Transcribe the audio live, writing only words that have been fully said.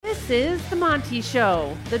is The Monty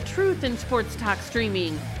Show, the truth in sports talk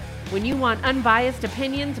streaming. When you want unbiased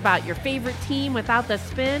opinions about your favorite team without the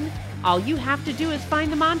spin, all you have to do is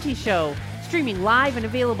find The Monty Show, streaming live and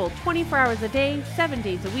available 24 hours a day, 7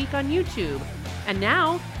 days a week on YouTube. And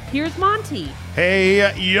now, here's Monty.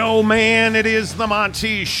 Hey, yo, man, it is The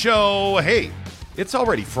Monty Show. Hey, it's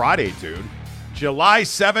already Friday, dude. July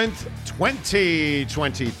 7th,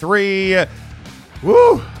 2023.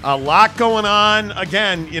 Woo, a lot going on.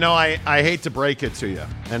 Again, you know, I hate to break it to you,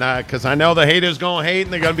 and because I know the haters going to hate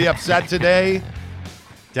and they're going to be upset today.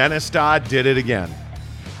 Dennis Dodd did it again.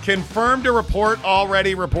 Confirmed a report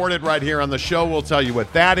already reported right here on the show. We'll tell you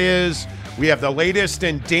what that is. We have the latest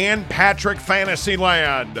in Dan Patrick fantasy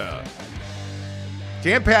land.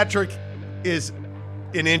 Dan Patrick is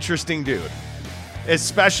an interesting dude,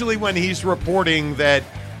 especially when he's reporting that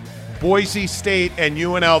Boise State and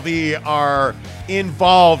UNLV are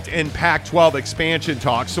involved in Pac-12 expansion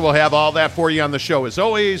talks. So we'll have all that for you on the show as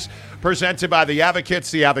always. Presented by The Advocates,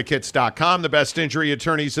 theadvocates.com, the best injury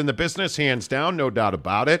attorneys in the business, hands down, no doubt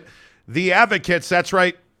about it. The Advocates, that's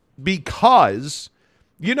right, because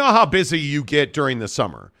you know how busy you get during the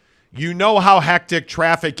summer. You know how hectic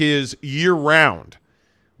traffic is year-round.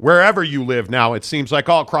 Wherever you live now, it seems like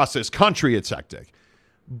all across this country it's hectic.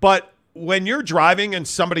 But when you're driving and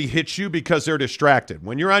somebody hits you because they're distracted,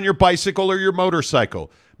 when you're on your bicycle or your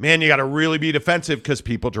motorcycle, man, you got to really be defensive because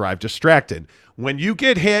people drive distracted. When you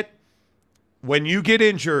get hit, when you get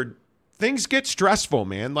injured, things get stressful,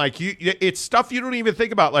 man. Like it's stuff you don't even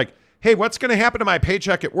think about. Like, hey, what's going to happen to my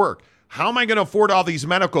paycheck at work? How am I going to afford all these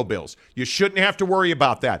medical bills? You shouldn't have to worry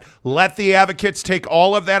about that. Let the Advocates take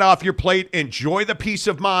all of that off your plate. Enjoy the peace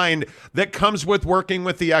of mind that comes with working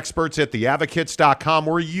with the experts at theadvocates.com,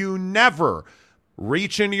 where you never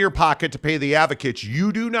reach into your pocket to pay the Advocates.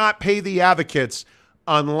 You do not pay the Advocates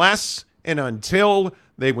unless and until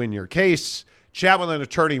they win your case. Chat with an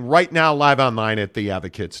attorney right now, live online at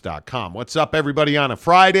theadvocates.com. What's up, everybody, on a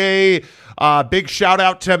Friday? Big shout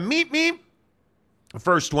out to Meet Me.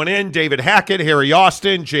 First one in, David Hackett, Harry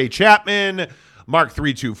Austin, Jay Chapman,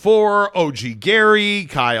 Mark324, OG Gary,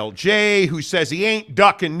 Kyle J, who says he ain't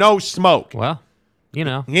ducking no smoke. Well, you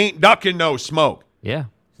know. He ain't ducking no smoke. Yeah,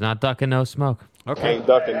 he's not ducking no smoke. Okay. Ain't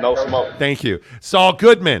ducking no smoke. Thank you. Saul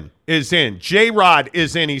Goodman is in. J-Rod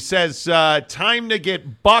is in. He says, time to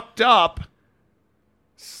get bucked up.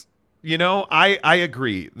 You know, I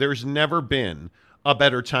agree. There's never been a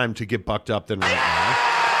better time to get bucked up than right now.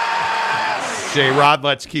 J-Rod,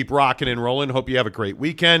 let's keep rocking and rolling. Hope you have a great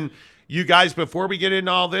weekend. You guys, before we get into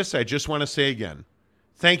all this, I just want to say again,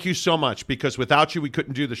 thank you so much, because without you, we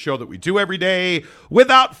couldn't do the show that we do every day.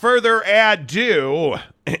 Without further ado,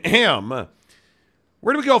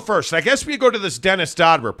 where do we go first? I guess we go to this Dennis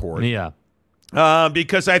Dodd report. Yeah.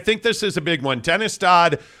 Because I think this is a big one. Dennis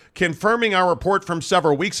Dodd confirming our report from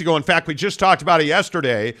several weeks ago. In fact, we just talked about it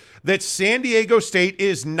yesterday, that San Diego State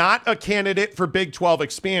is not a candidate for Big 12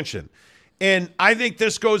 expansion. And I think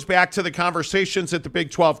this goes back to the conversations that the Big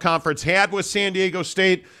 12 Conference had with San Diego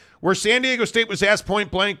State, where San Diego State was asked point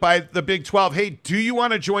blank by the Big 12, hey, do you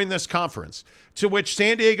want to join this conference? To which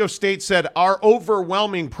San Diego State said, our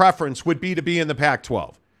overwhelming preference would be to be in the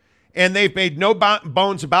Pac-12. And they've made no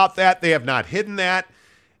bones about that. They have not hidden that.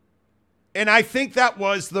 And I think that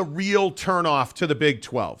was the real turnoff to the Big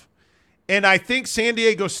 12. And I think San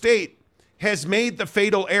Diego State has made the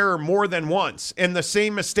fatal error more than once, and the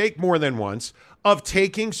same mistake more than once, of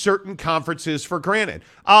taking certain conferences for granted.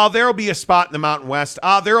 There'll be a spot in the Mountain West.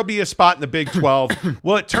 There'll be a spot in the Big 12.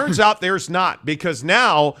 Well, it turns out there's not, because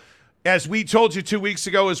now, as we told you 2 weeks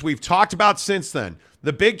ago, as we've talked about since then,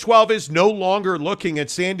 the Big 12 is no longer looking at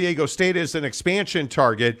San Diego State as an expansion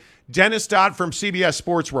target. Dennis Dodd from CBS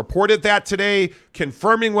Sports reported that today,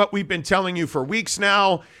 confirming what we've been telling you for weeks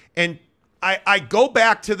now. And I go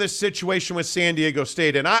back to this situation with San Diego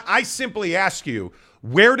State, and I simply ask you,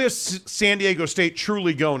 where does San Diego State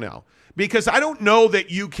truly go now? Because I don't know that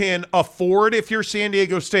you can afford, if you're San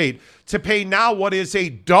Diego State, to pay now what is a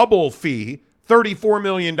double fee, $34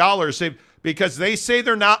 million, because they say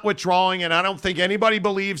they're not withdrawing, and I don't think anybody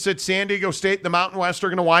believes that San Diego State and the Mountain West are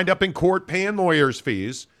going to wind up in court paying lawyers'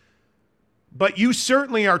 fees. But you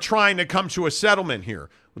certainly are trying to come to a settlement here.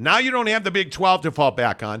 Now you don't have the Big 12 to fall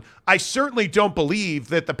back on. I certainly don't believe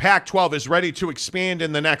that the Pac-12 is ready to expand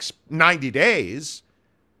in the next 90 days.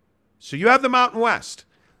 So you have the Mountain West.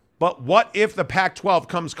 But what if the Pac-12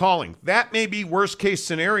 comes calling? That may be worst-case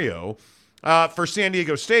scenario for San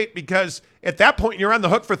Diego State, because at that point you're on the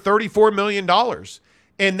hook for $34 million.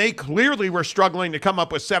 and they clearly were struggling to come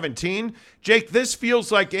up with 17. Jake, this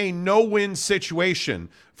feels like a no-win situation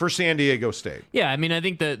for San Diego State. Yeah, I mean, I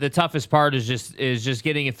think the toughest part is just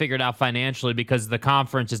getting it figured out financially, because the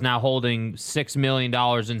conference is now holding $6 million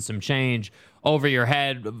and some change over your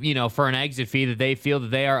head, for an exit fee that they feel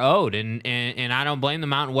that they are owed, and I don't blame the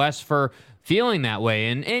Mountain West for feeling that way.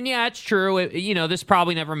 And yeah, it's true. This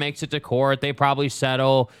probably never makes it to court. They probably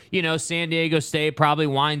settle. San Diego State probably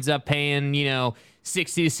winds up paying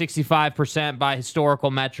 60 to 65% by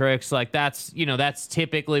historical metrics. Like that's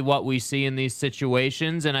typically what we see in these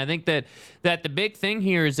situations. And I think that the big thing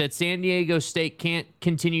here is that San Diego State can't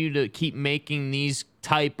continue to keep making these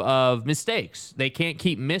type of mistakes. They can't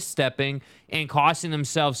keep misstepping and costing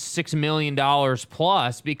themselves $6 million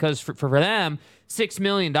plus, because for them, $6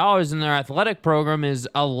 million in their athletic program is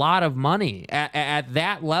a lot of money. At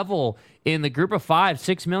that level in the group of five,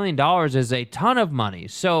 $6 million is a ton of money.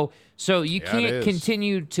 So you can't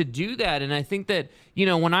continue to do that. And I think that,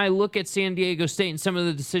 when I look at San Diego State and some of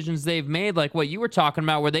the decisions they've made, like what you were talking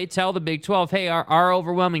about, where they tell the Big 12, hey, our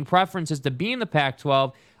overwhelming preference is to be in the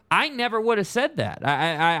Pac-12, I never would have said that.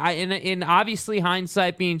 In obviously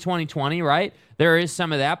hindsight being 2020, right? There is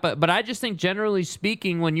some of that, but I just think generally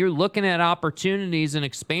speaking, when you're looking at opportunities and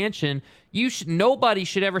expansion, nobody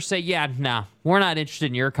should ever say, yeah, nah, we're not interested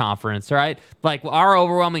in your conference, right? Like our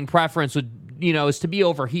overwhelming preference would, is to be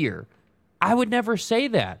over here. I would never say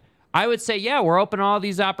that. I would say, yeah, we're open to all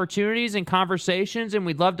these opportunities and conversations, and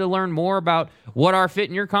we'd love to learn more about what our fit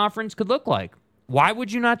in your conference could look like. Why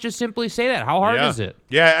would you not just simply say that? How hard is it?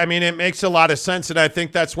 Yeah, I mean, it makes a lot of sense, and I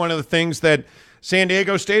think that's one of the things that San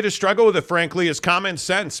Diego State has struggled with, frankly, is common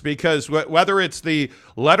sense, because whether it's the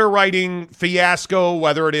letter writing fiasco,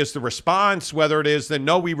 whether it is the response, whether it is the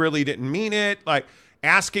no, we really didn't mean it, like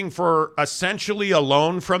asking for essentially a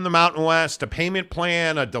loan from the Mountain West, a payment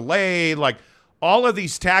plan, a delay, like all of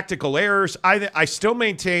these tactical errors, I still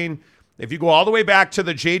maintain, if you go all the way back to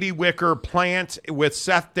the J.D. Wicker plant with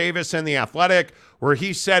Seth Davis and the Athletic, where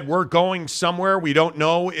he said, we're going somewhere, we don't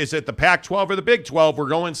know, is it the Pac-12 or the Big 12, we're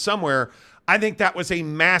going somewhere, I think that was a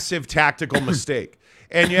massive tactical mistake.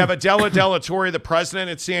 And you have Adela Della Torre, the president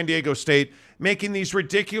at San Diego State, making these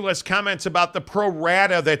ridiculous comments about the pro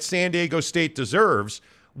rata that San Diego State deserves,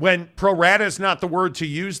 when pro rata is not the word to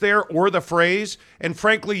use there or the phrase. And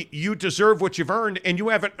frankly, you deserve what you've earned, and you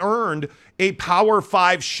haven't earned a Power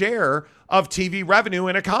 5 share of TV revenue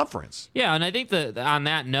in a conference. Yeah, and I think that on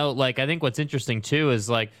that note, like, I think what's interesting too is,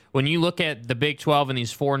 like, when you look at the Big 12 and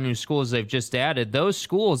these 4 new schools they've just added, those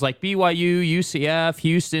schools like BYU, UCF,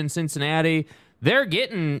 Houston, Cincinnati, they're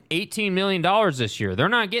getting $18 million this year. They're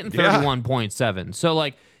not getting 31.7. So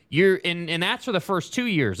like and that's for the first 2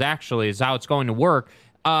 years, actually, is how it's going to work.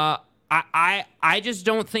 I just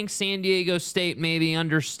don't think San Diego State maybe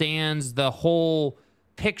understands the whole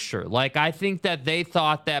picture. Like, I think that they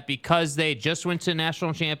thought that because they just went to a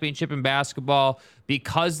national championship in basketball,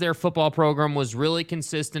 because their football program was really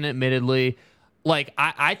consistent, admittedly, like,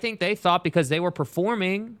 I think they thought because they were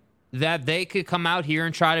performing that they could come out here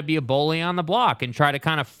and try to be a bully on the block and try to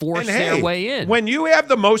kind of force their way in. When you have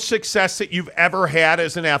the most success that you've ever had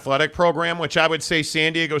as an athletic program, which I would say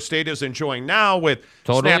San Diego State is enjoying now with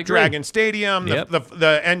Snapdragon Stadium,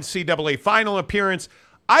 the NCAA final appearance,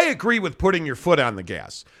 I agree with putting your foot on the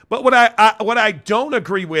gas. But what I don't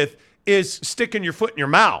agree with is sticking your foot in your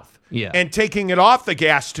mouth and taking it off the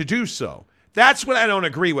gas to do so. That's what I don't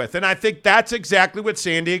agree with. And I think that's exactly what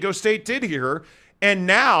San Diego State did here. And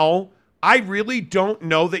now I really don't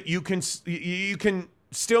know that you can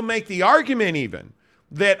still make the argument even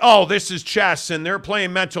that, oh, this is chess and they're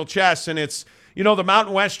playing mental chess and it's, the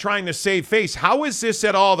Mountain West trying to save face. How is this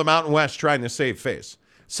at all the Mountain West trying to save face?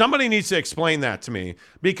 Somebody needs to explain that to me,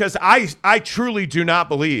 because I truly do not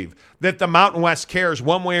believe that the Mountain West cares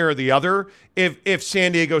one way or the other if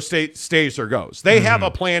San Diego State stays or goes. They have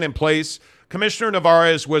a plan in place. Commissioner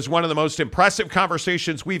Navarez was one of the most impressive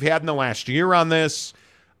conversations we've had in the last year on this.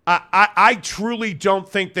 I truly don't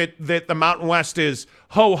think that the Mountain West is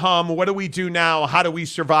ho-hum. What do we do now? How do we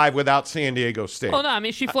survive without San Diego State? Well, no, I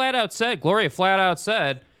mean, Gloria flat out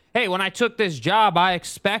said, hey, when I took this job, I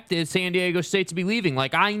expected San Diego State to be leaving.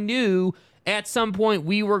 Like, I knew at some point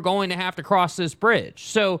we were going to have to cross this bridge.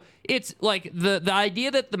 So it's like the idea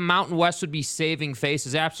that the Mountain West would be saving face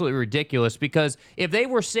is absolutely ridiculous, because if they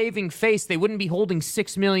were saving face, they wouldn't be holding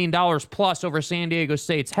 $6 million plus over San Diego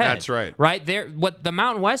State's head. That's right. Right? What the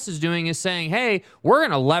Mountain West is doing is saying, hey, we're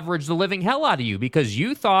going to leverage the living hell out of you because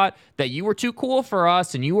you thought that you were too cool for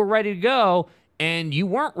us and you were ready to go, and you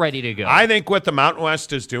weren't ready to go. I think what the Mountain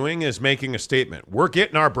West is doing is making a statement. We're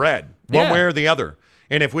getting our bread one way or the other.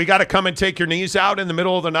 And if we got to come and take your knees out in the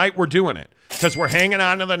middle of the night, we're doing it because we're hanging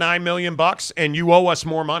on to the $9 million and you owe us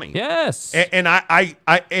more money. Yes. And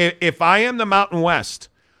if I am the Mountain West,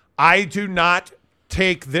 I do not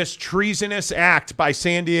take this treasonous act by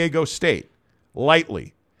San Diego State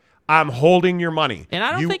lightly. I'm holding your money. And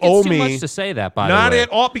I don't you think owe it's too me, much to say that, by the way. Not at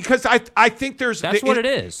all, because I think there's... That's what it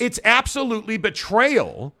is. It's absolutely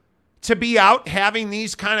betrayal to be out having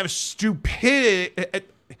these kind of stupidity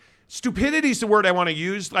is the word I want to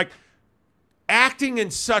use, like acting in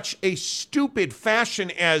such a stupid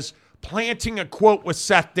fashion as planting a quote with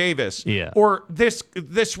Seth Davis, or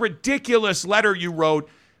this ridiculous letter you wrote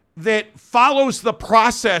that follows the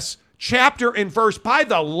process chapter and verse by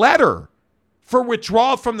the letter for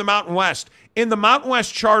withdrawal from the Mountain West. In the Mountain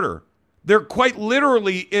West Charter, there quite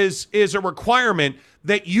literally is a requirement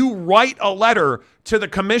that you write a letter to the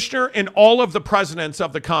commissioner and all of the presidents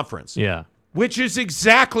of the conference. Yeah. Which is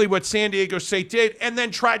exactly what San Diego State did, and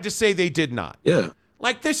then tried to say they did not. Yeah.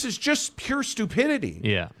 Like, this is just pure stupidity.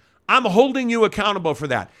 Yeah. I'm holding you accountable for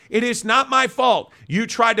that. It is not my fault. You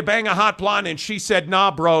tried to bang a hot blonde, and she said,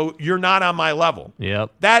 nah, bro, you're not on my level.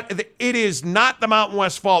 Yep. It is not the Mountain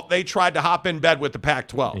West fault they tried to hop in bed with the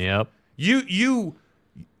Pac-12. Yep.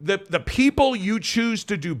 The people you choose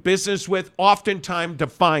to do business with oftentimes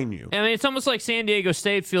define you. I mean, it's almost like San Diego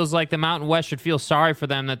State feels like the Mountain West should feel sorry for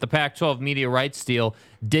them that the Pac-12 media rights deal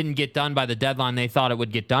didn't get done by the deadline they thought it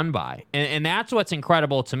would get done by. And that's what's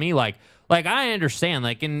incredible to me. Like I understand,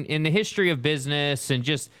 like in the history of business and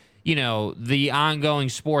just, you know, the ongoing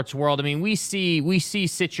sports world, I mean, we see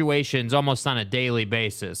situations almost on a daily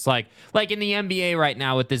basis. Like in the NBA right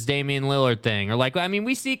now with this Damian Lillard thing, or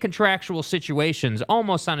we see contractual situations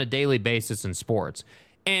almost on a daily basis in sports.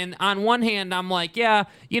 And on one hand, I'm like, yeah,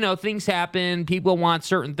 you know, things happen. People want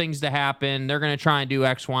certain things to happen. They're going to try and do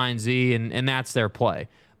X, Y, and Z, and that's their play.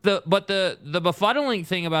 But the befuddling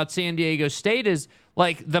thing about San Diego State is,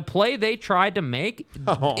 like, the play they tried to make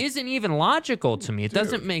isn't even logical to me. It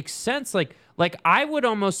doesn't make sense. Like I would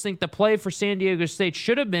almost think the play for San Diego State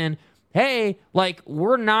should have been, hey, like,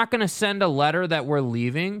 we're not going to send a letter that we're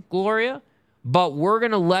leaving, Gloria, but we're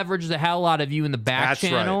going to leverage the hell out of you in the back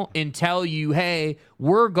channel and tell you, hey,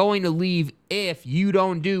 we're going to leave if you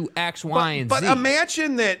don't do X, Y, and Z. But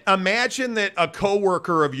imagine that a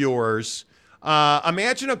coworker of yours,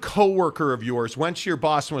 went to your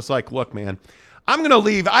boss and was like, look, man, I'm going to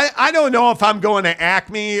leave. I don't know if I'm going to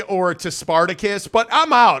Acme or to Spartacus, but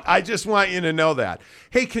I'm out. I just want you to know that.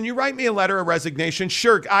 Hey, can you write me a letter of resignation?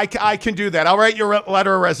 Sure, I can do that. I'll write you a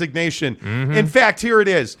letter of resignation. Mm-hmm. In fact, here it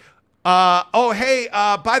is. By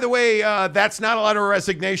the way, that's not a letter of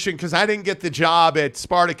resignation because I didn't get the job at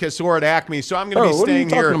Spartacus or at Acme, so I'm going to be staying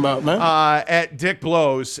here at Dick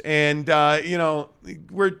Blow's. And, okay,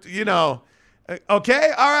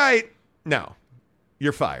 all right. No,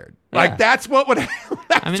 you're fired. Yeah. Like, that's what would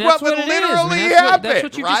that's what would literally happen, that's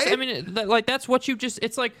what you right? That's what you just,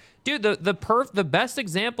 it's like, dude, the best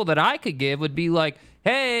example that I could give would be like,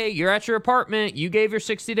 hey, you're at your apartment, you gave your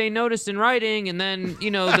 60-day notice in writing, and then,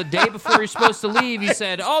 you know, the day before you're supposed to leave, you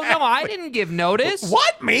said, oh, no, I didn't give notice.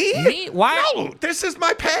 What, me? Why? No, this is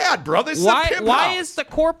my pad, bro. This is a pimp Why house. is the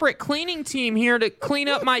corporate cleaning team here to clean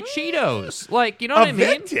up my Cheetos? Like, you know what I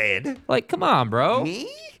mean? Evicted? Like, come on, bro. Me?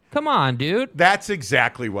 Come on, dude. That's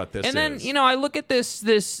exactly what this is. And then, you know, I look at this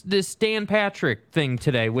Dan Patrick thing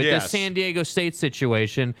today with the San Diego State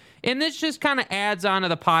situation, and this just kind of adds on to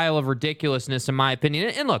the pile of ridiculousness, in my opinion.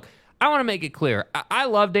 And look, I want to make it clear. I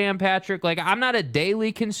love Dan Patrick. Like, I'm not a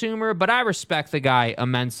daily consumer, but I respect the guy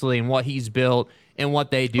immensely and what he's built and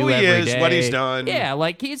what they do every day. What he's done. Yeah,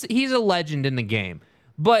 like, he's a legend in the game.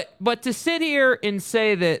 But to sit here and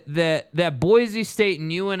say that Boise State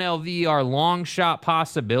and UNLV are long shot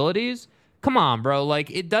possibilities, come on, bro.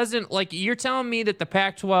 Like, it doesn't, like, you're telling me that the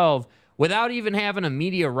Pac-12, without even having a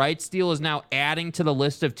media rights deal, is now adding to the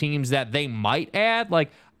list of teams that they might add?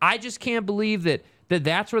 Like, I just can't believe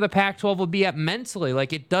that's where the Pac-12 will be at mentally.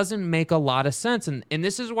 Like, it doesn't make a lot of sense. And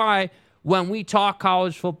this is why when we talk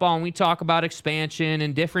college football and we talk about expansion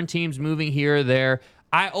and different teams moving here or there,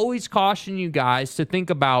 I always caution you guys to think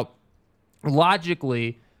about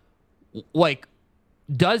logically, like,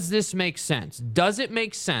 does this make sense? Does it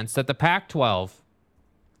make sense that the Pac-12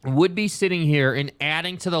 would be sitting here and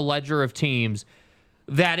adding to the ledger of teams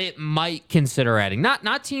that it might consider adding?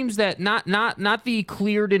 Not teams that, not the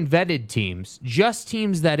cleared and vetted teams, just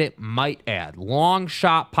teams that it might add. Long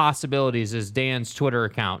shot possibilities, as Dan's Twitter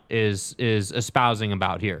account is espousing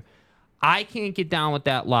about here. I can't get down with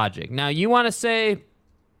that logic. Now, you want to say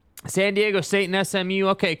San Diego State and SMU,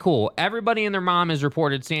 okay, cool. Everybody and their mom has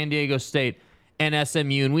reported San Diego State and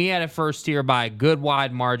SMU, and we had it first tier by a good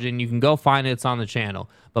wide margin. You can go find it. It's on the channel.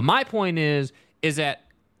 But my point is that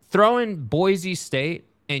throwing Boise State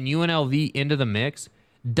and UNLV into the mix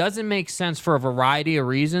doesn't make sense for a variety of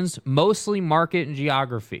reasons, mostly market and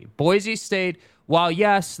geography. Boise State, while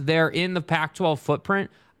yes, they're in the Pac-12 footprint,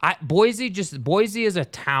 Boise as a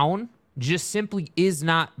town just simply is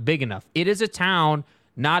not big enough. It is a town,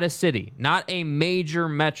 not a city, not a major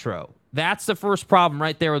metro. That's the first problem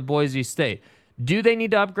right there with Boise State. Do they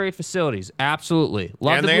need to upgrade facilities? Absolutely.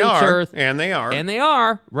 Love the blue turf. And they are. And they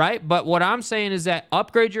are, right? But what I'm saying is that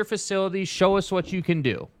upgrade your facilities, show us what you can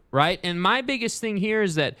do, right? And my biggest thing here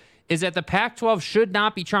is that the Pac-12 should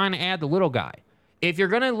not be trying to add the little guy. If you're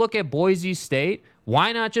going to look at Boise State,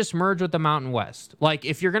 why not just merge with the Mountain West? Like,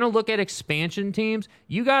 if you're going to look at expansion teams,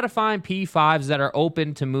 you got to find P5s that are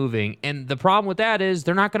open to moving. And the problem with that is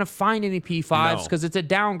they're not going to find any P5s because it's a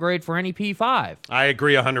downgrade for any P5. I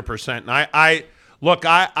agree 100%.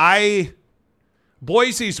 And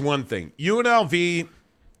Boise's one thing. UNLV,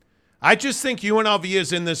 I just think UNLV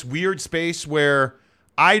is in this weird space where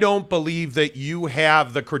I don't believe that you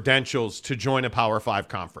have the credentials to join a Power 5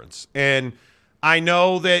 conference. And I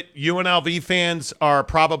know that UNLV fans are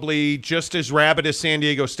probably just as rabid as San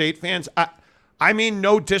Diego State fans. I mean,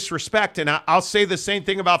 no disrespect, and I'll say the same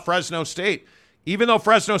thing about Fresno State. Even though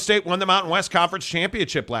Fresno State won the Mountain West Conference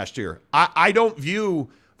Championship last year, I don't view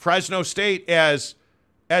Fresno State as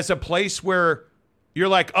a place where you're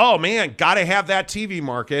like, oh, man, got to have that TV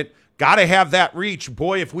market. Got to have that reach.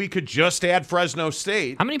 Boy, if we could just add Fresno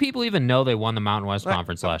State. How many people even know they won the Mountain West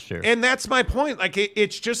Conference last year? And that's my point. Like,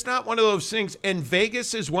 it's just not one of those things. And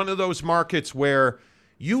Vegas is one of those markets where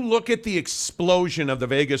you look at the explosion of the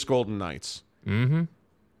Vegas Golden Knights. Mm-hmm.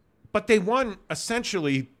 But they won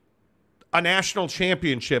essentially a national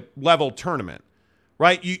championship level tournament,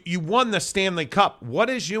 right? You won the Stanley Cup. What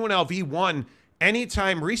has UNLV won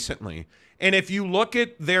anytime recently? And if you look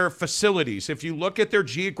at their facilities, if you look at their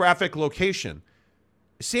geographic location,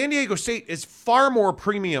 San Diego State is far more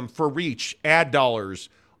premium for reach, ad dollars,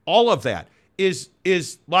 all of that. Is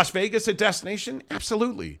Las Vegas a destination?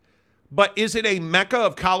 Absolutely. But is it a mecca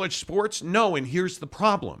of college sports? No, and here's the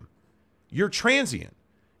problem. You're transient.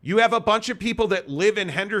 You have a bunch of people that live in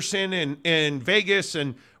Henderson and Vegas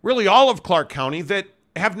and really all of Clark County that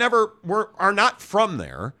are not from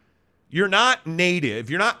there. You're not native.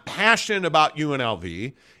 You're not passionate about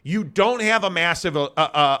UNLV. You don't have a massive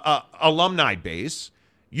alumni base.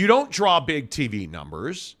 You don't draw big TV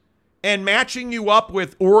numbers. And matching you up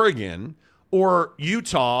with Oregon or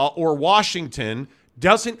Utah or Washington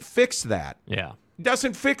doesn't fix that. Yeah.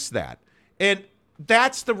 Doesn't fix that. And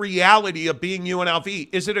that's the reality of being UNLV.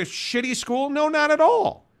 Is it a shitty school? No, not at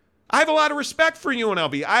all. I have a lot of respect for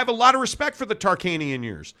UNLV. I have a lot of respect for the Tarkanian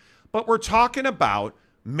years. But we're talking about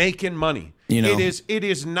making money. It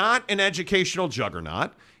is not an educational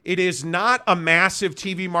juggernaut. It is not a massive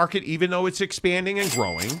TV market, even though it's expanding and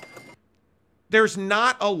growing. There's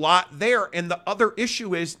not a lot there. And the other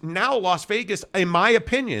issue is now Las Vegas, in my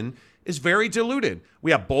opinion, is very diluted.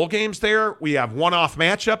 We have bowl games there. We have one-off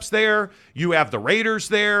matchups there. You have the Raiders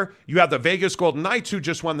there. You have the Vegas Golden Knights who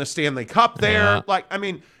just won the Stanley Cup there.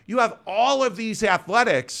 Yeah. You have all of these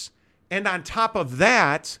athletics. And on top of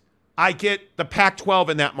that, I get the Pac-12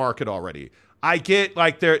 in that market already. I get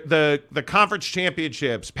the conference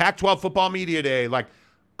championships, Pac-12 football media day.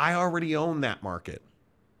 I already own that market.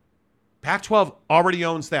 Pac-12 already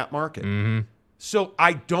owns that market. Mm-hmm. So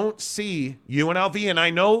I don't see UNLV, and I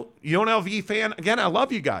know UNLV fan, again, I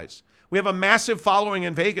love you guys. We have a massive following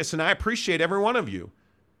in Vegas, and I appreciate every one of you.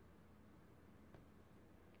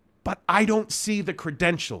 But I don't see the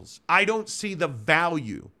credentials. I don't see the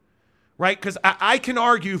value. Right, because I can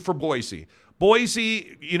argue for Boise.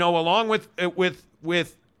 Boise, along with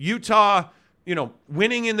Utah,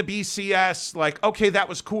 winning in the BCS, okay, that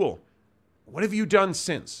was cool. What have you done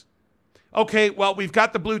since? Okay, well, we've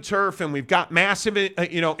got the blue turf and we've got massive,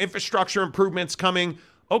 infrastructure improvements coming.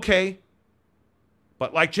 Okay,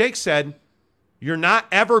 but like Jake said, you're not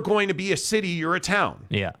ever going to be a city. You're a town.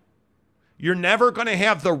 Yeah, you're never going to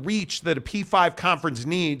have the reach that a P5 conference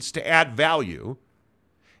needs to add value.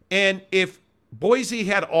 And if Boise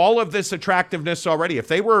had all of this attractiveness already, if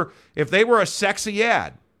they were a sexy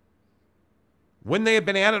ad, wouldn't they have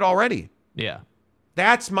been at it already? Yeah.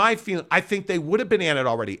 That's my feeling. I think they would have been at it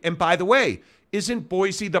already. And by the way, isn't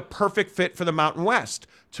Boise the perfect fit for the Mountain West?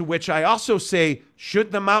 To which I also say,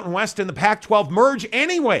 should the Mountain West and the Pac-12 merge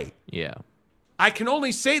anyway? Yeah. I can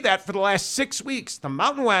only say that for the last 6 weeks. The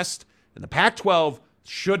Mountain West and the Pac-12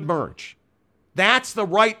 should merge. That's the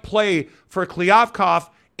right play for Kliavkoff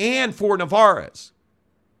and for Navarez.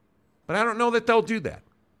 But I don't know that they'll do that.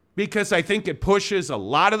 because I think it pushes a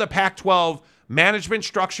lot of the Pac-12 management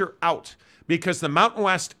structure out, because the Mountain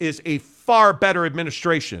West is a far better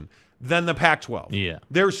administration than the Pac-12. Yeah.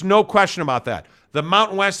 There's no question about that. The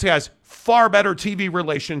Mountain West has far better TV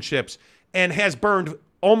relationships and has burned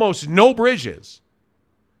almost no bridges.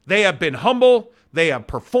 They have been humble. They have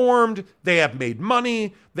performed. They have made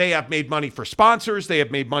money. They have made money for sponsors. They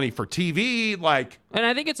have made money for TV. And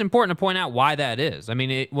I think it's important to point out why that is. I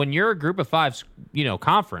mean, when you're a Group of Five,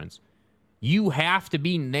 conference, you have to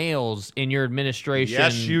be nails in your administration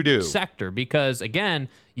yes, you do. sector, because again,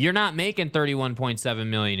 you're not making $31.7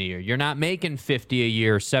 million a year. You're not making $50 a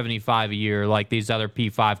year, $75 a year like these other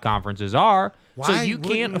P5 conferences are. Why so you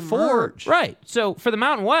can't afford merge? Right. So for the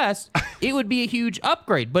Mountain West, it would be a huge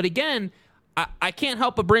upgrade. But again, I can't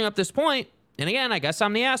help but bring up this point. And again, I guess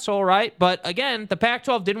I'm the asshole, right? But again, the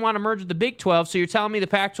Pac-12 didn't want to merge with the Big 12, so you're telling me the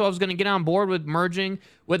Pac-12 is going to get on board with merging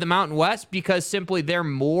with the Mountain West because simply they're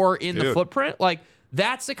more in the footprint?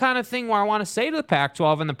 That's the kind of thing where I want to say to the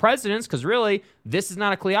Pac-12 and the presidents, because really, this is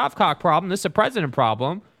not a Kliavkoff problem. This is a president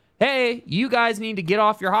problem. Hey, you guys need to get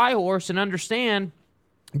off your high horse and understand,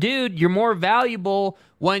 dude, you're more valuable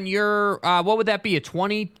when you're, what would that be, a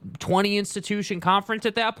 20 institution conference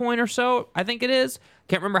at that point or so? I think it is.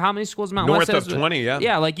 Can't remember how many schools Mountain West has. North of 20, yeah.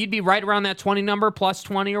 Yeah, you'd be right around that 20 number, plus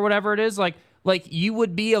 20 or whatever it is. Like you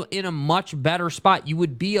would be in a much better spot. You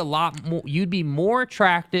would be you'd be more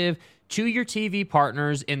attractive to your TV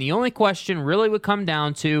partners. And the only question really would come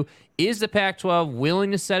down to, is the Pac-12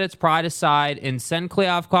 willing to set its pride aside and send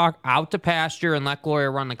Kliavkoff out to pasture and let Gloria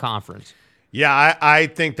run the conference? Yeah, I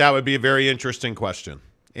think that would be a very interesting question.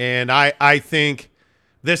 And I think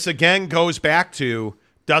this again goes back to,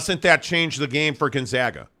 doesn't that change the game for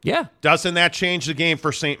Gonzaga? Yeah. Doesn't that change the game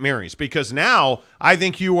for St. Mary's? Because now I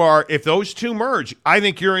think you are, if those two merge, I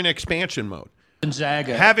think you're in expansion mode.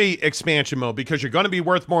 Gonzaga. Heavy expansion mode, because you're going to be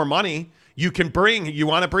worth more money. You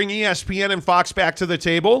want to bring ESPN and Fox back to the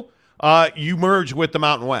table? You merge with the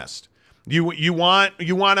Mountain West. You want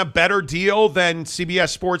a better deal than CBS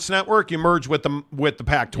Sports Network? You merge with the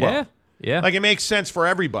Pac-12. Yeah. It makes sense for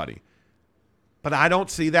everybody. But I don't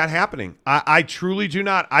see that happening. I truly do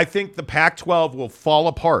not. I think the Pac-12 will fall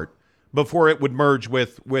apart before it would merge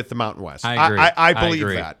with the Mountain West. I agree. I believe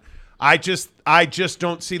that. I just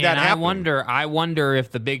don't see that happening. I wonder if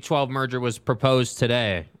the Big 12 merger was proposed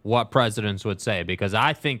today, what presidents would say, because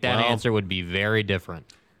I think that answer would be very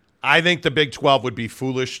different. I think the Big 12 would be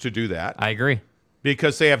foolish to do that. I agree.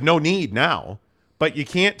 Because they have no need now. But you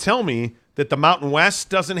can't tell me that the Mountain West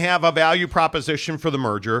doesn't have a value proposition for the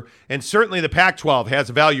merger, and certainly the Pac-12 has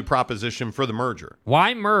a value proposition for the merger.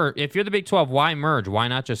 Why merge? If you're the Big 12, why merge? Why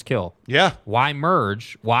not just kill? Yeah. Why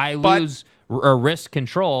merge? Why lose or risk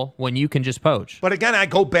control when you can just poach? But again, I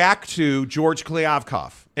go back to George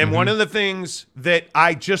Kliavkoff. And one of the things that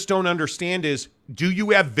I just don't understand is, do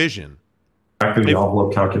you have vision? After the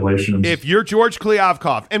envelope calculations. If you're George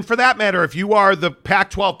Kliavkoff, and for that matter, if you are the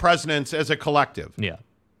Pac-12 presidents as a collective,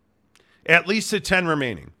 at least the 10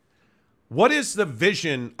 remaining, what is the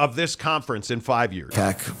vision of this conference in 5 years?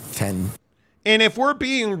 Pac-10. And if we're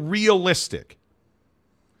being realistic,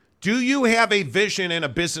 do you have a vision and a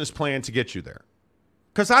business plan to get you there?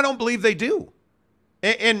 Because I don't believe they do.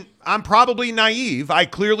 And I'm probably naive. I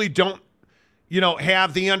clearly don't,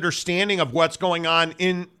 have the understanding of what's going on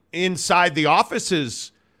inside the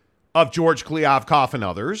offices of George Kliavkoff and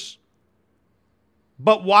others.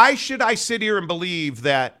 But why should I sit here and believe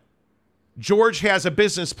that George has a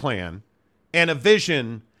business plan and a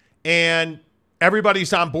vision and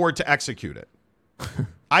everybody's on board to execute it?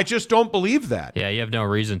 I just don't believe that. Yeah, you have no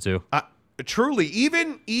reason to. Truly,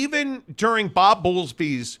 even during Bob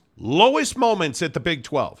Bowlesby's lowest moments at the Big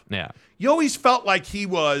 12, you always felt like he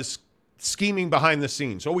was scheming behind the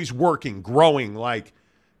scenes, always working, growing,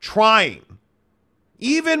 trying.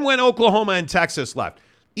 Even when Oklahoma and Texas left,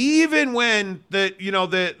 even when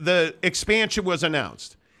the expansion was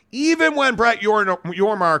announced, even when Brett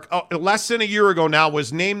Yormark, less than a year ago now,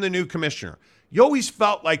 was named the new commissioner, you always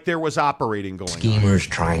felt like there was operating going on. Schemers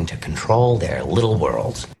trying to control their little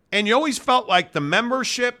worlds. And you always felt like the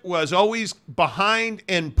membership was always behind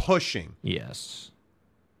and pushing. Yes.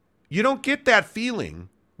 You don't get that feeling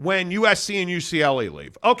when USC and UCLA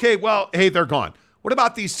leave. Okay, well, hey, they're gone. What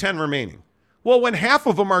about these 10 remaining? Well, when half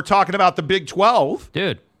of them are talking about the Big 12.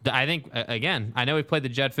 Dude, I think, again, I know we've played the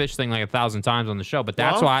Jetfish thing 1,000 times on the show, but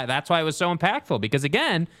that's why it was so impactful. Because,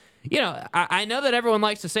 again, I know that everyone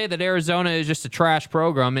likes to say that Arizona is just a trash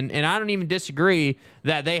program, and I don't even disagree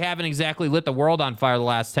that they haven't exactly lit the world on fire the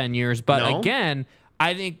last 10 years. But, again,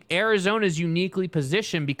 I think Arizona is uniquely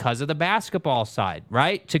positioned because of the basketball side,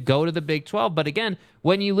 right, to go to the Big 12. But again,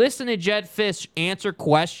 when you listen to Jed Fish answer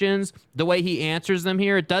questions the way he answers them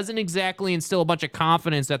here, it doesn't exactly instill a bunch of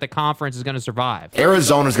confidence that the conference is going to survive.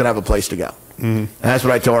 Arizona's going to have a place to go. And that's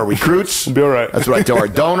what I tell our recruits. Be all right. That's what I tell our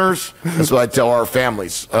donors. That's what I tell our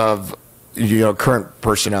families of current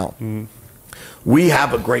personnel. We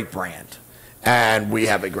have a great brand. And we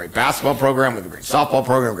have a great basketball program, we have a great softball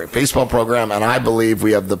program, a great baseball program, and I believe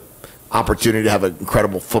we have the opportunity to have an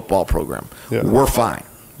incredible football program. Yeah. We're fine.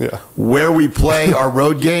 Yeah. Where we play our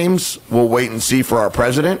road games, we'll wait and see for our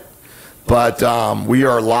president. But we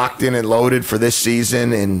are locked in and loaded for this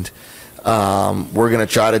season, and we're going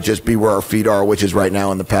to try to just be where our feet are, which is right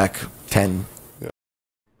now in the Pac-10.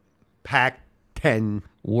 Pac-10.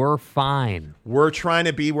 We're fine. We're trying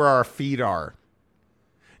to be where our feet are.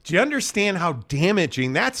 Do you understand how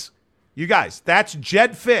damaging that's? You guys, that's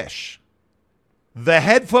Jed Fish, the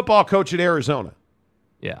head football coach at Arizona.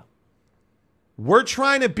 Yeah. We're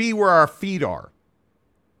trying to be where our feet are.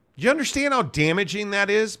 Do you understand how damaging that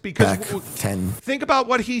is? Because Pac-10. think about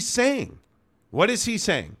what he's saying. What is he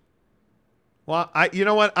saying? Well, you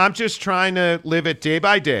know what? I'm just trying to live it day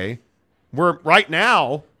by day. Right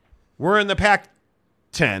now, we're in the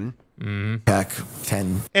Pac-10.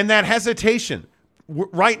 Pac-10. And that hesitation.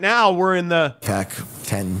 Right now, we're in the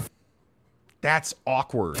Pac-10. That's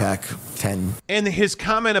awkward. Pac-10. And his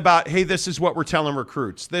comment about, hey, this is what we're telling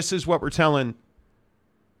recruits. This is what we're telling.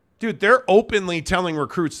 Dude, they're openly telling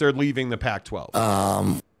recruits they're leaving the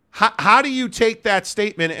Pac-12. How do you take that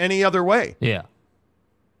statement any other way? Yeah.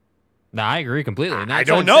 No, I agree completely. And that's I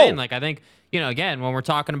don't what I'm know. saying. Like, I think, again, when we're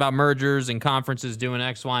talking about mergers and conferences doing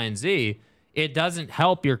X, Y, and Z, it doesn't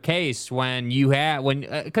help your case when you have,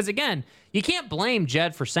 because again, you can't blame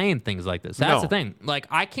Jed for saying things like this. That's the thing. Like,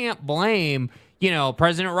 I can't blame,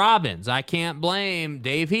 President Robbins. I can't blame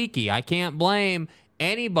Dave Hickey. I can't blame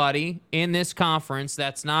anybody in this conference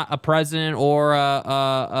that's not a president or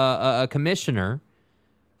a commissioner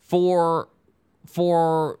for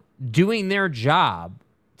doing their job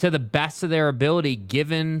to the best of their ability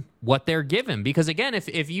given what they're given. Because, again,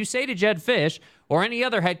 if you say to Jed Fish or any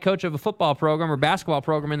other head coach of a football program or basketball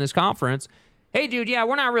program in this conference, hey, dude, yeah,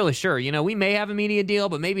 we're not really sure. We may have a media deal,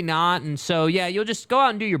 but maybe not. And so, yeah, you'll just go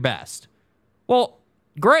out and do your best. Well,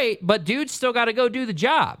 great, but dude's still got to go do the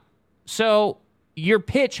job. So your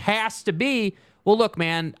pitch has to be, well, look,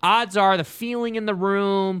 man, odds are the feeling in the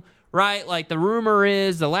room, right? Like the rumor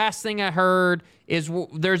is, the last thing I heard is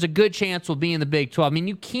there's a good chance we'll be in the Big 12. I mean,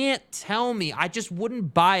 you can't tell me. I just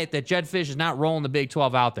wouldn't buy it that Jed Fish is not rolling the Big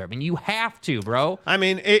 12 out there. I mean, you have to, bro. I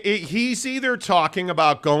mean, he's either talking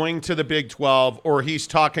about going to the Big 12 or he's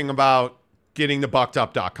talking about getting the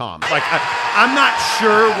buckedup.com. Like, I'm not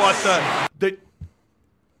sure what the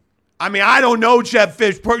I mean, I don't know Jed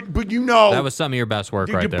Fish, but that was some of your best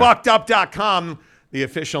work right there. Buckedup.com, the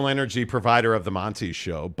official energy provider of the Monty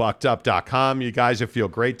Show. Buckedup.com. You guys will feel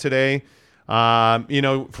great today.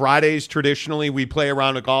 Fridays, traditionally, we play a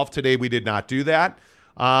round of golf. Today, we did not do that.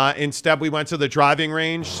 Instead, we went to the driving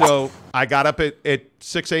range. So I got up at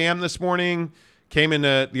 6 a.m. this morning, came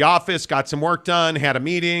into the office, got some work done, had a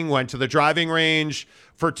meeting, went to the driving range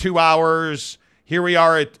for 2 hours. Here we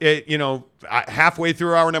are at halfway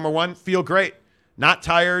through hour number one. Feel great. Not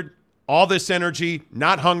tired. All this energy.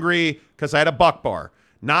 Not hungry because I had a Buck Bar.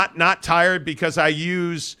 Not tired because I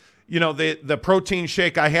use the protein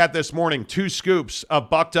shake I had this morning, 2 scoops of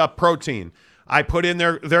bucked up protein. I put in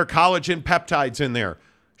their collagen peptides in there.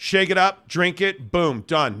 Shake it up, drink it, boom,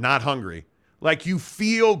 done. Not hungry. Like, you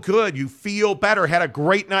feel good. You feel better. Had a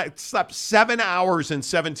great night. Slept 7 hours and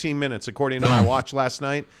 17 minutes, according to my watch last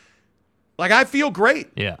night. Like, I feel great.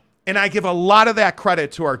 Yeah. And I give a lot of that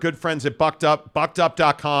credit to our good friends at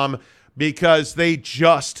buckedup.com because they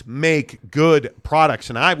just make good products.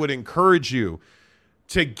 And I would encourage you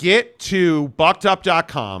to get to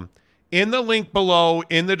buckedup.com. In the link below,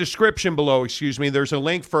 in the description below, there's a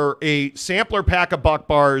link for a sampler pack of Buck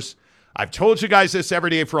Bars. I've told you guys this every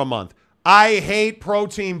day for a month. I hate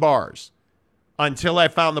protein bars until I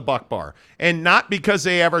found the Buck Bar. And not because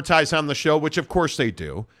they advertise on the show, which of course they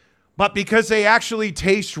do, but because they actually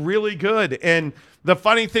taste really good. And the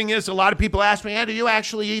funny thing is, a lot of people ask me, do you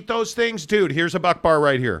actually eat those things? Dude, here's a Buck Bar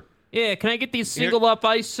right here. Yeah, can I get these single up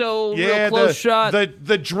ISO real close shot?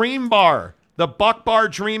 The Dream Bar, the Buck Bar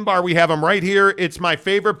Dream Bar, we have them right here. It's my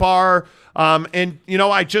favorite bar.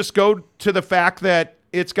 I just go to the fact that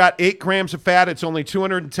it's got 8 grams of fat. It's only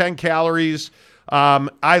 210 calories.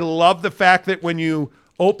 I love the fact that when you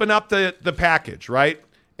open up the package, right?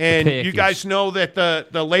 And you guys know that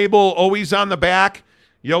the label always on the back,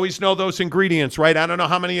 You always know those ingredients, right? I don't know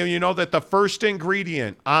how many of you know that the first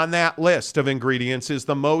ingredient on that list of ingredients is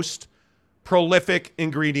the most prolific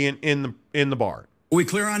ingredient in the bar. Are we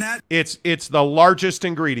clear on that? It's the largest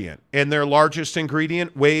ingredient, and their largest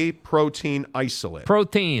ingredient, whey protein isolate.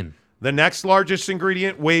 Protein. The next largest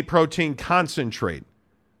ingredient, whey protein concentrate,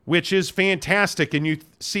 which is fantastic. And you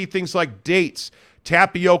see things like dates,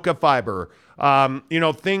 tapioca fiber,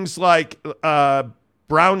 things like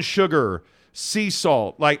brown sugar, sea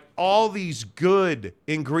salt, like all these good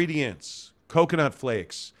ingredients, coconut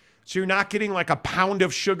flakes. So you're not getting like a pound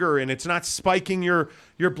of sugar, and it's not spiking your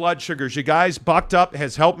blood sugars. You guys, Bucked Up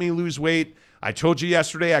has helped me lose weight. I told you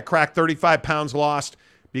yesterday I cracked 35 pounds lost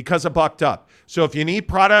because of Bucked Up. So if you need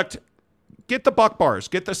product, get the Buck Bars.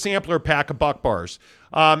 Get the sampler pack of Buck Bars.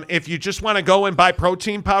 If you just want to go and buy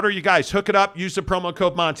protein powder, you guys hook it up. Use the promo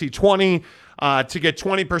code Monty20 to get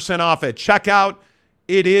 20% off at checkout.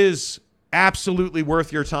 It is absolutely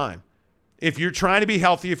worth your time. If you're trying to be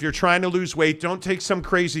healthy, if you're trying to lose weight, don't take some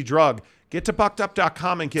crazy drug. Get to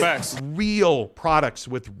buckedup.com and get real products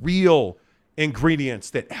with real ingredients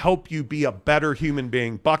that help you be a better human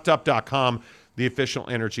being. Buckedup.com, the official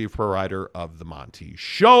energy provider of the Monty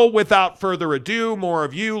Show. Without further ado, more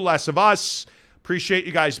of you, less of us. Appreciate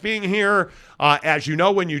you guys being here. As you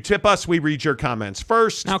know, when you tip us, we read your comments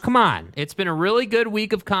first. Now, come on. It's been a really good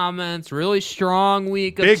week of comments, really strong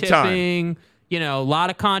week of Big tipping. time. A lot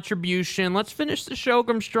of contribution. Let's finish the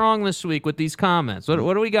Showgram strong this week with these comments. What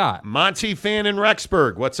do we got? Monty fan in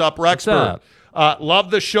Rexburg. What's up, Rexburg? What's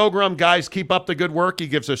Love the Showgram, guys. Keep up the good work. He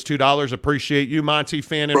gives us $2. Appreciate you, Monty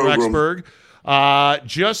fan in Rexburg.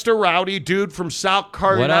 Just a rowdy dude from South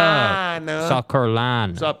Carolina. What up? South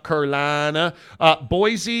Carolina. What's up, Carolina?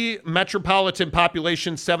 Boise metropolitan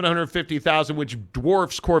population 750,000, which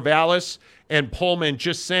dwarfs Corvallis and Pullman.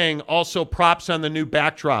 Just saying. Also, props on the new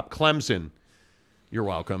backdrop, Clemson. You're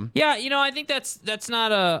welcome. Yeah, I think that's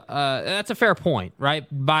not that's a fair point, right?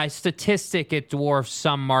 By statistic, it dwarfs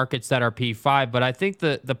some markets that are P5, but I think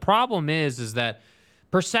the problem is that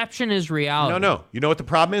perception is reality. No. You know what the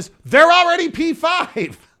problem is? They're already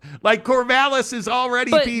P5. Like Corvallis is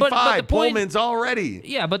already P5. But Pullman's already.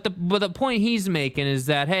 Yeah, but the point he's making is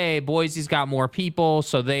that, hey, Boise's got more people,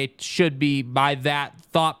 so they should be, by that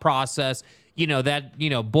thought process,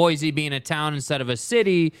 Boise being a town instead of a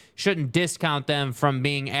city shouldn't discount them from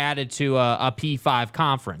being added to a P5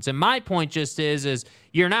 conference. And my point just is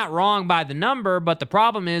you're not wrong by the number, but the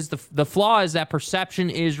problem is the flaw is that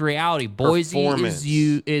perception is reality.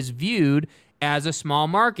 Boise is viewed as a small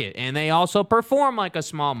market, and they also perform like a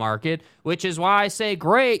small market, which is why I say,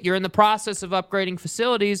 great, you're in the process of upgrading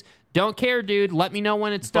facilities. Don't care, dude. Let me know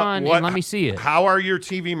when it's done and let me see it. How are your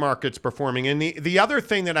TV markets performing? And the other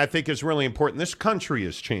thing that I think is really important, this country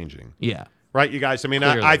is changing. Yeah. Right, you guys? I mean,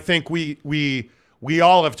 I think we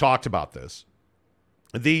all have talked about this.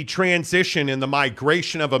 The transition and the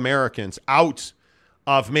migration of Americans out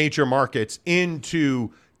of major markets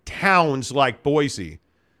into towns like Boise,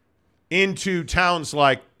 into towns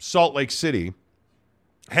like Salt Lake City,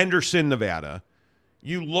 Henderson, Nevada.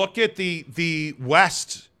 You look at the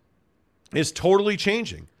West is totally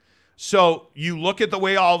changing. So you look at the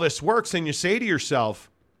way all this works and you say to yourself,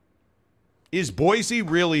 is Boise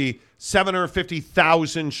really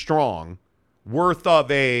 750,000 strong worth of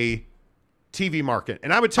a TV market?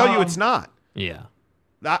 And I would tell you it's not. Yeah.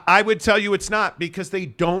 I would tell you it's not, because they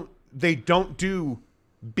don't do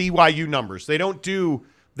BYU numbers. They don't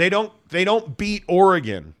beat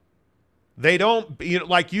Oregon. They don't,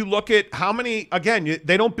 you look at how many, again,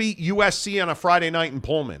 they don't beat USC on a Friday night in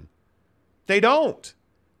Pullman. They don't.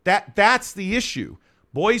 That's the issue.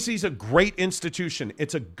 Boise's a great institution.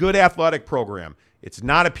 It's a good athletic program. It's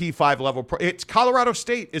not a P5 level. It's Colorado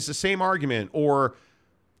State is the same argument, or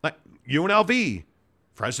like UNLV,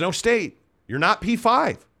 Fresno State. You're not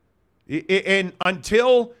P5. And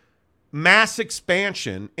until mass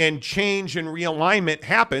expansion and change and realignment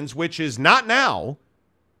happens, which is not now,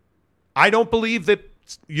 I don't believe that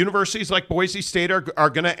universities like Boise State are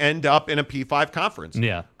going to end up in a P5 conference.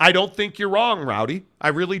 Yeah. I don't think you're wrong, Rowdy. I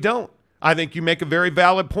really don't. I think you make a very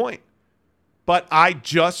valid point. But I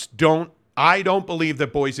don't believe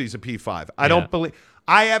that Boise's a P5.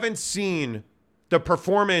 I haven't seen the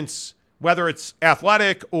performance, whether it's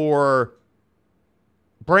athletic or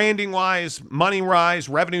branding-wise, money-wise,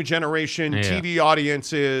 revenue generation, TV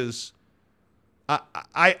audiences.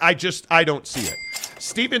 I don't see it.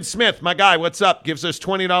 Stephen Smith, my guy, what's up? Gives us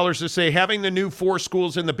 $20 to say, having the new 4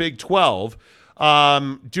 schools in the Big 12,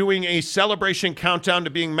 doing a celebration countdown to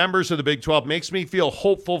being members of the Big 12 makes me feel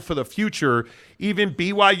hopeful for the future. Even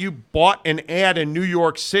BYU bought an ad in New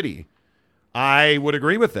York City. I would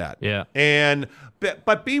agree with that. Yeah.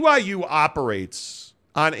 But BYU operates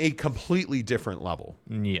on a completely different level.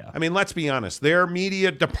 Yeah. I mean, let's be honest. Their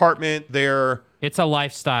media department, it's a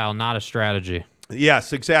lifestyle, not a strategy.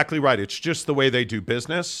 Yes, exactly right. It's just the way they do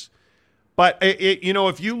business. But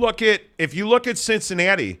if you look at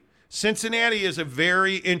Cincinnati, Cincinnati is a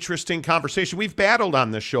very interesting conversation. We've battled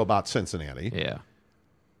on this show about Cincinnati. Yeah.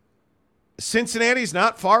 Cincinnati's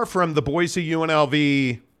not far from the Boise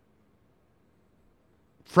UNLV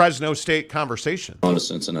Fresno State conversation. On to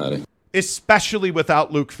Cincinnati. Especially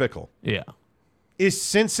without Luke Fickell. Yeah. Is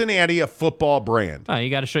Cincinnati a football brand? You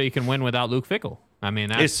got to show you can win without Luke Fickell. I mean,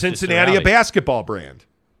 that's is Cincinnati a basketball brand?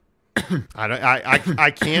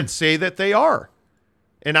 I can't say that they are,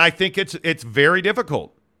 and I think it's very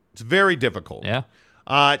difficult. It's very difficult. Yeah.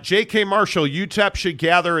 J.K. Marshall, UTEP should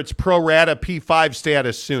gather its pro rata P5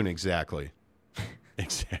 status soon. Exactly.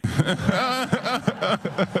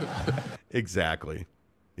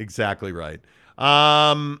 Exactly right.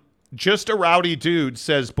 Just a rowdy dude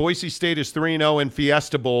says Boise State is 3-0 in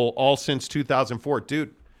Fiesta Bowl all since 2004.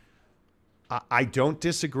 Dude, I don't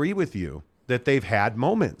disagree with you that they've had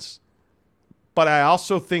moments. But I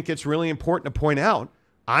also think it's really important to point out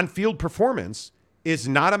on-field performance is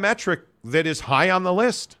not a metric that is high on the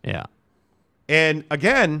list. Yeah. And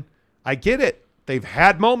again, I get it. They've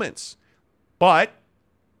had moments. But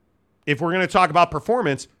if we're going to talk about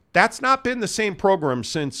performance, that's not been the same program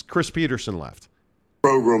since Chris Peterson left.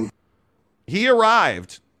 He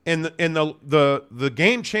arrived and the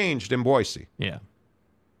game changed in Boise. Yeah.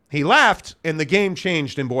 He left and the game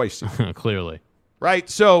changed in Boise. Clearly. Right?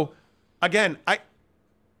 So again,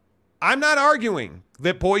 I'm not arguing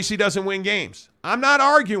that Boise doesn't win games. I'm not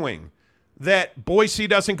arguing that Boise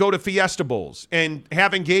doesn't go to Fiesta Bowls and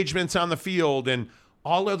have engagements on the field and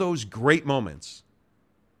all of those great moments.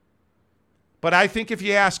 But I think if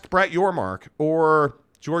you ask Brett Yormark or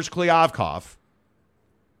George Kliavkoff,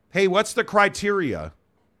 hey, what's the criteria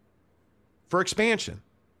for expansion?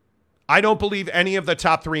 I don't believe any of the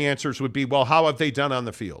top three answers would be, well, how have they done on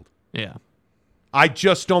the field? Yeah. I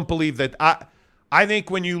just don't believe that. I think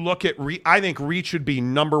when you look at I think reach should be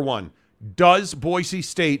number one. Does Boise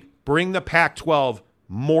State bring the Pac-12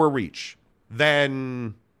 more reach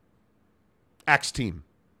than X team?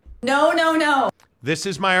 No. This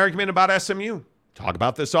is my argument about SMU. Talk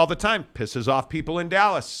about this all the time. Pisses off people in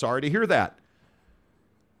Dallas. Sorry to hear that.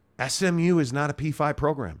 SMU is not a P5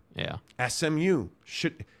 program. Yeah. SMU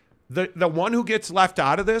should. The one who gets left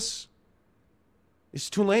out of this is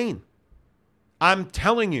Tulane. I'm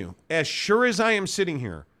telling you, as sure as I am sitting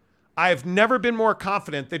here, I have never been more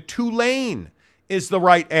confident that Tulane is the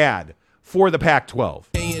right ad for the Pac-12.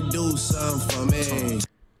 Can you do something for me?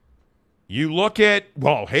 You look at,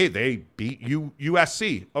 well, hey, they beat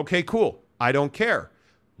USC. Okay, cool. I don't care.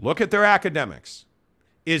 Look at their academics.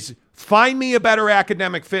 Find me a better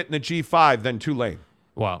academic fit in a G5 than Tulane.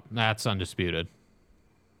 Well, that's undisputed.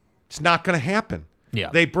 It's not going to happen. Yeah.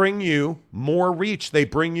 They bring you more reach. They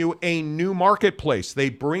bring you a new marketplace. They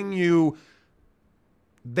are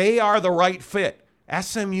the right fit.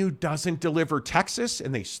 SMU doesn't deliver Texas,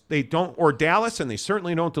 and they don't, or Dallas, and they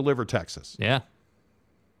certainly don't deliver Texas. Yeah.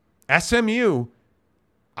 SMU,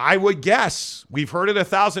 I would guess, we've heard it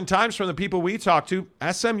 1,000 times from the people we talk to,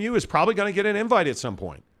 SMU is probably going to get an invite at some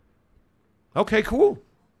point. Okay, cool.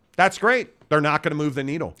 That's great. They're not going to move the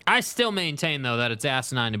needle. I still maintain, though, that it's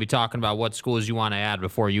asinine to be talking about what schools you want to add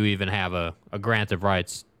before you even have a grant of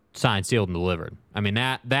rights signed, sealed, and delivered. I mean,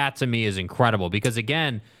 that to me is incredible because,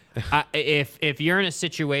 again, if you're in a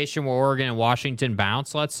situation where Oregon and Washington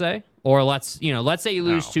bounce, let's say, or let's say you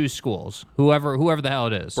lose two schools, whoever the hell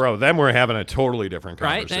it is. Bro, then we're having a totally different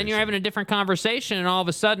conversation. Right? Then you're having a different conversation, and all of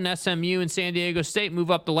a sudden SMU and San Diego State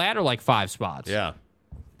move up the ladder like 5 spots. Yeah.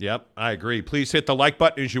 Yep, I agree. Please hit the like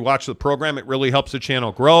button as you watch the program. It really helps the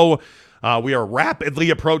channel grow. We are rapidly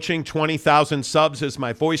approaching 20,000 subs as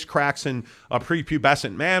my voice cracks in a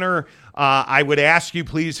prepubescent manner. I would ask you,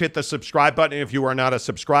 please hit the subscribe button if you are not a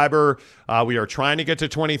subscriber. We are trying to get to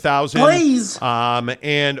 20,000. Please.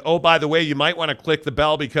 And, oh, by the way, you might want to click the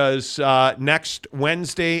bell because next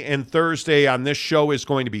Wednesday and Thursday on this show is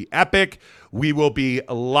going to be epic. We will be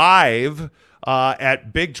live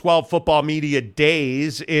at Big 12 Football Media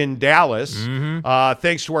Days in Dallas.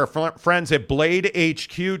 Thanks to our friends at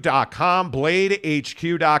BladeHQ.com.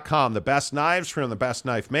 BladeHQ.com, the best knives from the best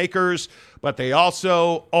knife makers, but they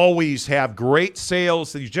also always have great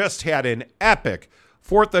sales. They just had an epic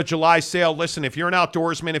 4th of July sale. Listen, if you're an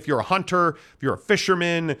outdoorsman, if you're a hunter, if you're a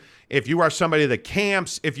fisherman, if you are somebody that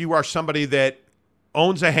camps, if you are somebody that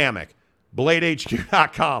owns a hammock,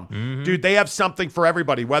 BladeHQ.com. Dude, they have something for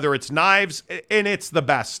everybody, whether it's knives, and it's the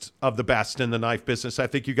best of the best in the knife business. I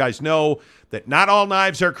think you guys know that not all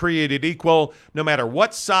knives are created equal. No matter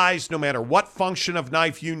what size, no matter what function of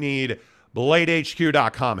knife you need,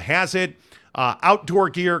 BladeHQ.com has it. Outdoor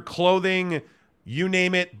gear, clothing, you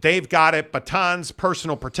name it, they've got it. Batons,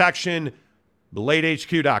 personal protection,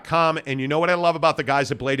 BladeHQ.com. And you know what I love about the guys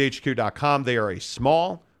at BladeHQ.com? They are a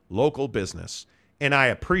small, local business. And I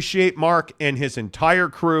appreciate Mark and his entire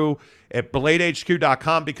crew at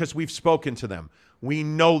BladeHQ.com because we've spoken to them. We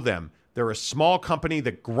know them. They're a small company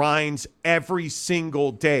that grinds every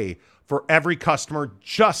single day for every customer,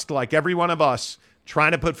 just like every one of us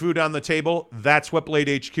trying to put food on the table. That's what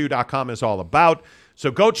BladeHQ.com is all about.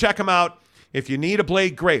 So go check them out. If you need a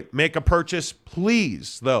blade, great. Make a purchase,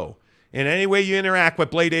 please, though. In any way you interact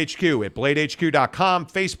with Blade HQ at BladeHQ.com,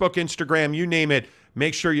 Facebook, Instagram, you name it.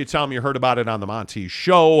 Make sure you tell them you heard about it on the Monty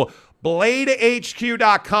Show.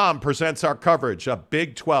 BladeHQ.com presents our coverage of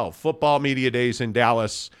Big 12 football media days in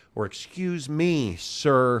Dallas, or excuse me,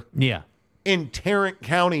 sir. Yeah. In Tarrant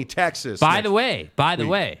County, Texas. By the way.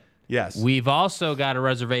 Yes. We've also got a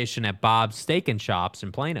reservation at Bob's Steak and Shops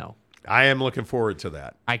in Plano. I am looking forward to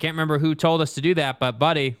that. I can't remember who told us to do that, but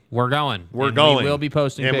buddy, we're going. We're going. We will be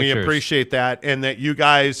posting and pictures. We appreciate that, and that you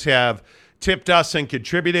guys have tipped us and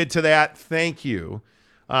contributed to that. Thank you.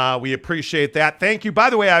 We appreciate that. Thank you. By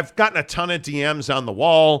the way, I've gotten a ton of DMs on the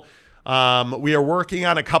wall. We are working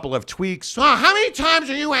on a couple of tweaks. So how many times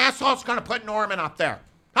are you assholes going to put Norman up there?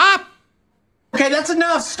 Huh? Okay, that's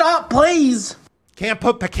enough. Stop, please. Can't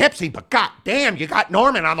put Poughkeepsie, but goddamn, you got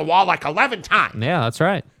Norman on the wall like 11 times. Yeah, that's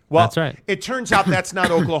right. Well, that's right. It turns out that's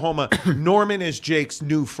not Oklahoma. Norman is Jake's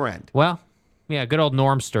new friend. Well, yeah, good old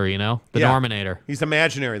Normster, the Norminator. He's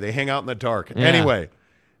imaginary. They hang out in the dark. Yeah.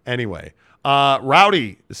 Anyway.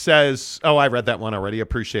 Rowdy says, oh, I read that one already.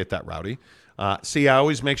 Appreciate that, Rowdy. See, I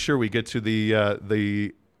always make sure we get to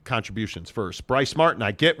the contributions first. Bryce Martin,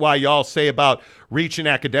 I get why y'all say about reaching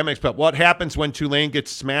academics, but what happens when Tulane gets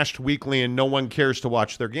smashed weekly and no one cares to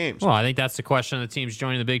watch their games? Well, I think that's the question of the teams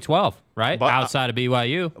joining the Big 12, right? But, outside of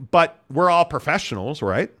BYU. But we're all professionals,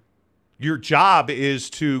 right? Your job is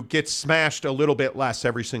to get smashed a little bit less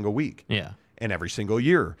every single week. Yeah. And every single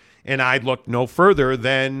year. And I look no further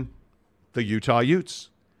than the Utah Utes,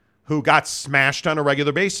 who got smashed on a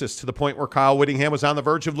regular basis to the point where Kyle Whittingham was on the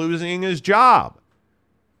verge of losing his job.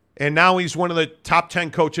 And now he's one of the top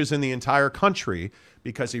 10 coaches in the entire country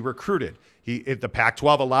because he recruited. The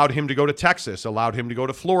Pac-12 allowed him to go to Texas, allowed him to go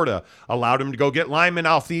to Florida, allowed him to go get linemen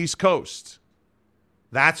off the East Coast.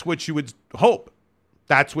 That's what you would hope.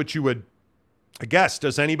 That's what you would, I guess.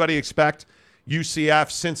 Does anybody expect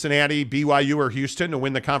UCF, Cincinnati, BYU, or Houston to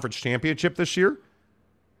win the conference championship this year?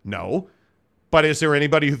 No. But is there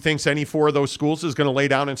anybody who thinks any four of those schools is going to lay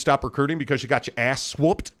down and stop recruiting because you got your ass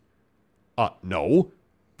whooped? No.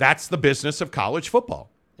 That's the business of college football.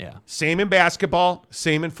 Yeah. Same in basketball,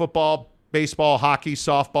 same in football, baseball, hockey,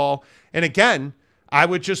 softball. And again, I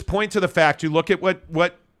would just point to the fact, you look at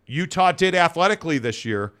what Utah did athletically this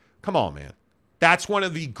year. Come on, man. That's one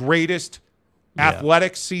of the greatest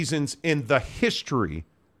athletic seasons in the history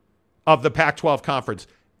of the Pac-12 conference.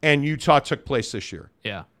 And Utah took place this year.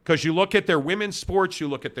 Yeah. Because you look at their women's sports, you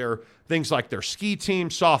look at their things like their ski team,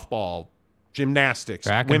 softball, gymnastics,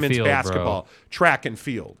 women's basketball, track and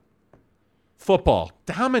field, football,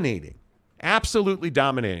 dominating, absolutely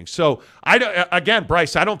dominating. So, again,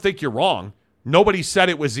 Bryce, I don't think you're wrong. Nobody said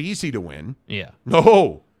it was easy to win. Yeah.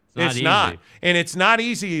 No, it's not. And it's not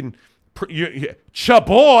easy.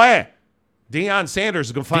 Chaboy, Deion Sanders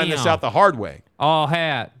is going to find this out the hard way. All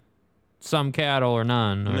hat. Some cattle or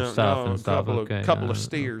none or stuff and stuff. Couple of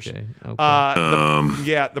steers. Okay.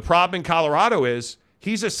 The problem in Colorado is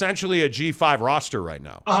he's essentially a G5 roster right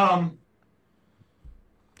now. I'm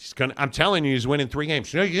telling you, he's winning 3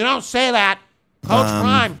 games. You don't say that. Coach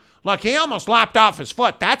Prime, look, he almost lopped off his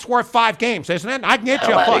foot. That's worth 5 games, isn't it? I can get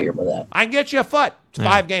you a foot. I can get you a foot. It's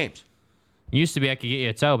 5 games. Used to be I could get you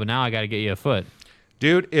a toe, but now I got to get you a foot.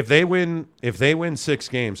 Dude, if they win 6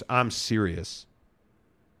 games, I'm serious.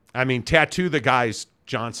 I mean, tattoo the guy's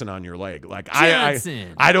Johnson on your leg. Like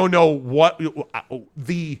I don't know what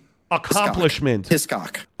the accomplishment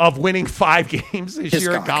of winning 5 games this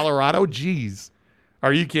year in Colorado. Jeez,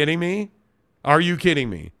 are you kidding me?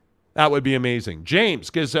 That would be amazing. James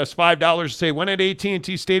gives us $5 to say, when at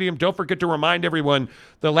AT&T Stadium, don't forget to remind everyone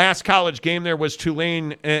the last college game there was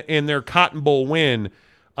Tulane in their Cotton Bowl win.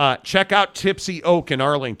 Check out Tipsy Oak in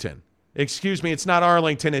Arlington. Excuse me, it's not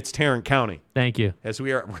Arlington, it's Tarrant County. Thank you. As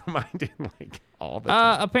we are reminded all the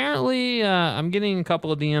time. Apparently, I'm getting a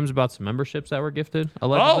couple of DMs about some memberships that were gifted,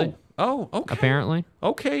 allegedly. Oh, okay. Apparently.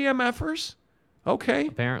 Okay, MFers. Okay.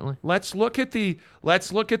 Apparently. Let's look at the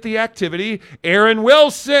activity. Aaron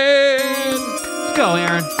Wilson. Let's go,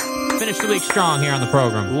 Aaron. Finish the week strong here on the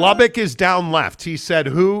program. Lubbock is down left. He said,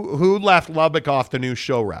 who left Lubbock off the new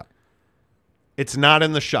show rep? It's not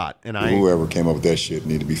in the shot. And whoever came up with that shit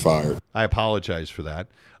need to be fired. I apologize for that.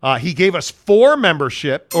 He gave us 4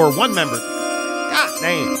 membership, or 1 member. God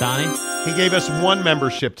dang. Donnie? He gave us 1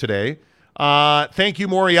 membership today. Thank you,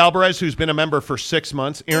 Maury Alvarez, who's been a member for 6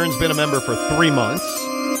 months. Aaron's been a member for 3 months.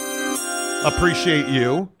 Appreciate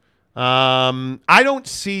you. I don't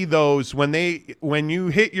see those when you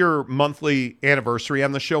hit your monthly anniversary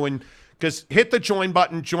on the show, and because hit the join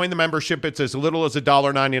button, join the membership. It's as little as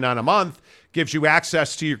 $1.99 a month. Gives you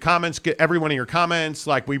access to your comments, get every one of your comments.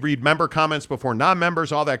 Like we read member comments before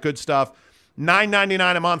non-members, all that good stuff.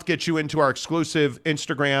 $9.99 a month gets you into our exclusive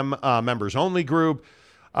Instagram members only group.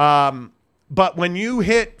 But when you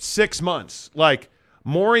hit 6 months, like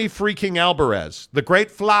Maury freaking Alvarez, the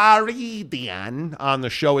great Floridian on the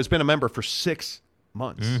show, has been a member for 6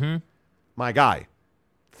 months. Mm-hmm. My guy,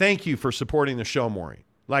 thank you for supporting the show, Maury.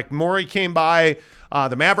 Like Maury came by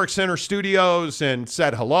the Maverick Center studios and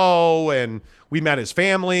said hello, and we met his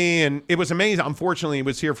family, and it was amazing. Unfortunately, he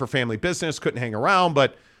was here for family business, couldn't hang around,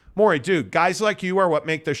 but Maury, dude, guys like you are what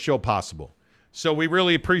make this show possible. So we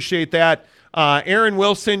really appreciate that. Aaron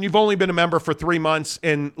Wilson, you've only been a member for 3 months,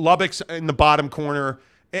 and Lubbock's in the bottom corner.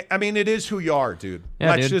 I mean, it is who you are, dude.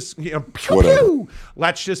 Yeah, Let's dude. just, pew, pew.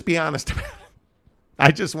 Let's just be honest about it.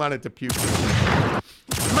 I just wanted to pew pew.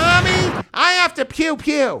 Mommy, I have to pew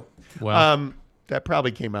pew. Well, that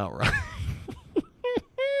probably came out wrong.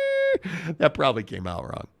 That probably came out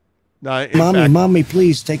wrong. Mommy,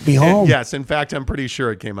 please take me home. Yes, in fact, I'm pretty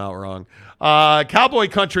sure it came out wrong. Cowboy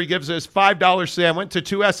Country gives us $5. Say, I went to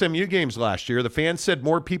 2 SMU games last year. The fans said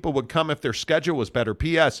more people would come if their schedule was better.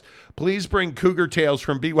 P.S. Please bring Cougar Tails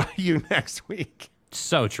from BYU next week.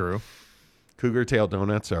 so true. Cougar Tail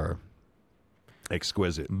donuts are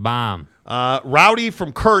exquisite. Bomb. Rowdy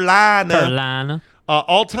from Carolina. Carolina.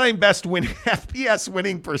 All-time best FPS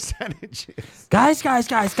winning percentages. Guys. Hey,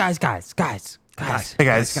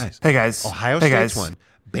 guys. Ohio State's one.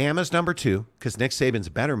 Bama's number 2, because Nick Saban's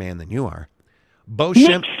a better man than you are. Nick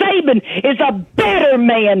Saban is a better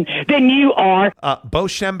man than you are. Bo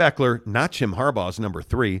Schembechler, not Jim Harbaugh, is number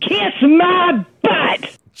 3. Kiss my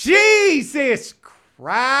butt. Jesus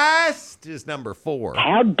Christ is number 4.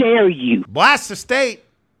 How dare you? Blast the state.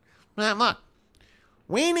 Now, look,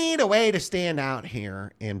 we need a way to stand out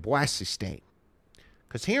here in Boise State,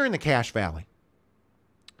 because here in the Cache Valley,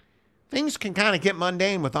 things can kind of get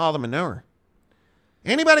mundane with all the manure.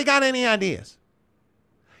 Anybody got any ideas?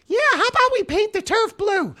 Yeah, how about we paint the turf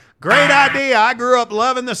blue? Great idea. I grew up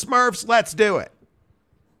loving the Smurfs. Let's do it.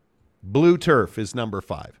 Blue turf is number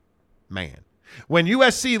 5. Man. When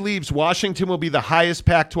USC leaves, Washington will be the highest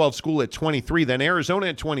Pac-12 school at 23, then Arizona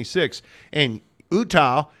at 26, and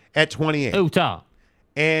Utah at 28. Utah.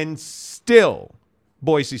 And still,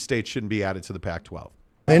 Boise State shouldn't be added to the Pac-12.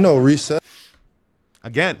 Ain't no reset.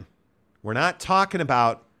 Again, we're not talking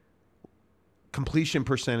about completion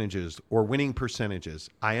percentages or winning percentages.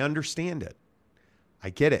 I understand it. I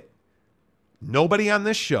get it. Nobody on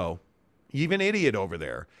this show, even idiot over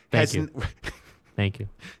there, Thank you.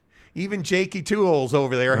 Even Jakey Tools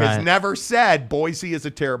over there has never said Boise is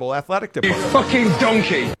a terrible athletic department. You fucking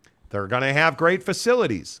donkey. They're going to have great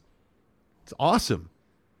facilities. It's awesome.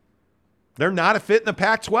 They're not a fit in the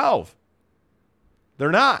Pac-12.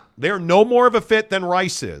 They're not. They're no more of a fit than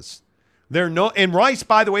Rice is. And Rice,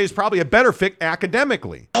 by the way, is probably a better fit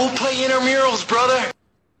academically. Don't play intramurals, brother.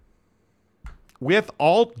 With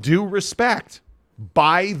all due respect,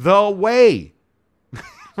 by the way.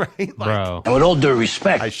 Right? Bro. And with all due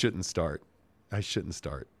respect. I shouldn't start.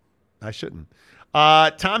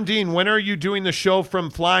 Tom Dean, when are you doing the show from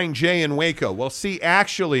Flying J in Waco? Well, see,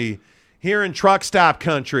 actually, here in Truck Stop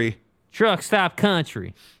Country. We're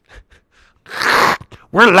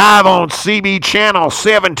live on CB Channel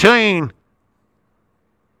 17.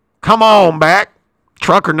 Come on back.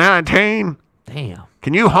 Trucker 19. Damn.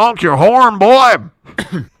 Can you honk your horn, boy?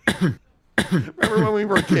 Remember when we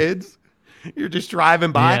were kids? You're just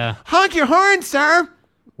driving by. Yeah. Honk your horn, sir.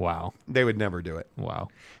 Wow. They would never do it. Wow.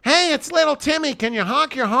 Hey, it's little Timmy. Can you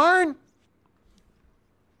honk your horn?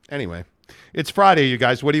 Anyway, it's Friday, you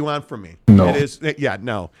guys. What do you want from me? No. It is.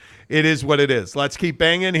 No. It is what it is. Let's keep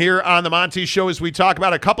banging here on the Monty Show as we talk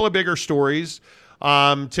about a couple of bigger stories.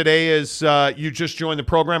 Today is you just joined the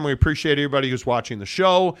program. We appreciate everybody who's watching the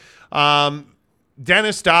show.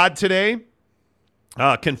 Dennis Dodd today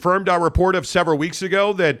confirmed our report of several weeks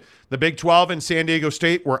ago that the Big 12 and San Diego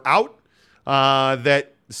State were out,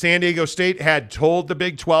 that San Diego State had told the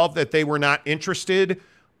Big 12 that they were not interested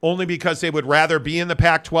only because they would rather be in the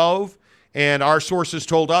Pac-12. And our sources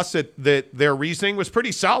told us that their reasoning was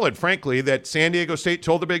pretty solid, frankly, that San Diego State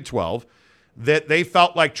told the Big 12 that they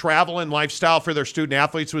felt like travel and lifestyle for their student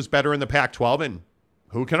athletes was better in the Pac-12, and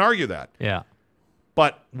who can argue that? Yeah.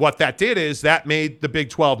 But what that did is that made the Big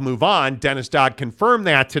 12 move on. Dennis Dodd confirmed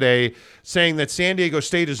that today, saying that San Diego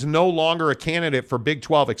State is no longer a candidate for Big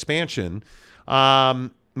 12 expansion.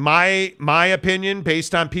 My opinion,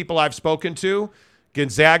 based on people I've spoken to,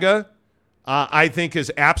 Gonzaga, I think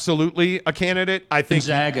is absolutely a candidate. I think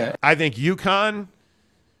UConn.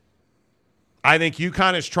 I think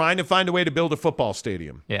UConn is trying to find a way to build a football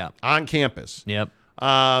stadium on campus. Yep.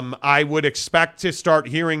 I would expect to start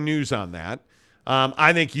hearing news on that.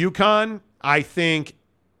 I think UConn,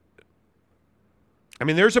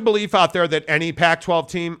 there's a belief out there that any Pac-12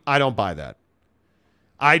 team, I don't buy that.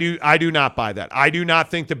 I do not buy that. I do not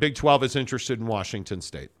think the Big 12 is interested in Washington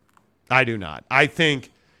State. I do not. I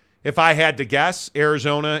think if I had to guess,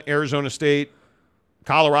 Arizona State,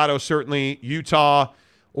 Colorado certainly, Utah,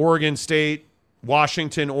 Oregon State,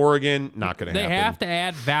 Washington, Oregon, not going to happen. They have to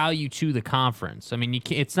add value to the conference. I mean,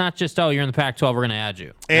 it's not just, you're in the Pac-12, we're going to add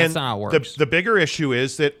you. That's not how it works. The bigger issue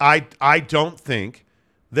is that I don't think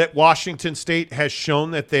that Washington State has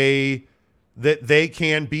shown that they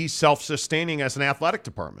can be self-sustaining as an athletic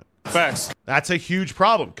department. Facts. That's a huge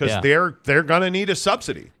problem because they're going to need a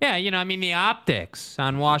subsidy. Yeah, the optics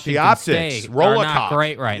on Washington State are not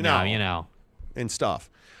great right now, and stuff.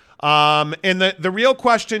 And the real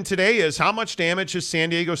question today is how much damage has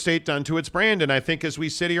San Diego State done to its brand? And I think as we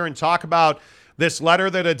sit here and talk about this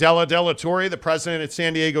letter that Adela De La Torre, the president at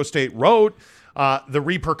San Diego State, wrote, the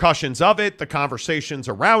repercussions of it, the conversations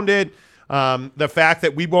around it, the fact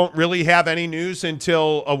that we won't really have any news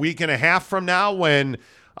until a week and a half from now when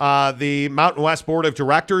the Mountain West Board of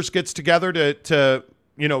Directors gets together to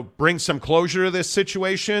bring some closure to this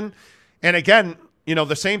situation. And again,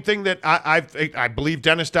 the same thing that I believe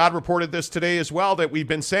Dennis Dodd reported this today as well, that we've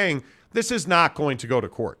been saying, this is not going to go to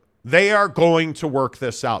court. They are going to work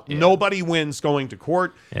this out. Yeah. Nobody wins going to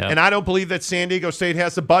court. Yeah. And I don't believe that San Diego State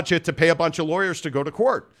has the budget to pay a bunch of lawyers to go to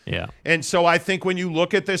court. Yeah. And so I think when you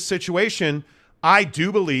look at this situation, I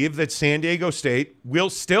do believe that San Diego State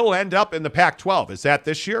will still end up in the Pac-12. Is that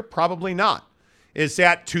this year? Probably not. Is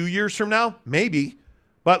that 2 years from now? Maybe.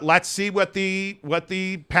 But let's see what the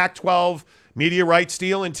Pac-12 media rights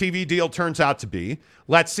deal and TV deal turns out to be.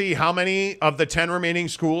 Let's see how many of the 10 remaining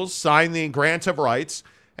schools sign the grant of rights,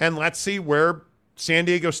 and let's see where San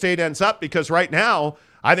Diego State ends up, because right now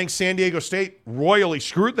I think San Diego State royally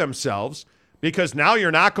screwed themselves, because now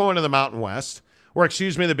you're not going to the Mountain West,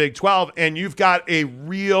 the Big 12, and you've got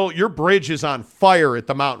your bridge is on fire at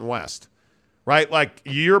the Mountain West, right? Like,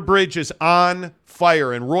 your bridge is on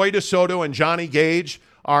fire, and Roy DeSoto and Johnny Gage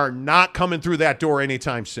are not coming through that door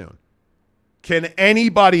anytime soon. Can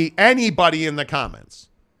anybody in the comments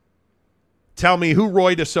tell me who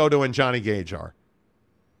Roy DeSoto and Johnny Gage are?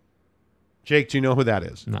 Jake, do you know who that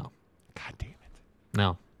is? No. God damn it.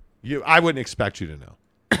 No. I wouldn't expect you to know.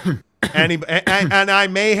 And I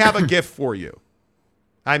may have a gift for you.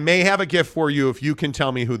 If you can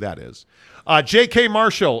tell me who that is. J.K.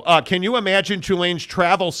 Marshall, can you imagine Tulane's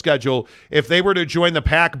travel schedule if they were to join the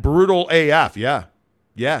PAC? Brutal AF. Yeah.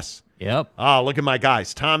 Yes. Yep. Look at my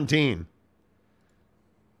guys. Tom Dean.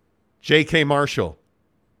 J.K. Marshall.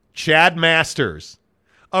 Chad Masters.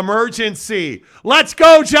 Emergency. Let's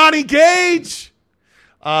go, Johnny Gage.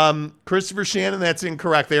 Christopher Shannon, that's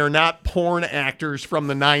incorrect. They are not porn actors from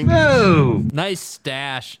the 90s. No. Nice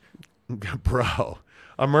stash. Bro.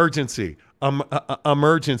 Emergency.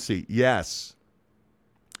 Emergency. Yes.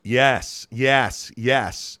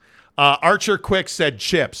 Archer Quick said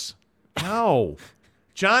chips. No.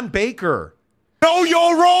 John Baker. Know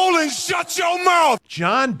your role and shut your mouth.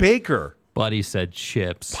 John Baker. Buddy said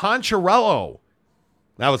chips. Poncherello.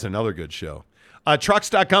 That was another good show.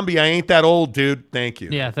 Trucks.Gumby, I ain't that old, dude. Thank you.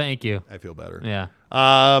 Yeah, thank you. I feel better. Yeah.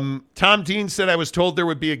 Tom Dean said I was told there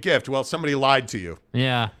would be a gift. Well, somebody lied to you.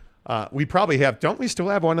 Yeah. We probably have. Don't we still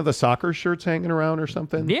have one of the soccer shirts hanging around or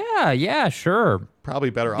something? Yeah, sure. Probably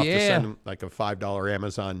better off to send them like a $5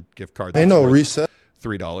 Amazon gift card. Ain't no reset.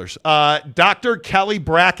 $3. Dr. Kelly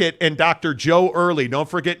Brackett and Dr. Joe Early. Don't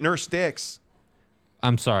forget Nurse Dix.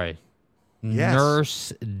 I'm sorry. Yes.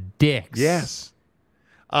 Nurse Dix. Yes.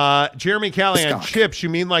 Jeremy Callahan, chips, you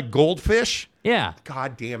mean like goldfish? Yeah.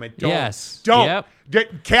 God damn it. Don't. Yes. Don't.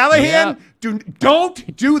 Yep. Callahan,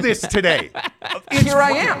 don't do this today. Here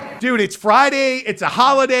I am. Dude, it's Friday. It's a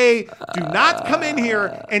holiday. Do not come in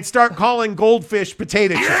here and start calling goldfish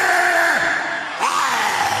potato chips.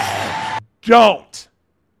 Don't.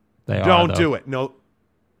 Don't do it. No.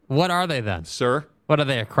 What are they then? Sir? What are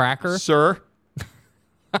they, a cracker? Sir?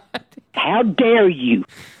 How dare you?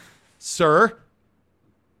 Sir?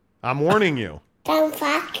 I'm warning you. Don't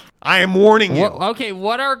fuck. I am warning you. Okay,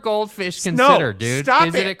 what are goldfish considered, dude? Stop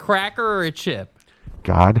Is it a cracker or a chip?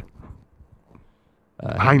 God,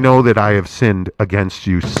 I know that I have sinned against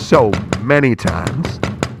you so many times,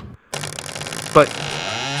 but...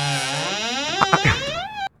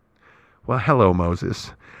 Well, hello,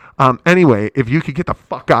 Moses. Anyway, if you could get the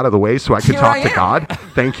fuck out of the way so I can talk to God.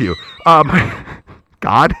 Thank you.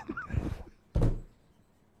 God?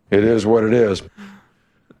 It is what it is.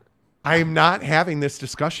 I am not having this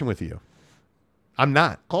discussion with you. I'm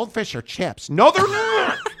not. Goldfish are chips. No, they're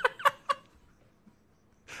not.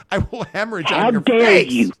 I will hemorrhage on your face. How dare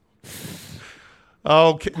you?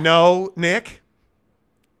 Okay. No, Nick.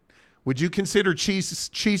 Would you consider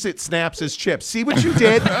Cheez-It Snaps as chips? See what you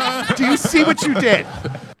did? Do you see what you did?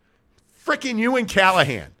 Frickin' you and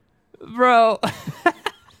Callahan. Bro.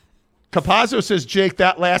 Capazzo says, Jake,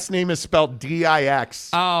 that last name is spelled D-I-X.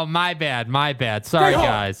 Oh, my bad. Sorry,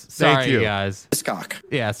 guys. Sorry, guys. Cock.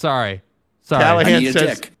 Yeah, sorry.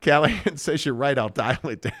 Callahan says you're right. I'll dial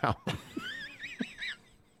it down.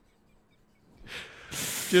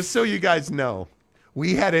 Just so you guys know,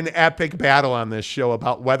 we had an epic battle on this show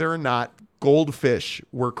about whether or not goldfish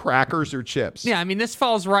were crackers or chips. Yeah, I mean, this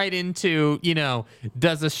falls right into,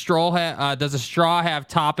 does a straw have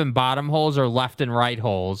top and bottom holes or left and right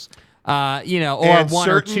holes? Or and one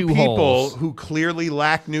or two people holes. Who clearly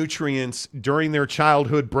lack nutrients during their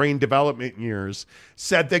childhood brain development years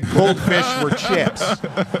said that goldfish were chips.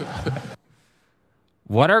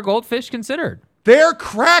 What are goldfish considered? They're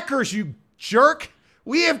crackers, you jerk.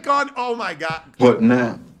 We have gone, oh my God. What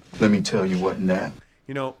now? Let me tell you what now.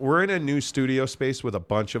 We're in a new studio space with a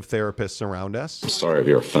bunch of therapists around us. I'm sorry if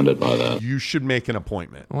you're offended by that. You should make an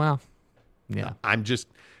appointment. Well, yeah. I'm just...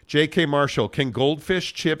 J.K. Marshall, can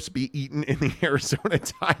goldfish chips be eaten in the Arizona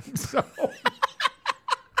time zone?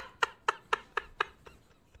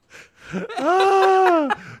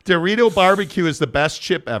 Dorito barbecue is the best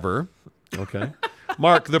chip ever. Okay.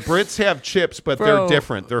 Mark, the Brits have chips, but they're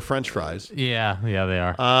different. They're French fries. Yeah, they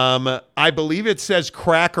are. I believe it says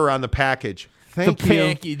cracker on the package. Thank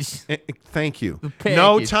you. Thank you.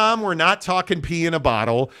 No, Tom, we're not talking pee in a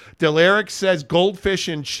bottle. Delaric says goldfish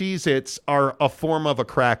and Cheez-Its are a form of a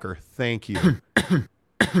cracker. Thank you.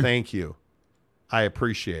 Thank you. I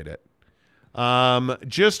appreciate it.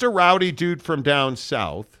 Just a rowdy dude from down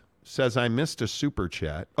south says I missed a super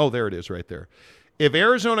chat. Oh, there it is right there. If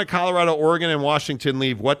Arizona, Colorado, Oregon, and Washington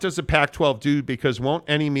leave, what does the Pac-12 do? Because won't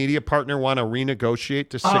any media partner want to renegotiate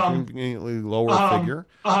to significantly lower figure?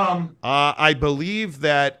 I believe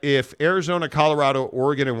that if Arizona, Colorado,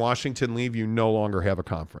 Oregon, and Washington leave, you no longer have a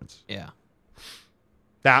conference. Yeah.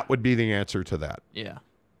 That would be the answer to that. Yeah.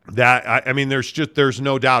 There's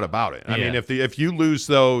no doubt about it. I mean, if you lose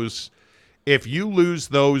those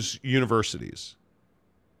universities,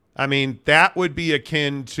 I mean, that would be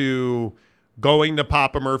akin to going to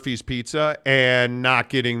Papa Murphy's Pizza and not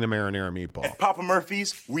getting the marinara meatball. At Papa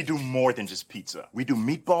Murphy's, we do more than just pizza. We do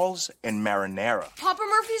meatballs and marinara. Papa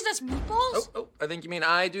Murphy's does meatballs? Oh, I think you mean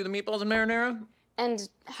I do the meatballs and marinara? And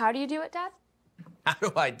how do you do it, Dad? How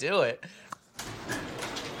do I do it?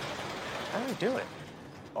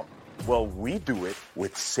 Oh, well, we do it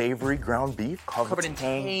with savory ground beef covered in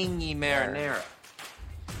tangy marinara.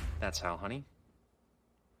 That's how, honey.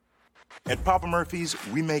 At Papa Murphy's,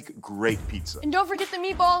 we make great pizza. And don't forget the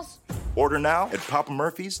meatballs. Order now at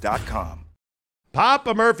papamurphys.com.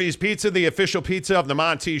 Papa Murphy's Pizza, the official pizza of the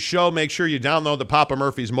Monty Show. Make sure you download the Papa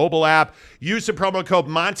Murphy's mobile app. Use the promo code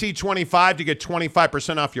Monty25 to get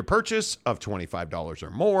 25% off your purchase of $25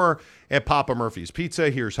 or more at Papa Murphy's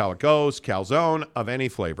Pizza. Here's how it goes. Calzone of any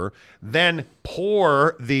flavor. Then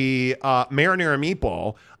pour the marinara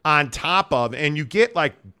meatball on top of, and you get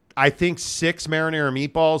I think 6 marinara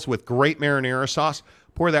meatballs with great marinara sauce.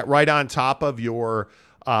 Pour that right on top of your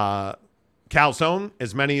calzone,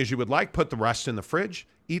 as many as you would like. Put the rest in the fridge.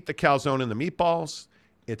 Eat the calzone and the meatballs.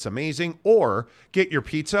 It's amazing. Or get your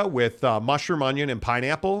pizza with mushroom, onion, and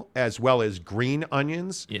pineapple, as well as green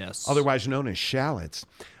onions. Yes. Otherwise known as shallots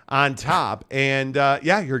on top. And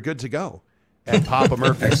you're good to go at Papa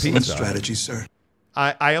Murphy's Excellent Pizza. strategy, sir.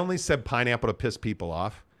 I only said pineapple to piss people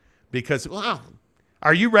off because,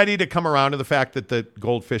 are you ready to come around to the fact that the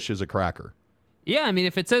goldfish is a cracker? Yeah, I mean,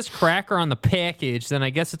 if it says cracker on the package, then I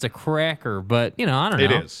guess it's a cracker. But I don't know.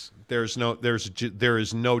 It is. There is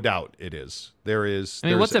no doubt it is. There is. I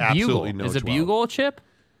mean, what's a bugle? No is a bugle a chip,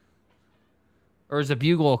 or is a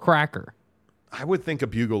bugle a cracker? I would think a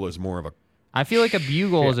bugle is more of a. I feel like a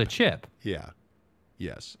bugle is a chip. Yeah.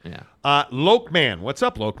 Yes. Yeah. Lokeman, what's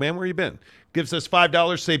up, Lokeman? Where you been? Gives us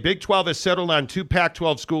 $5. Say Big 12 has settled on 2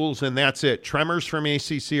 Pac-12 schools, and that's it. Tremors from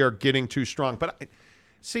ACC are getting too strong. But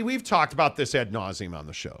see, we've talked about this ad nauseum on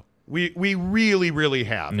the show. We really, really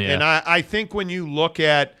have. Yeah. And I think when you look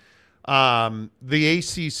at the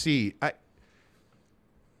ACC,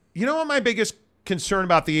 you know what my biggest concern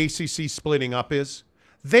about the ACC splitting up is?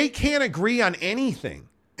 They can't agree on anything.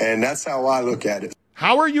 And that's how I look at it.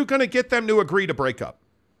 How are you going to get them to agree to break up?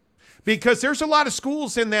 Because there's a lot of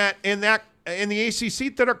schools in the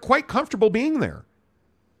ACC that are quite comfortable being there.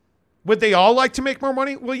 Would they all like to make more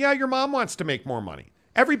money? Well, yeah, your mom wants to make more money.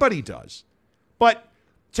 Everybody does. But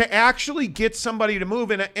to actually get somebody to move,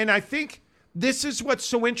 and I think this is what's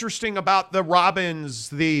so interesting about the Robins,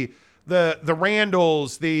 the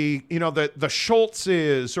Randalls, the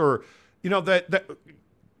Schultzes, or the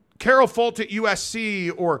Carol Folt at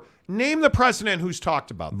USC, or name the president who's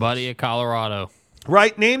talked about this. Buddy at Colorado.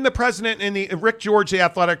 Right? Name the president and the Rick George, the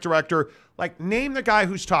athletic director. Like, name the guy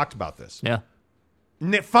who's talked about this. Yeah.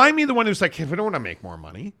 Find me the one who's like, hey, we don't want to make more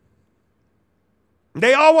money.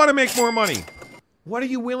 They all want to make more money. What are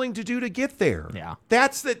you willing to do to get there? Yeah.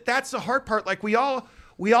 That's the hard part. Like, we all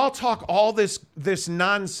talk all this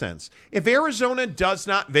nonsense. If Arizona does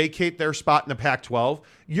not vacate their spot in the Pac-12,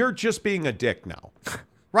 you're just being a dick now.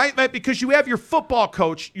 Right? Because you have your football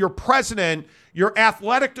coach, your president, your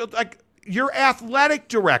athletic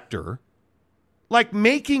director, like,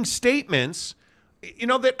 making statements,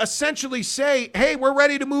 that essentially say, hey, we're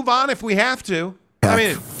ready to move on if we have to.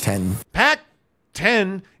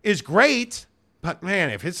 Pac-10 is great, but, man,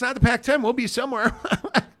 if it's not the Pac-10, we'll be somewhere.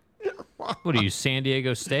 What are you, San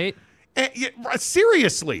Diego State?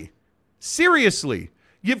 Seriously.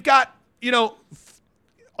 You've got,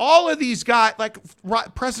 all of these guys, like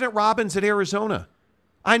President Robbins at Arizona.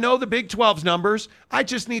 I know the Big 12's numbers. I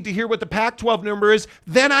just need to hear what the Pac-12 number is.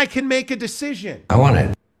 Then I can make a decision. I want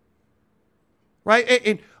it. Right?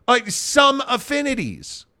 And like some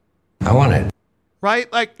affinities. I want it.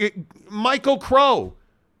 Right? Like Michael Crow.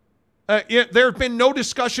 There have been no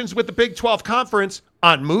discussions with the Big 12 Conference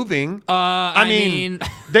on moving. I mean,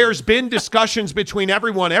 there's been discussions between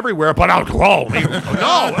everyone everywhere, but I'll grow.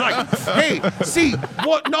 No, like, hey, see,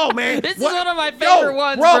 what? No, man. This is one of my favorite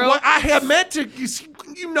ones, bro. What I have meant to,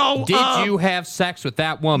 Did you have sex with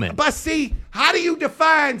that woman? But see, how do you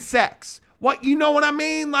define sex? What, you know what I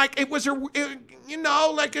mean? Like, it was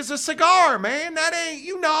like it's a cigar, man. That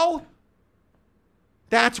ain't,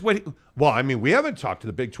 That's what. Well, I mean, we haven't talked to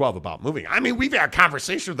the Big 12 about moving. I mean, we've had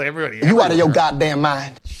conversations with everybody. You out of your goddamn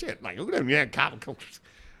mind. Shit, like, look at them. Yeah, come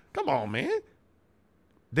on, man.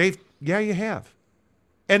 Yeah, you have.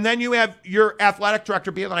 And then you have your athletic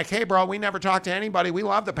director being like, hey, bro, we never talked to anybody. We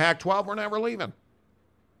love the Pac-12. We're never leaving.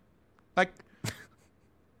 Like,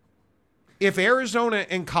 if Arizona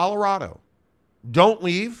and Colorado don't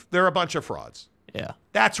leave, they're a bunch of frauds. Yeah.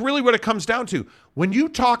 That's really what it comes down to. When you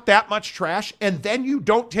talk that much trash and then you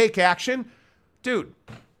don't take action, dude,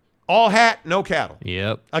 all hat, no cattle.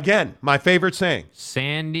 Yep. Again, my favorite saying.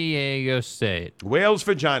 San Diego State. Whale's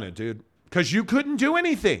vagina, dude. Because you couldn't do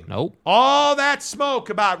anything. Nope. All that smoke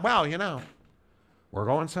about, well, we're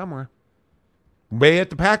going somewhere. Way at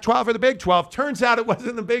the Pac-12 or the Big 12. Turns out it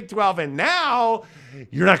wasn't the Big 12. And now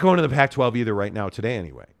you're not going to the Pac-12 either right now today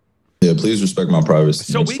anyway. Yeah, please respect my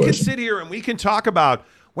privacy. So we can sit here and we can talk about,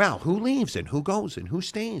 well, who leaves and who goes and who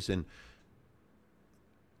stays. And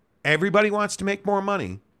everybody wants to make more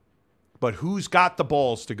money, but who's got the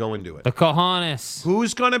balls to go and do it? The cojones.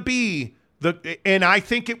 Who's going to be and I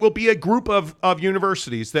think it will be a group of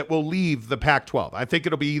universities that will leave the Pac-12. I think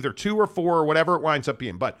it'll be either 2 or 4 or whatever it winds up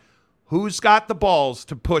being. But who's got the balls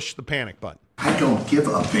to push the panic button? I don't give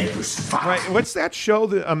a baker's fuck. Right. What's that show,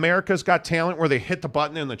 the America's Got Talent, where they hit the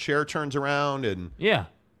button and the chair turns around? And yeah.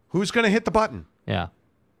 Who's going to hit the button? Yeah.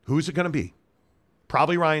 Who's it going to be?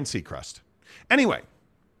 Probably Ryan Seacrest. Anyway.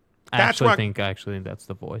 I actually think that's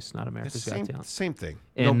The Voice, not America's Got Talent. Same thing.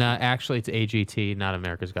 And actually, it's AGT, not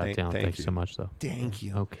America's Got Talent. Thanks so much, though. Thank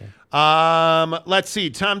you. Okay. Let's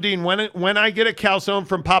see. Tom Dean, when I get a calzone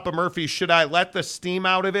from Papa Murphy, should I let the steam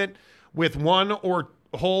out of it with 1 or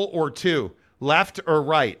hole or 2? Left or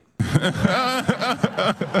right?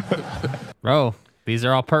 Bro, these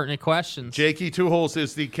are all pertinent questions. Jakey Two Holes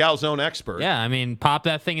is the calzone expert. Yeah, I mean, pop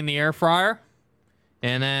that thing in the air fryer.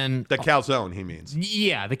 And then the calzone, he means.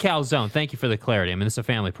 Yeah, the calzone. Thank you for the clarity. I mean, it's a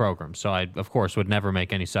family program, so I, of course, would never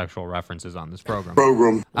make any sexual references on this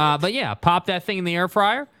program. But yeah, pop that thing in the air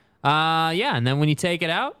fryer. Yeah, and then when you take it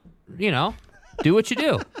out, do what you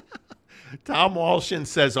do. Tom Walshin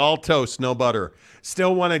says, all toast, no butter.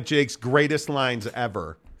 Still one of Jake's greatest lines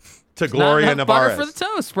ever. To Gloria Nevarez. Butter for the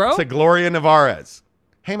toast, bro. To Gloria Nevarez.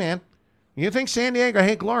 Hey, man, you think San Diego,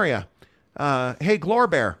 hey, Gloria. Hey, Glor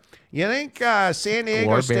Bear. You think San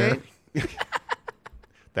Diego State?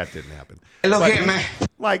 That didn't happen. Look here, man.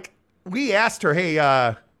 Like, we asked her, hey,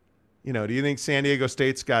 do you think San Diego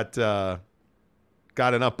State's got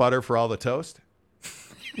enough butter for all the toast?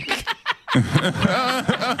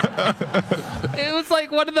 It was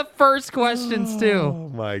like one of the first questions, too. Oh,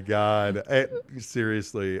 my God.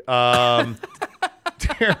 Seriously. Derek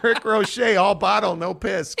Roche, all bottle, no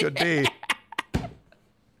piss. Could be.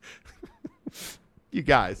 You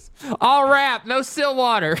guys. All rap, no still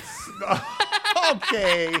water.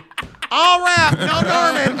 Okay. All rap, no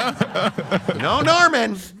Norman. No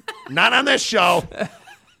Norman. Not on this show.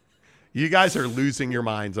 You guys are losing your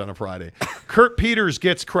minds on a Friday. Kurt Peters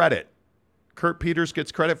gets credit. Kurt Peters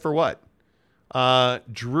gets credit for what?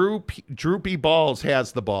 Drew P. Balls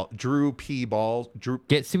has the ball. Drew P. Balls.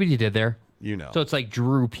 See what you did there? So it's like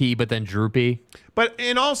Drew P, but then Drew P. But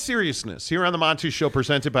in all seriousness, here on the Monty Show,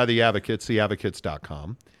 presented by the Advocates,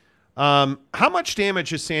 theadvocates.com, how much damage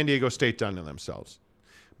has San Diego State done to themselves?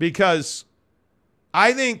 Because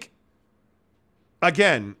I think,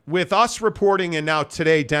 again, with us reporting and now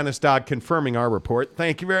today, Dennis Dodd confirming our report,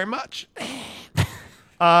 thank you very much,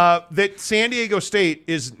 that San Diego State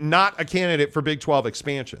is not a candidate for Big 12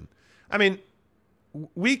 expansion. I mean,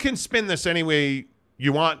 we can spin this any way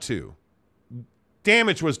you want to.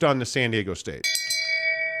 Damage was done to San Diego State.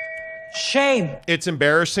 Shame. It's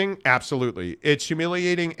embarrassing? Absolutely. It's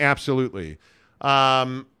humiliating? Absolutely.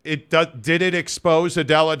 Did it expose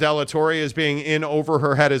Adela De La Torre as being in over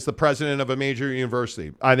her head as the president of a major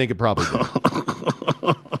university? I think it probably did.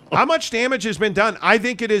 How much damage has been done? I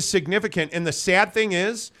think it is significant. And the sad thing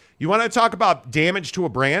is, you want to talk about damage to a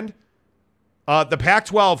brand? The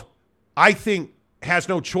Pac-12, I think, has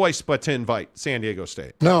no choice but to invite San Diego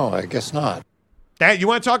State. No, I guess not. You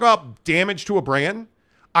want to talk about damage to a brand?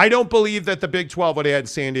 I don't believe that the Big 12 would add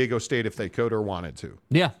San Diego State if they could or wanted to.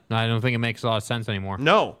 Yeah, I don't think it makes a lot of sense anymore.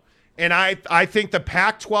 No. And I think the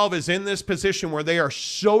Pac-12 is in this position where they are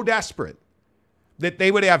so desperate that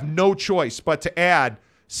they would have no choice but to add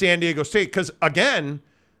San Diego State. Because, again,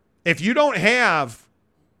 if you don't have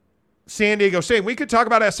San Diego State, we could talk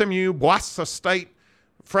about SMU, Boise State,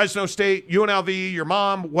 Fresno State, UNLV, your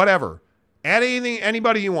mom, whatever. Add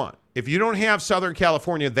anybody you want. If you don't have Southern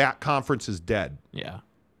California, that conference is dead. Yeah.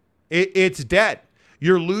 It's dead.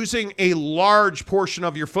 You're losing a large portion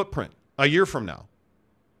of your footprint a year from now.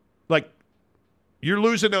 Like, you're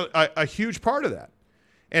losing a huge part of that.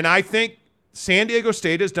 And I think San Diego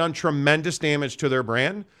State has done tremendous damage to their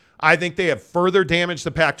brand. I think they have further damaged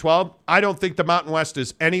the Pac-12. I don't think the Mountain West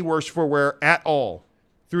is any worse for wear at all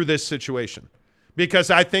through this situation, because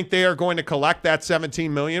I think they are going to collect that $17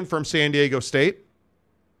 million from San Diego State.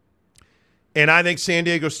 And I think San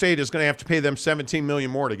Diego State is going to have to pay them $17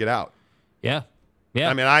 million more to get out. Yeah. Yeah.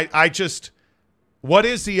 I mean, I just, what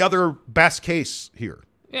is the other best case here?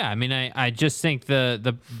 Yeah, I mean, I just think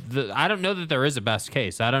the I don't know that there is a best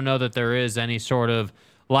case. I don't know that there is any sort of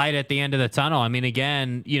light at the end of the tunnel. I mean,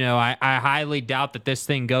 again, I highly doubt that this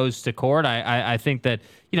thing goes to court. I think that,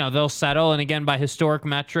 they'll settle. And again, by historic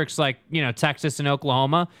metrics like, Texas and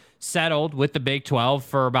Oklahoma settled with the Big 12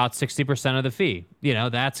 for about 60% of the fee.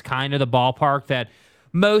 That's kind of the ballpark that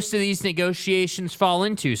most of these negotiations fall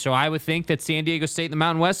into. So I would think that San Diego State and the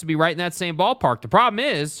Mountain West would be right in that same ballpark. The problem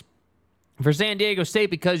is, for San Diego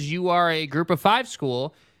State, because you are a group of 5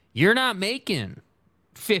 school, you're not making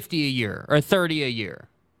 $50 a year or $30 a year,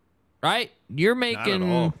 right? You're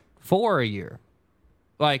making $4 a year.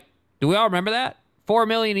 Like, do we all remember that? $4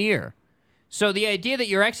 million a year. So the idea that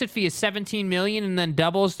your exit fee is $17 million and then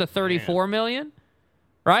doubles to $34 million,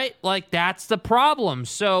 right? Like, that's the problem.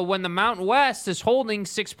 So when the Mountain West is holding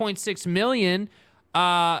 $6.6 million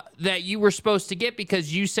that you were supposed to get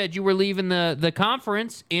because you said you were leaving the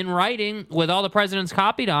conference in writing with all the presidents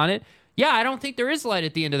copied on it, yeah, I don't think there is light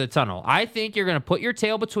at the end of the tunnel. I think you're going to put your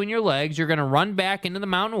tail between your legs, you're going to run back into the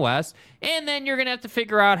Mountain West, and then you're going to have to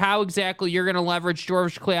figure out how exactly you're going to leverage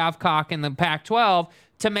George Kliavkoff and the Pac-12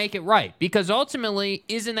 to make it right. Because ultimately,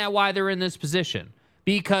 isn't that why they're in this position?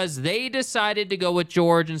 Because they decided to go with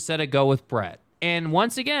George instead of go with Brett. And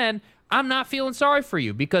once again, I'm not feeling sorry for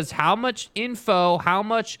you, because how much info, how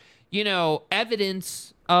much,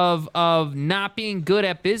 evidence of not being good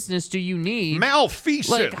at business do you need? Malfeasance.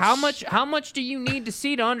 Like, how much do you need to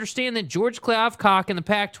see to understand that George Kliavkoff and the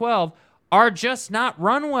Pac-12 are just not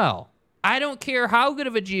run well? I don't care how good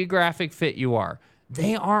of a geographic fit you are.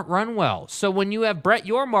 They aren't run well. So when you have Brett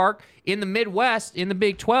Yormark in the Midwest, in the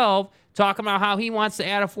Big 12, talking about how he wants to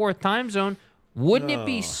add a fourth time zone, wouldn't it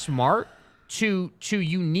be smart to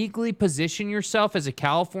uniquely position yourself as a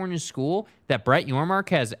California school that Brett Yormark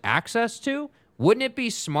has access to? Wouldn't it be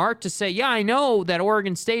smart to say, yeah, I know that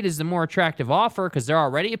Oregon State is the more attractive offer because they're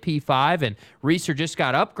already a P5 and Reeser just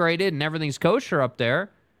got upgraded and everything's kosher up there.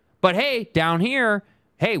 But hey, down here,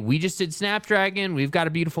 hey, we just did Snapdragon. We've got a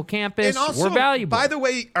beautiful campus. And also, we're valuable. By the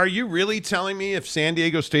way, are you really telling me if San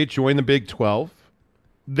Diego State joined the Big 12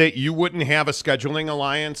 that you wouldn't have a scheduling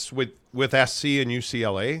alliance with SC and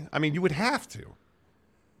UCLA? I mean, you would have to.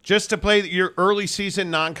 Just to play your early season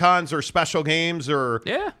non-cons or special games or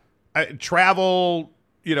travel,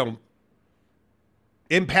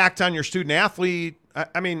 impact on your student athlete.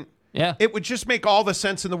 I mean, it would just make all the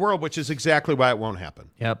sense in the world, which is exactly why it won't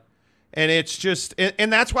happen. Yep. And it's just,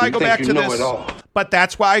 and that's why I go back to this. But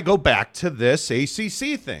that's why I go back to this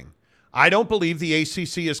ACC thing. I don't believe the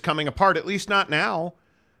ACC is coming apart, at least not now.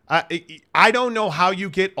 I don't know how you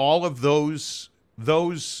get all of those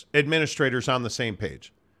administrators on the same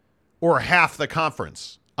page, or half the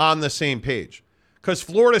conference on the same page, because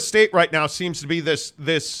Florida State right now seems to be this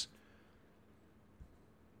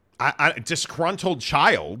disgruntled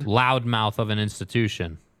child, loudmouth of an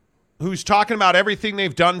institution, who's talking about everything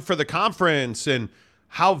they've done for the conference and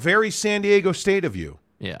how very San Diego State of you.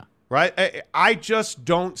 Yeah. Right? I just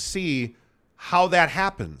don't see how that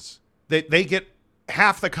happens. They get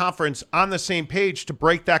half the conference on the same page to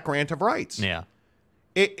break that grant of rights. Yeah.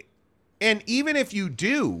 And even if you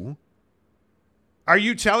do, are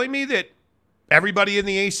you telling me that everybody in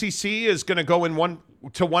the ACC is going to go in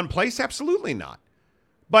one place? Absolutely not.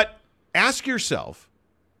 But ask yourself,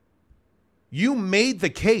 you made the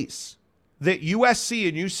case that USC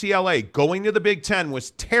and UCLA going to the Big Ten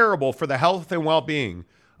was terrible for the health and well-being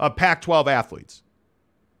of Pac-12 athletes.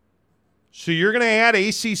 So you're going to add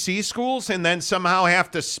ACC schools and then somehow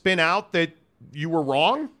have to spin out that you were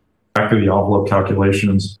wrong? Back of the envelope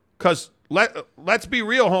calculations. Because let's be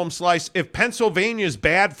real, Home Slice. If Pennsylvania is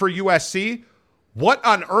bad for USC, what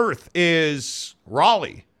on earth is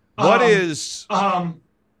Raleigh? What is...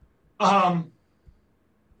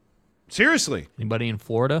 Seriously. Anybody in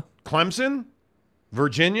Florida? Clemson?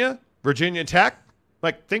 Virginia Tech?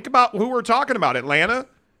 Like, think about who we're talking about. Atlanta?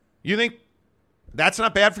 You think that's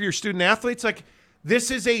not bad for your student athletes? Like,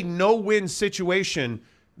 this is a no-win situation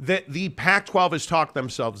that the Pac-12 has talked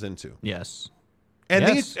themselves into. Yes.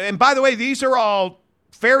 And by the way, these are all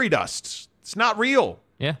fairy dusts. It's not real.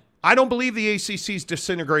 Yeah. I don't believe the ACC is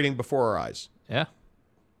disintegrating before our eyes. Yeah.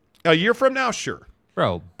 A year from now, sure.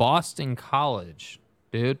 Bro, Boston College.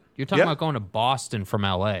 Dude, you're talking about going to Boston from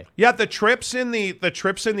LA. Yeah, the trips in the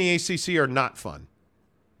ACC are not fun.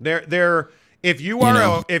 They're if you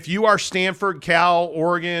are Stanford, Cal,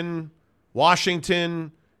 Oregon,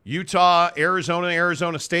 Washington, Utah,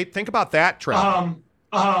 Arizona State, think about that travel.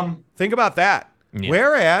 Think about that. Yeah.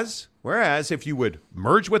 Whereas if you would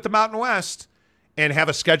merge with the Mountain West and have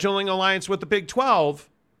a scheduling alliance with the Big 12,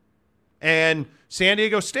 and San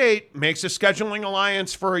Diego State makes a scheduling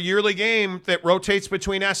alliance for a yearly game that rotates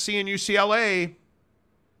between SC and UCLA,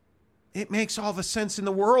 it makes all the sense in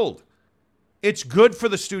the world. It's good for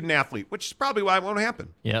the student athlete, which is probably why it won't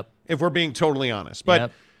happen. Yep. If we're being totally honest.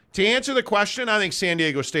 But to answer the question, I think San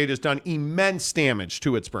Diego State has done immense damage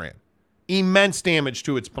to its brand. And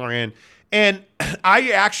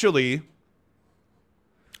I actually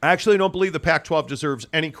don't believe the Pac-12 deserves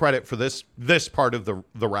any credit for this part of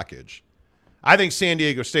the wreckage. I think San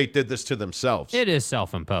Diego State did this to themselves. It is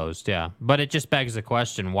self-imposed, yeah. But it just begs the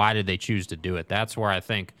question, why did they choose to do it? That's where I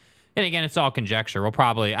think, and again, it's all conjecture.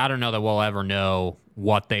 I don't know that we'll ever know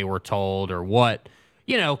what they were told or what,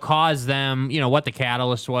 caused them, what the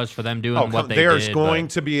catalyst was for them doing what they did. There's going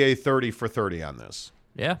to be a 30 for 30 on this.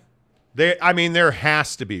 Yeah. There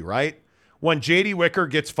has to be, right? When J.D. Wicker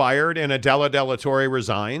gets fired and Adela De La Torre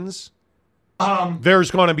resigns,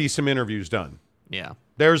 there's going to be some interviews done. Yeah.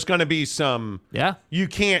 There's going to be some. Yeah. You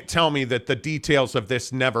can't tell me that the details of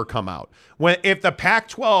this never come out. If the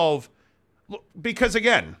Pac-12, because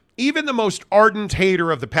again, even the most ardent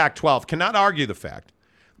hater of the Pac-12 cannot argue the fact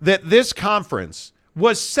that this conference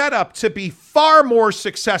was set up to be far more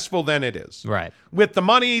successful than it is. Right. With the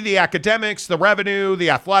money, the academics, the revenue,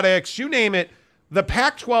 the athletics, you name it, the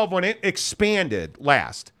Pac-12, when it expanded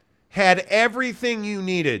last, had everything you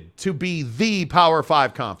needed to be the Power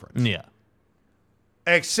 5 conference. Yeah.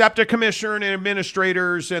 except a commissioner and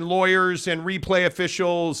administrators and lawyers and replay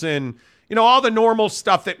officials and, all the normal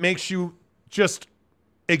stuff that makes you just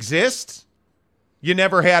exist, you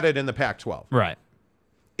never had it in the Pac-12. Right.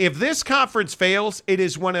 If this conference fails, it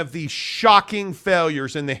is one of the shocking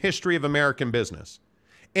failures in the history of American business.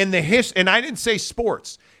 And I didn't say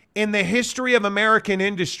sports. In the history of American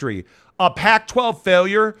industry, a Pac-12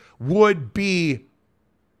 failure would be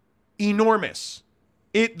enormous.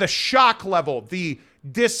 The shock level, the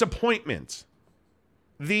disappointment,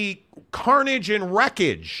 the carnage and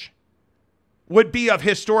wreckage would be of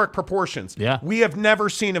historic proportions. Yeah. We have never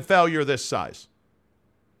seen a failure this size.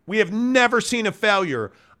 We have never seen a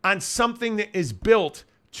failure on something that is built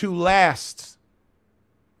to last.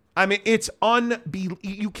 I mean, it's unbelievable.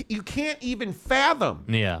 You can't even fathom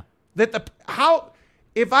that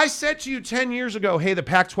if I said to you 10 years ago, hey, the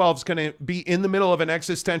Pac-12 is going to be in the middle of an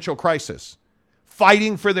existential crisis,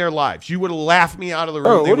 fighting for their lives, you would have laughed me out of the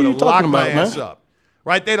room. They would have locked my ass up.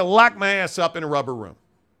 Right? They'd have locked my ass up in a rubber room.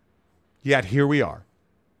 Yet here we are.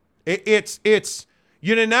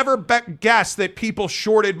 You'd have never guessed that people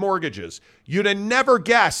shorted mortgages. You'd have never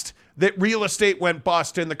guessed that real estate went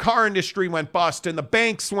bust and the car industry went bust and the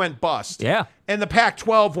banks went bust. Yeah. And the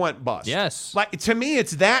Pac-12 went bust. Yes. Like, to me,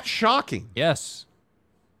 it's that shocking. Yes.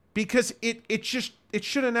 Because it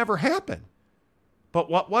should have never happened.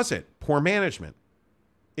 But what was it? Poor management.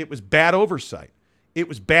 It was bad oversight. It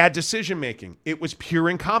was bad decision-making. It was pure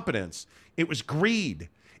incompetence. It was greed.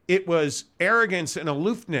 It was arrogance and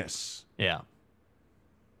aloofness. Yeah.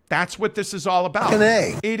 That's what this is all about.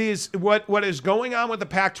 It is what is going on with the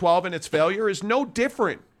Pac-12 and its failure is no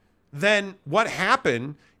different than what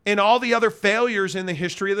happened in all the other failures in the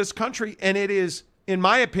history of this country. And it is, in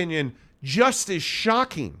my opinion, just as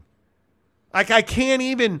shocking. Like,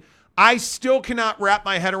 I still cannot wrap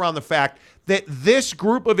my head around the fact that this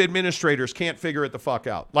group of administrators can't figure it the fuck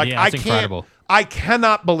out. Like, it's incredible. I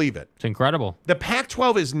cannot believe it. It's incredible. The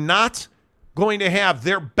Pac-12 is not going to have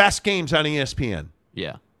their best games on ESPN.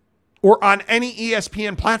 Yeah. Or on any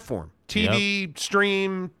ESPN platform. TV,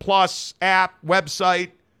 stream, plus, app,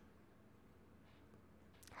 website.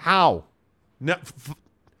 How? No,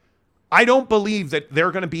 I don't believe that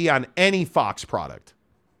they're going to be on any Fox product.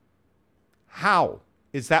 How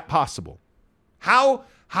is that possible? How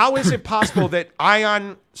is it possible that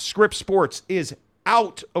Ion Script Sports is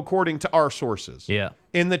out, according to our sources? Yeah.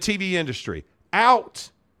 In the TV industry. Out.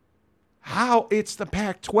 How? It's the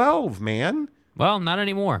Pac-12, man. Well, not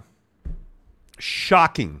anymore.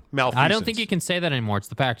 Shocking malfeasance. I don't think you can say that anymore. It's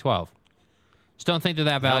the Pac-12. Just don't think they're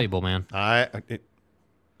that valuable, man. I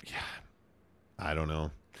don't know.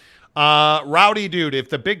 Rowdy dude, if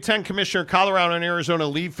the Big Ten commissioner, Colorado and Arizona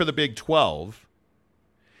leave for the Big 12,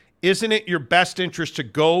 isn't it your best interest to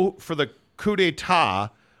go for the coup d'etat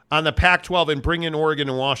on the Pac-12 and bring in Oregon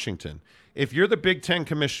and Washington? If you're the Big Ten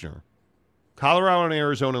commissioner, Colorado and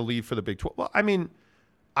Arizona leave for the Big 12. Well, I mean,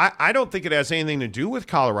 I don't think it has anything to do with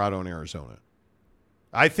Colorado and Arizona.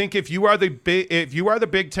 I think if you are the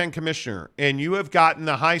Big Ten commissioner and you have gotten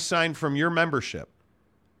the high sign from your membership,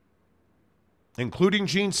 including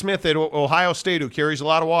Gene Smith at Ohio State, who carries a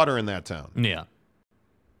lot of water in that town. Yeah.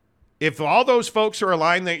 If all those folks are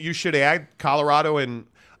aligned that you should add Colorado and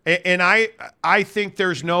I think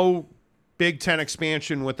there's no Big Ten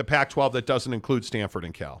expansion with the Pac-12 that doesn't include Stanford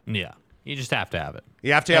and Cal. Yeah. You just have to have it.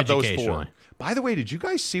 You have to have those four. By the way, did you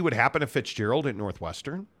guys see what happened to Fitzgerald at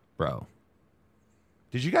Northwestern? Bro.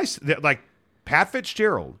 Did you guys, like, Pat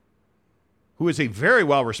Fitzgerald, who is a very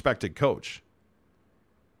well-respected coach,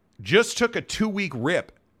 just took a 2-week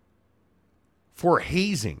rip for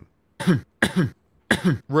hazing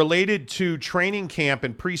related to training camp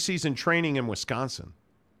and preseason training in Wisconsin.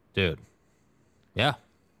 Dude. Yeah.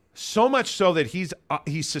 So much so that he's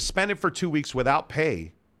suspended for 2 weeks without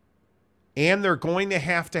pay, and they're going to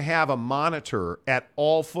have a monitor at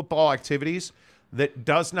all football activities that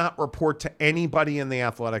does not report to anybody in the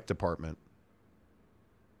athletic department.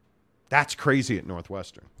 That's crazy at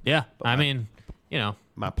Northwestern. Yeah. I mean, you know.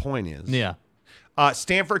 My point is. Yeah.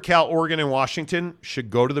 Stanford, Cal, Oregon, and Washington should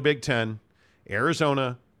go to the Big Ten.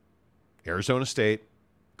 Arizona, Arizona State,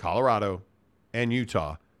 Colorado, and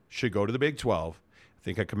Utah should go to the Big 12. I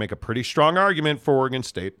think I can make a pretty strong argument for Oregon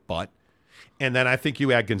State, and then I think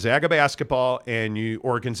you add Gonzaga basketball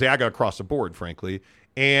or Gonzaga across the board, frankly.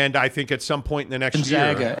 And I think at some point in the next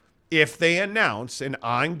year, if they announce an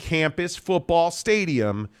on-campus football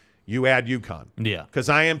stadium, you add UConn. Yeah. Because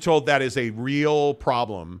I am told that is a real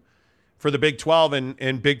problem for the Big 12,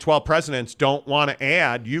 and Big 12 presidents don't want to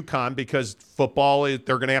add UConn because football, they're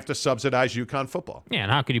going to have to subsidize UConn football. Yeah,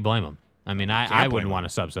 and how could you blame them? I mean, I wouldn't want to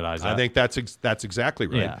subsidize that. I think that's exactly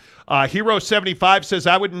right. Yeah. Hero75 says,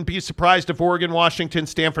 I wouldn't be surprised if Oregon, Washington,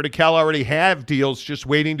 Stanford, and Cal already have deals just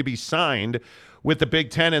waiting to be signed with the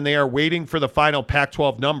Big Ten, and they are waiting for the final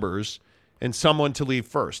Pac-12 numbers and someone to leave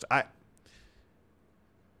first.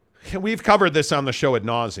 We've covered this on the show ad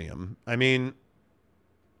nauseum. I mean,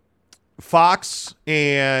 Fox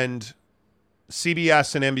and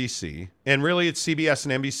CBS and NBC, and really it's CBS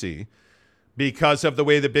and NBC, because of the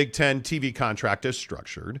way the Big Ten TV contract is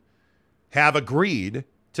structured, have agreed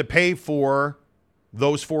to pay for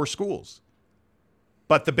those 4 schools.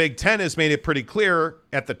 But the Big Ten has made it pretty clear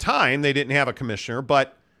at the time, they didn't have a commissioner,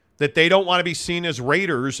 but that they don't want to be seen as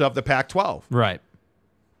raiders of the Pac-12. Right.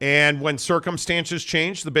 And when circumstances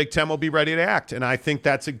change, the Big Ten will be ready to act. And I think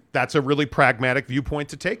that's a really pragmatic viewpoint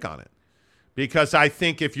to take on it. Because I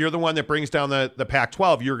think if you're the one that brings down the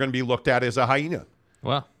Pac-12, you're going to be looked at as a hyena.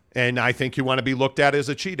 Well. And I think you want to be looked at as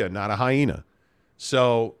a cheetah, not a hyena.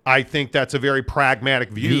 So I think that's a very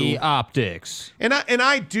pragmatic view. The optics. And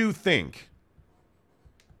I do think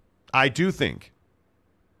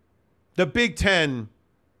the Big Ten,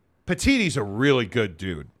 Petitti's a really good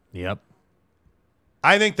dude. Yep.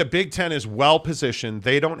 I think the Big Ten is well positioned.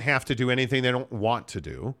 They don't have to do anything they don't want to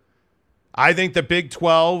do. I think the Big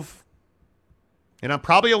 12, and I'm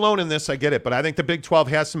probably alone in this, I get it, but I think the Big 12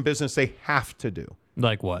 has some business they have to do.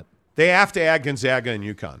 Like what? They have to add Gonzaga and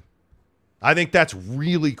UConn. I think that's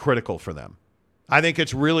really critical for them. I think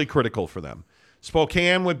it's really critical for them.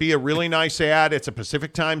 Spokane would be a really nice add. It's a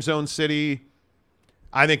Pacific time zone city.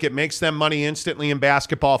 I think it makes them money instantly in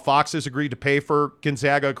basketball. Fox has agreed to pay for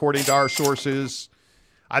Gonzaga, according to our sources.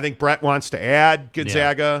 I think Brett wants to add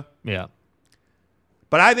Gonzaga. Yeah.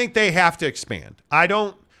 But I think they have to expand.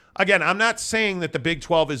 I'm not saying that the Big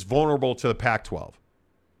 12 is vulnerable to the Pac-12.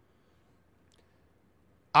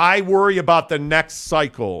 I worry about the next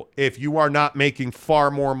cycle if you are not making far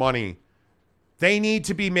more money. They need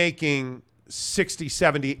to be making $60,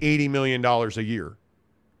 $70, $80 million a year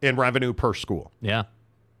in revenue per school. Yeah.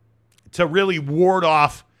 To really ward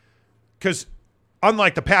off, because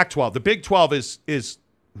unlike the Pac-12, the Big 12 is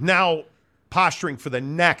now posturing for the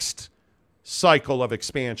next cycle of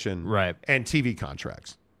expansion and TV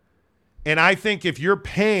contracts. And I think if you're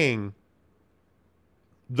paying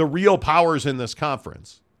the real powers in this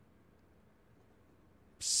conference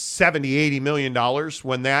 $70, $80 million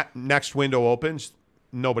when that next window opens,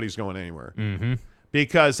 nobody's going anywhere. Mm-hmm.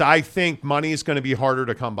 Because I think money is going to be harder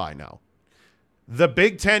to come by now. The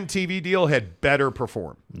Big Ten TV deal had better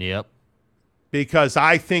perform. Yep. Because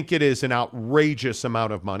I think it is an outrageous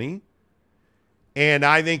amount of money. And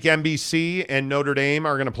I think NBC and Notre Dame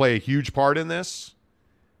are going to play a huge part in this.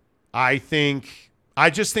 I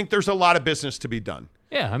just think there's a lot of business to be done.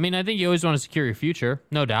 Yeah, I mean, I think you always want to secure your future,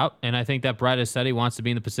 no doubt. And I think that Brett has said he wants to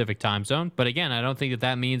be in the Pacific time zone. But again, I don't think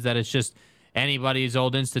that means that it's just anybody's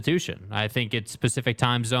old institution. I think it's Pacific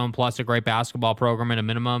time zone plus a great basketball program at a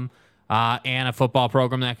minimum and a football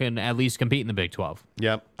program that can at least compete in the Big 12.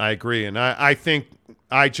 Yep, I agree. And I think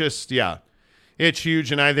it's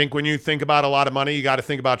huge. And I think when you think about a lot of money, you got to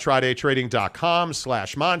think about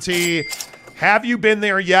TryDayTrading.com/Monty. Have you been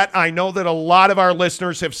there yet? I know that a lot of our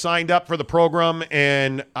listeners have signed up for the program,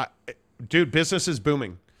 and dude, business is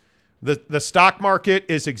booming. The stock market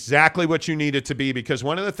is exactly what you need it to be, because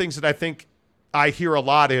one of the things that I think I hear a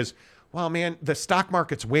lot is, well, man, the stock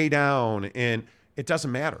market's way down, and it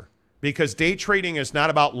doesn't matter, because day trading is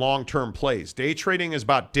not about long-term plays. Day trading is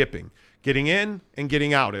about dipping, getting in and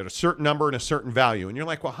getting out at a certain number and a certain value. And you're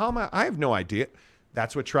like, well, how am I have no idea.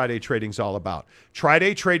 That's what Tri-Day Trading is all about.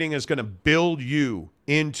 Tri-Day Trading is going to build you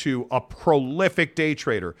into a prolific day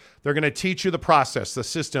trader. They're going to teach you the process, the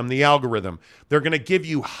system, the algorithm. They're going to give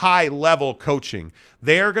you high-level coaching.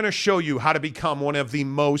 They're going to show you how to become one of the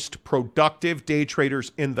most productive day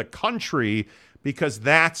traders in the country, because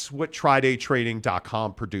that's what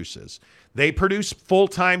TryDayTrading.com produces. They produce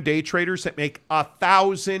full-time day traders that make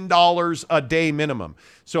 $1,000 a day minimum.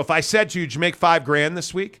 So if I said to you, did you make $5,000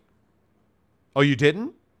 this week? Oh, you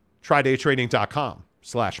didn't?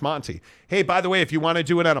 TryDayTrading.com/Monty. Hey, by the way, if you want to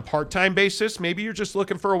do it on a part-time basis, maybe you're just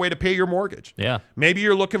looking for a way to pay your mortgage. Yeah. Maybe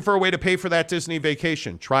you're looking for a way to pay for that Disney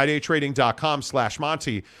vacation.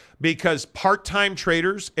 TryDayTrading.com/Monty. Because part-time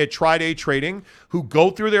traders at Tri-Day Trading who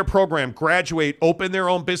go through their program, graduate, open their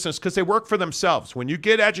own business because they work for themselves. When you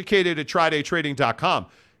get educated at TryDayTrading.com,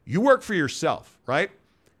 you work for yourself, right?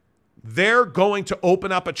 They're going to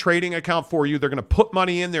open up a trading account for you. They're going to put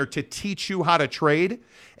money in there to teach you how to trade.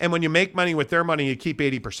 And when you make money with their money, you keep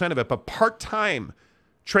 80% of it. But part-time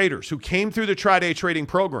traders who came through the Tri-Day Trading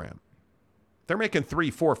program, they're making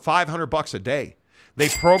 $300, $400, $500 a day. They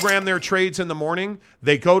program their trades in the morning.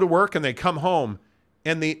 They go to work and they come home.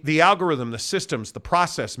 And the algorithm, the systems, the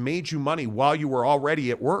process made you money while you were already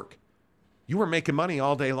at work. You were making money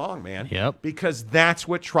all day long, man. Yep. Because that's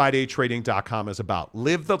what TryDayTrading.com is about.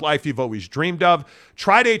 Live the life you've always dreamed of.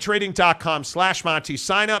 TryDayTrading.com/Monty.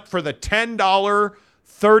 Sign up for the $10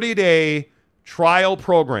 30-day trial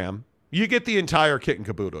program. You get the entire kit and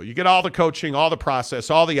caboodle. You get all the coaching, all the process,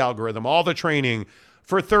 all the algorithm, all the training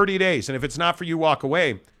for 30 days. And if it's not for you, walk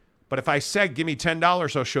away. But if I said, give me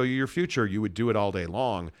 $10, I'll show you your future, you would do it all day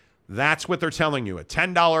long. That's what they're telling you. A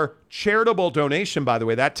 $10 charitable donation, by the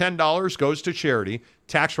way. That $10 goes to charity,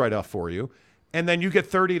 tax write-off for you. And then you get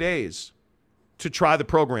 30 days to try the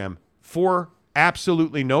program for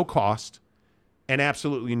absolutely no cost and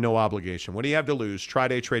absolutely no obligation. What do you have to lose?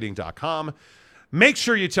 TryDayTrading.com. Make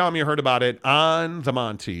sure you tell them you heard about it on The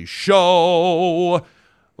Monty Show.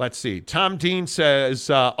 Let's see. Tom Dean says,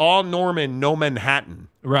 all Norman, no Manhattan.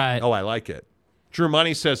 Right. Oh, I like it. Drew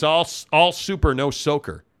Money says, all super, no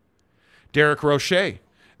soaker. Derek Roche,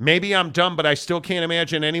 maybe I'm dumb, but I still can't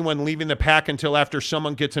imagine anyone leaving the PAC until after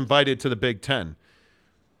someone gets invited to the Big Ten.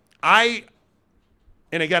 And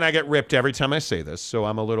again, I get ripped every time I say this, so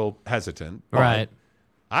I'm a little hesitant. Right.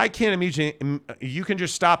 I can't imagine. You can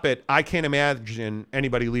just stop it. I can't imagine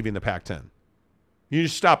anybody leaving the Pac-10. You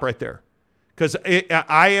just stop right there. Because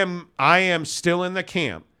I am still in the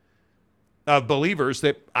camp of believers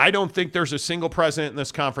that I don't think there's a single president in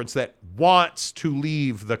this conference that wants to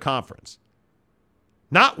leave the conference.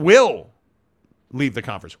 Not will leave the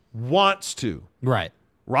conference. Wants to. Right.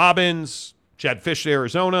 Robbins, Jed Fish at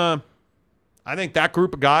Arizona. I think that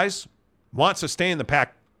group of guys wants to stay in the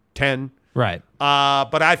Pac-10. Right.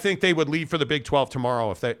 But I think they would leave for the Big 12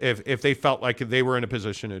 tomorrow if they felt like they were in a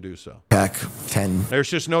position to do so. Pac-10. There's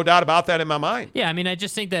just no doubt about that in my mind. Yeah, I mean, I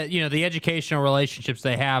just think that, the educational relationships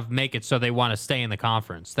they have make it so they want to stay in the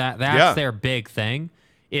conference. That's their big thing,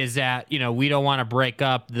 is that, we don't want to break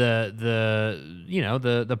up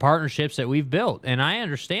the partnerships that we've built. And I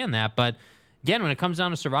understand that, but again, when it comes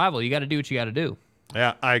down to survival, you got to do what you got to do.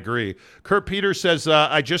 Yeah, I agree. Kurt Peters says,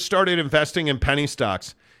 I just started investing in penny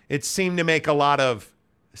stocks. It seemed to make a lot of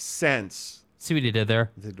sense. See what he did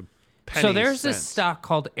there? So there's this stock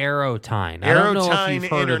called Aerotine. I don't know if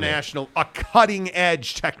you've heard International, a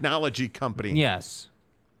cutting-edge technology company. Yes.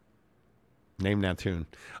 Name that tune.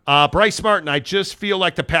 Bryce Martin, I just feel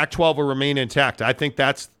like the Pac-12 will remain intact. I think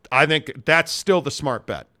that's still the smart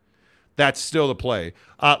bet. That's still the play.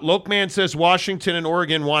 Lokeman says Washington and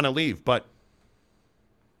Oregon want to leave, but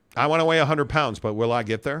I want to weigh 100 pounds, but will I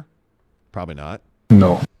get there? Probably not.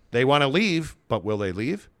 No. They want to leave, but will they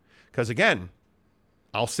leave? Because, again,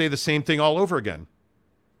 I'll say the same thing all over again.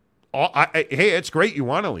 Hey, it's great you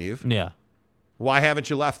want to leave. Yeah. Why haven't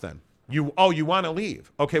you left then? You want to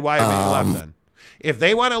leave. Okay, why haven't you left then? If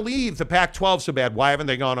they want to leave the Pac-12 so bad, why haven't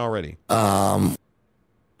they gone already?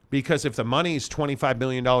 Because if the money's $25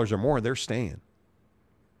 million or more, they're staying.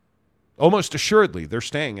 Almost assuredly, they're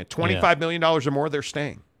staying. At $25 million or more, they're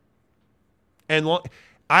staying. And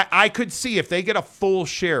I could see if they get a full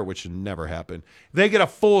share, which never happened, they get a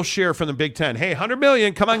full share from the Big Ten. Hey, $100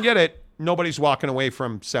 million, come on, get it. Nobody's walking away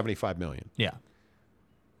from $75 million. Yeah.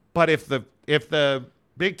 But if the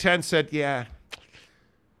Big Ten said, yeah,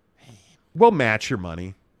 we'll match your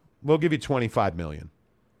money, we'll give you $25 million.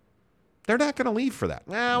 They're not going to leave for that.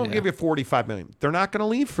 We'll give you $45 million. They're not going to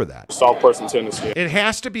leave for that. Soft person Tennessee. It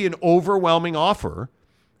has to be an overwhelming offer.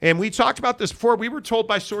 And we talked about this before. We were told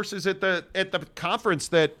by sources at the conference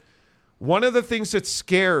that one of the things that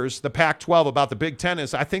scares the Pac-12 about the Big Ten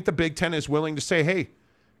is I think the Big Ten is willing to say, hey,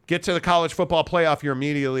 get to the college football playoff, you're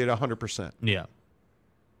immediately at 100%. Yeah.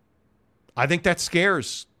 I think that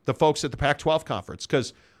scares the folks at the Pac-12 conference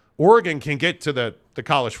because Oregon can get to the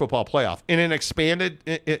college football playoff. In an expanded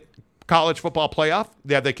college football playoff,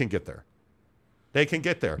 yeah, they can get there. They can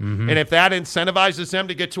get there. Mm-hmm. And if that incentivizes them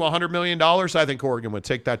to get to $100 million, I think Oregon would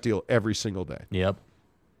take that deal every single day. Yep.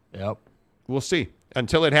 We'll see.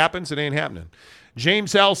 Until it happens, it ain't happening.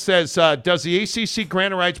 James L. says, does the ACC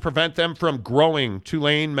grant of rights prevent them from growing?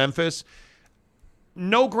 Tulane, Memphis?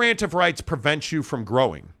 No grant of rights prevents you from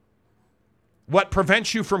growing. What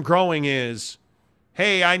prevents you from growing is,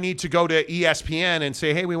 hey, I need to go to ESPN and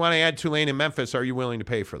say, hey, we want to add Tulane and Memphis. Are you willing to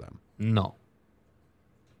pay for them? No.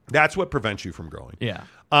 That's what prevents you from growing. Yeah.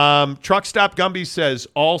 Truck Stop Gumby says,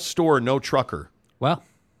 all store, no trucker. Well.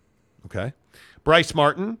 Okay. Bryce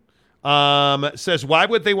Martin says, why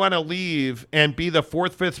would they want to leave and be the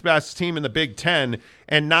fourth, fifth best team in the Big Ten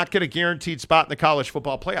and not get a guaranteed spot in the college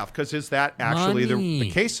football playoff? Because is that actually the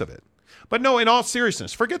case of it? But no, in all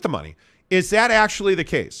seriousness, forget the money. Is that actually the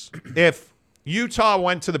case? If Utah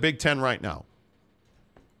went to the Big Ten right now,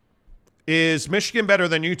 Is Michigan better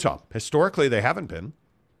than Utah? Historically, they haven't been.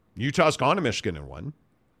 Utah's gone to Michigan and won.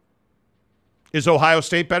 Is Ohio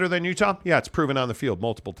State better than Utah? Yeah, it's proven on the field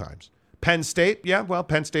multiple times. Penn State? Yeah, well,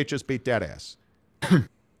 Penn State just beat that ass.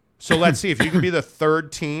 So let's see if you can be the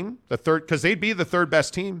third team, because they'd be the third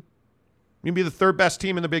best team. You can be the third best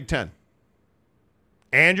team in the Big Ten.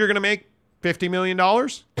 And you're going to make $50 million?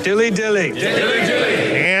 Dilly.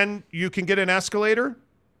 And you can get an escalator?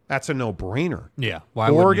 That's a no-brainer. Yeah, why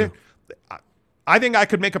Oregon, wouldn't you? I think I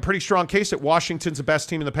could make a pretty strong case that Washington's the best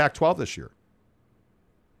team in the Pac-12 this year.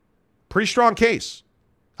 Pretty strong case.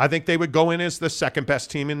 I think they would go in as the second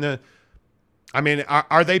best team in the – I mean,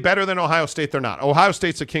 are they better than Ohio State? They're not. Ohio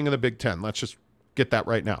State's the king of the Big Ten. Let's just get that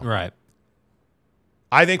right now. Right.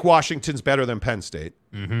 I think Washington's better than Penn State.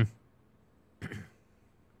 Mm-hmm.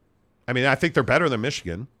 I mean, I think they're better than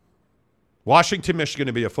Michigan. Washington, Michigan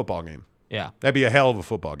would be a football game. Yeah. That'd be a hell of a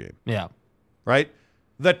football game. Yeah. Right?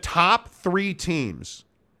 The top 3 teams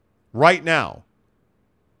right now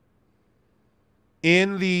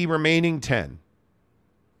in the remaining 10,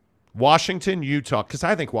 Washington, Utah, because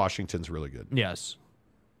I think Washington's really good. Yes.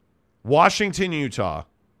 Washington, Utah,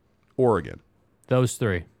 Oregon. Those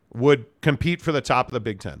 3 would compete for the top of the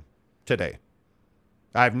Big Ten today.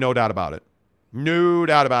 I have no doubt about it. No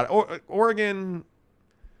doubt about it. Oregon,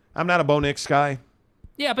 I'm not a Bo Nix guy.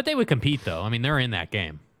 Yeah, but they would compete, though. I mean, they're in that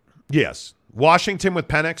game. Yes. Washington with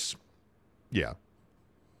Penix, yeah.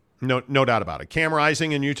 No doubt about it. Cam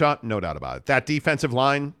Rising in Utah, no doubt about it. That defensive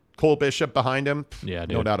line, Cole Bishop behind him, yeah,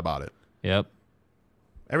 dude. No doubt about it. Yep.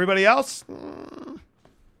 Everybody else?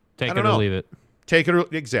 Take it or leave it.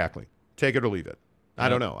 Exactly. Take it or leave it. Yep. I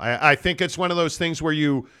don't know. I think it's one of those things where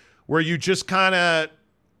you just kind of –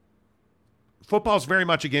 football's very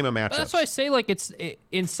much a game of matchups. That's why I say, like,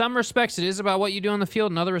 in some respects it is about what you do on the field,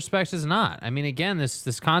 in other respects it's not. I mean, again,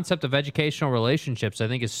 this concept of educational relationships, I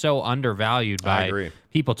think, is so undervalued by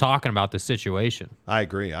people talking about this situation. I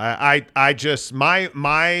agree. I just my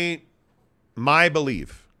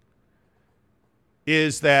belief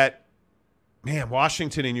is that, man,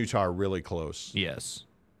 Washington and Utah are really close. Yes.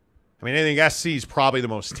 I mean, I think SC is probably the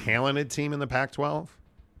most talented team in the Pac-12.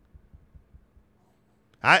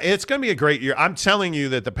 It's going to be a great year. I'm telling you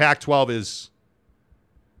that the Pac-12 is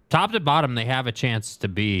top to bottom. They have a chance to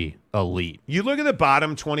be elite. You look at the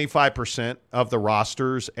bottom 25% of the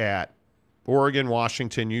rosters at Oregon,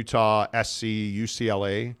 Washington, Utah, SC,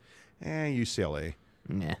 UCLA. UCLA.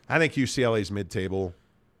 Nah. I think UCLA's mid-table.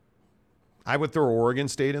 I would throw Oregon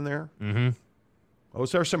State in there. Mm-hmm.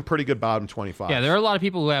 Those are some pretty good bottom 25. Yeah, there are a lot of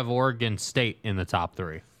people who have Oregon State in the top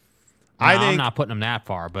 3. I'm not putting them that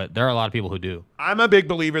far, but there are a lot of people who do. I'm a big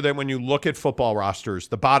believer that when you look at football rosters,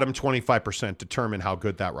 the bottom 25% determine how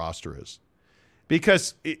good that roster is.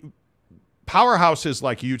 Because powerhouses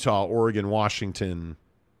like Utah, Oregon, Washington,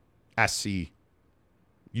 SC,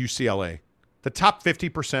 UCLA, the top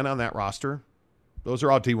 50% on that roster, those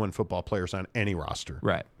are all D1 football players on any roster.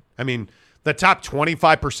 Right. I mean, the top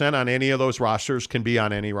 25% on any of those rosters can be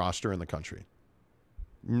on any roster in the country.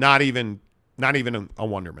 Not even a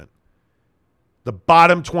wonderment. The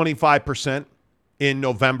bottom 25% in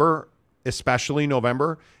November, especially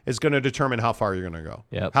November, is going to determine how far you're going to go.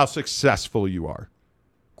 Yep. How successful you are.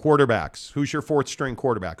 Quarterbacks. Who's your 4th string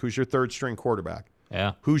quarterback? Who's your 3rd string quarterback?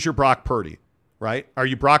 Yeah. Who's your Brock Purdy? Right? Are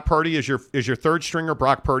you Brock Purdy? Is your 3rd stringer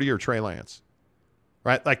Brock Purdy or Trey Lance?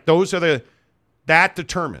 Right? Like those are that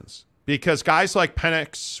determines. Because guys like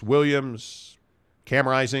Penix, Williams, Cam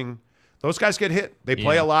Rising, those guys get hit. They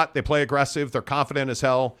play a lot. They play aggressive. They're confident as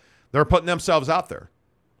hell. They're putting themselves out there,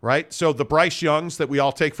 right? So the Bryce Youngs that we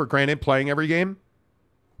all take for granted playing every game,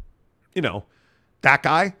 that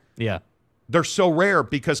guy, they're so rare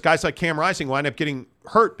because guys like Cam Rising wind up getting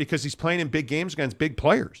hurt because he's playing in big games against big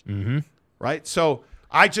players, right? So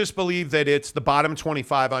I just believe that it's the bottom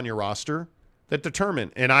 25 on your roster that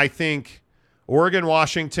determine. And I think Oregon,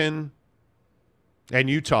 Washington, and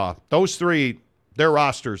Utah, those 3, their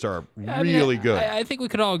rosters are really good. I think we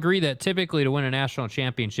could all agree that typically to win a national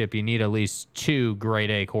championship, you need at least 2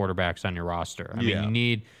 grade A quarterbacks on your roster. I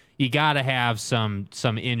mean, you got to have some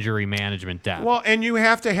injury management depth. Well, and you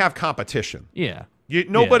have to have competition. Yeah.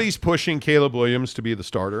 Nobody's pushing Caleb Williams to be the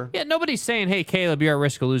starter. Yeah, nobody's saying, hey, Caleb, you're at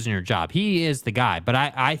risk of losing your job. He is the guy. But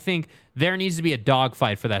I think there needs to be a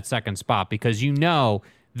dogfight for that second spot because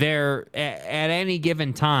there at any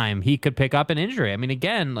given time he could pick up an injury. I mean,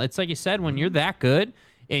 again, it's like you said, when you're that good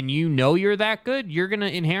and you're that good, you're going to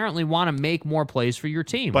inherently want to make more plays for your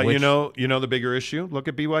team. But you know the bigger issue? Look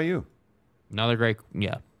at BYU. Another great,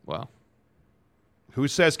 well. Who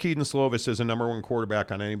says Keaton Slovis is a number 1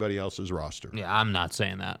 quarterback on anybody else's roster? Yeah, I'm not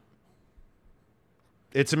saying that.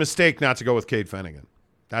 It's a mistake not to go with Cade Fennegan.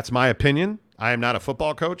 That's my opinion. I am not a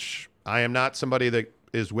football coach. I am not somebody that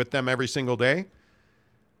is with them every single day.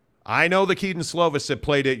 I know the Keaton Slovis that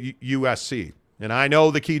played at USC, and I know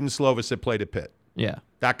the Keaton Slovis that played at Pitt. Yeah.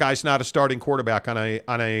 That guy's not a starting quarterback on a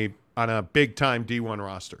big-time D1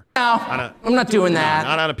 roster. No, I'm not doing that.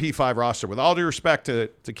 Not on a P5 roster. With all due respect to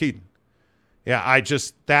Keaton. Yeah,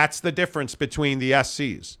 that's the difference between the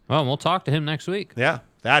SCs. Well, we'll talk to him next week. Yeah,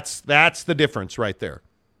 that's the difference right there.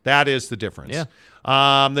 That is the difference.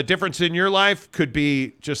 Yeah. The difference in your life could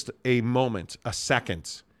be just a moment, a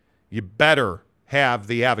second. You better have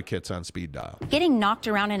the advocates on speed dial. Getting knocked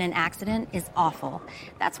around in an accident is awful.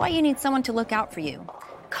 That's why you need someone to look out for you.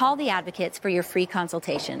 Call the advocates for your free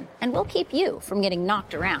consultation, and we'll keep you from getting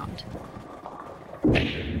knocked around.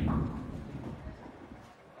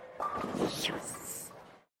 Yes.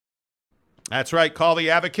 That's right. Call the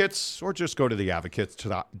advocates or just go to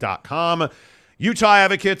theadvocates.com. Utah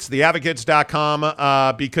Advocates,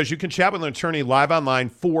 theadvocates.com, because you can chat with an attorney live online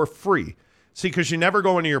for free. See, because you never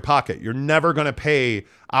go into your pocket. You're never going to pay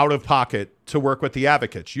out of pocket to work with the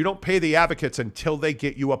advocates. You don't pay the advocates until they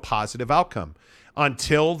get you a positive outcome,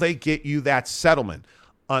 until they get you that settlement,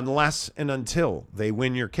 unless and until they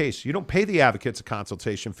win your case. You don't pay the advocates a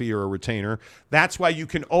consultation fee or a retainer. That's why you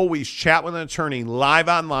can always chat with an attorney live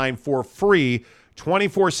online for free,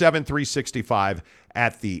 24/7, 365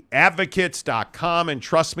 at theadvocates.com. And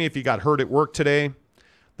trust me, if you got hurt at work today,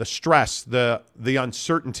 the stress, the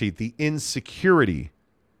uncertainty, the insecurity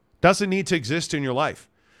doesn't need to exist in your life.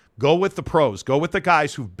 Go with the pros. Go with the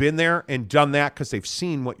guys who've been there and done that because they've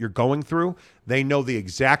seen what you're going through. They know the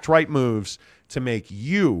exact right moves to make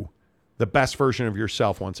you the best version of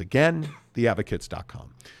yourself. Once again,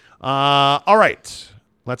 theadvocates.com. All right.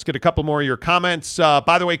 Let's get a couple more of your comments.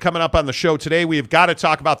 By the way, coming up on the show today, we've got to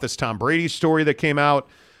talk about this Tom Brady story that came out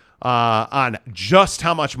on just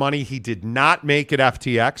how much money he did not make at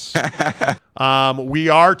FTX. We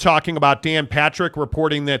are talking about Dan Patrick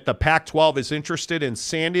reporting that the Pac-12 is interested in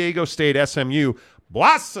San Diego State, SMU,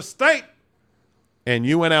 Boise State, and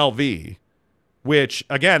UNLV, which,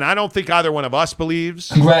 again, I don't think either one of us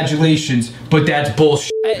believes. Congratulations, but that's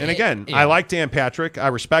bullshit. And again, I like Dan Patrick. I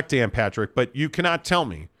respect Dan Patrick, but you cannot tell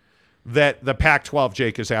me that the Pac-12,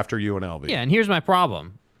 Jake, is after UNLV. Yeah, and here's my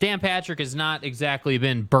problem. Dan Patrick has not exactly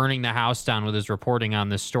been burning the house down with his reporting on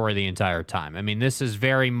this story the entire time. I mean, this is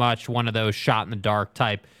very much one of those shot in the dark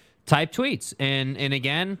type tweets. And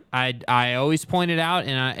again, I always point it out,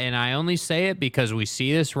 and I only say it because we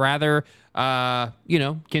see this rather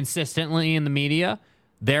consistently in the media.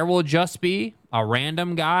 There will just be a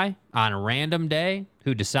random guy on a random day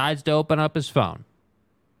who decides to open up his phone.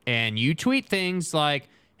 And you tweet things like,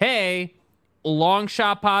 hey, long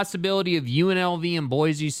shot possibility of UNLV and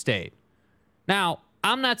Boise State. Now,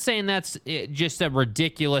 I'm not saying that's just a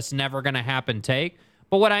ridiculous, never going to happen take,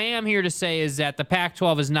 but what I am here to say is that the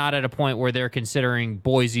Pac-12 is not at a point where they're considering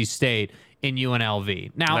Boise State and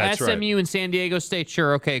UNLV. Now, that's SMU right. And San Diego State,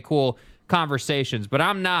 sure, okay, cool conversations, but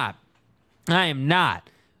I am not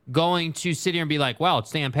going to sit here and be like, well,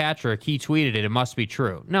 it's Dan Patrick, he tweeted it must be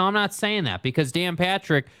true. No, I'm not saying that, because Dan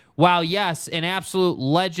Patrick, while yes, an absolute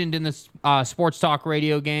legend in the sports talk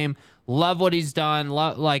radio game, love what he's done,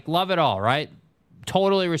 love it all, right?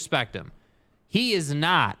 Totally respect him. He is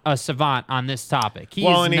not a savant on this topic. He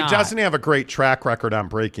doesn't have a great track record on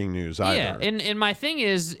breaking news either. Yeah, and my thing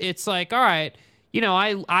is, it's like, all right,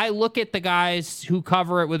 I look at the guys who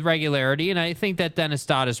cover it with regularity, and I think that Dennis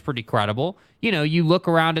Dodd is pretty credible. You look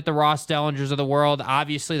around at the Ross Dellingers of the world,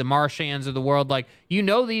 obviously the Marshands of the world,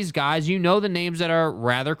 these guys, the names that are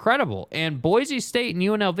rather credible. And Boise State and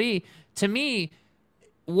UNLV, to me,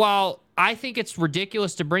 while I think it's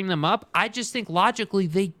ridiculous to bring them up, I just think logically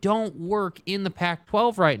they don't work in the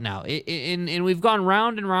Pac-12 right now. And we've gone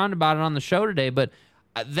round and round about it on the show today, but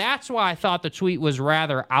that's why I thought the tweet was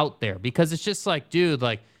rather out there, because it's just like, dude,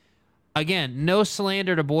 again, no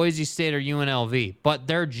slander to Boise State or UNLV, but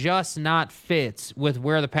they're just not fits with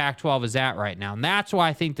where the Pac-12 is at right now. And that's why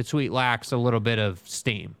I think the tweet lacks a little bit of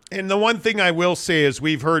steam. And the one thing I will say is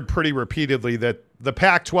we've heard pretty repeatedly that the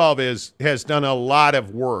Pac-12 has done a lot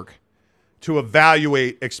of work to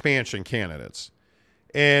evaluate expansion candidates.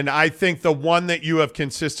 And I think the one that you have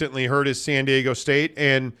consistently heard is San Diego State,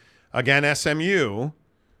 and again, SMU,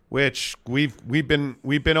 which we've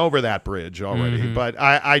been over that bridge already. Mm-hmm. But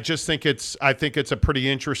I just think it's a pretty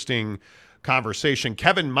interesting conversation.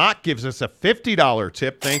 Kevin Mott gives us a $50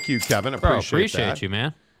 tip. Thank you, Kevin. Appreciate that. You,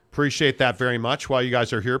 man. Appreciate that very much. While you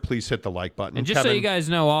guys are here, please hit the like button. And just Kevin, so you guys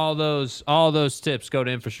know, all those tips go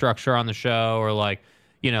to infrastructure on the show, or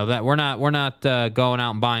that we're not going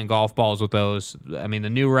out and buying golf balls with those. I mean, the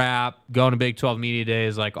new wrap, going to Big 12 media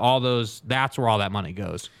days, like all those, that's where all that money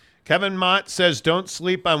goes. Kevin Mott says, don't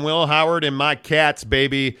sleep on Will Howard and my Cats,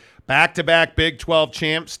 baby. Back-to-back Big 12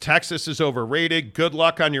 champs. Texas is overrated. Good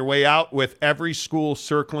luck on your way out with every school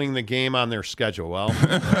circling the game on their schedule. Well,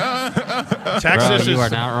 Texas you are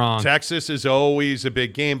not wrong. Texas is always a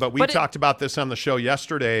big game, but we talked about this on the show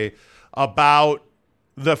yesterday about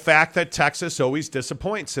the fact that Texas always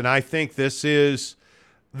disappoints, and I think this is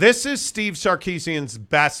Steve Sarkisian's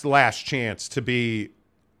best last chance to be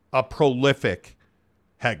a prolific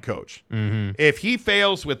head coach. Mm-hmm. If he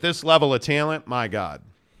fails with this level of talent, my God.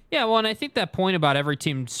 Yeah, well, and I think that point about every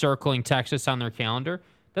team circling Texas on their calendar,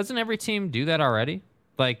 doesn't every team do that already?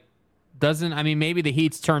 Like, maybe the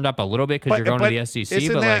Heat's turned up a little bit because you're going to the SEC,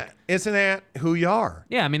 isn't that who you are?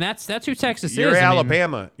 Yeah, I mean, that's who Texas you're is. You're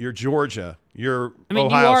Alabama, you're Georgia, you're Ohio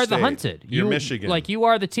you are State, the hunted. You're Michigan. Like, you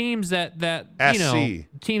are the teams that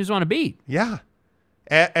teams want to beat. Yeah.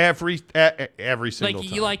 Every single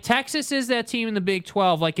time. Like Texas is that team in the Big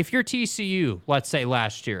 12. Like, if you're TCU, let's say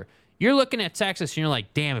last year, you're looking at Texas and you're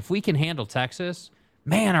like, damn, if we can handle Texas,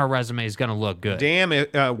 man, our resume is going to look good. Damn,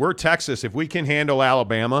 we're Texas. If we can handle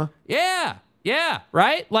Alabama. Yeah,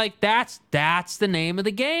 right? Like, that's the name of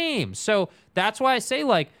the game. So that's why I say,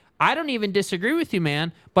 like, I don't even disagree with you,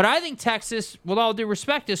 man. But I think Texas, with all due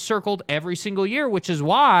respect, is circled every single year, which is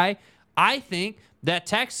why I think that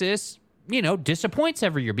Texas, disappoints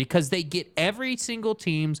every year because they get every single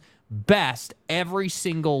team's best every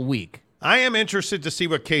single week. I am interested to see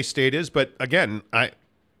what K-State is, but again,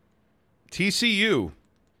 TCU.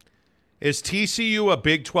 Is TCU a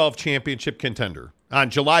Big 12 championship contender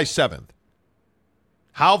on July 7th?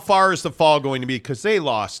 How far is the fall going to be? Because they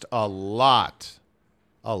lost a lot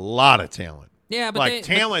of talent. Yeah, but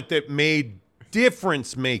talent that made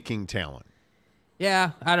difference-making talent.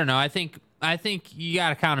 Yeah, I don't know. I think you got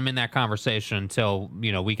to count them in that conversation until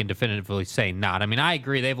we can definitively say not. I mean, I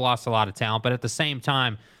agree they've lost a lot of talent, but at the same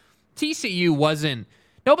time, TCU wasn't.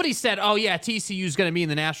 Nobody said, "Oh yeah, TCU is going to be in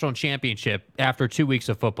the national championship after 2 weeks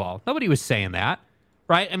of football." Nobody was saying that,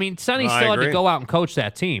 right? I mean, Sonny still had to go out and coach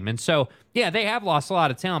that team, and so yeah, they have lost a lot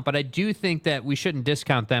of talent. But I do think that we shouldn't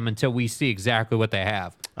discount them until we see exactly what they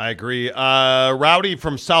have. I agree. Rowdy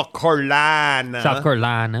from South Carolina.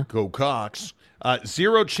 Go Cox.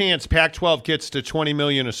 Zero chance Pac-12 gets to $20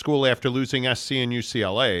 million a school after losing SC and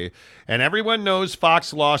UCLA, and everyone knows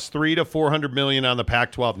Fox lost $300 to $400 million on the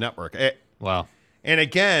Pac-12 network. Wow. And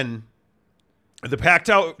again, the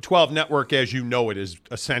Pac-12 network, as you know it, is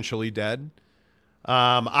essentially dead.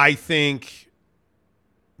 I think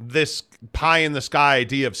this pie-in-the-sky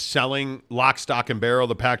idea of selling lock, stock, and barrel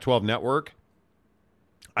the Pac-12 network,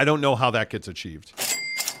 I don't know how that gets achieved.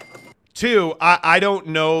 Two, I don't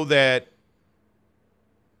know that.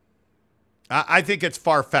 I think it's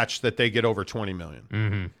far-fetched that they get over $20 million.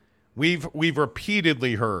 Mm-hmm. We've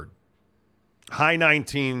repeatedly heard high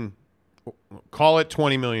 19, call it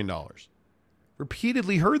 $20 million.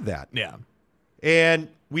 Repeatedly heard that. Yeah. And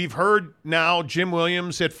we've heard now Jim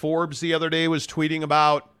Williams at Forbes the other day was tweeting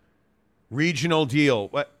about regional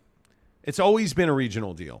deal. It's always been a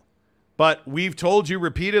regional deal. But we've told you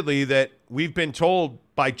repeatedly that we've been told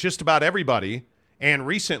by just about everybody and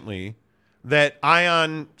recently that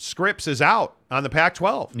Ion Scripps is out on the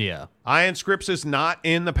Pac-12. Yeah. Ion Scripps is not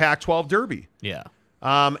in the Pac-12 Derby. Yeah.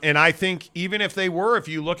 And I think even if they were, if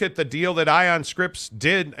you look at the deal that Ion Scripps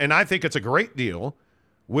did, and I think it's a great deal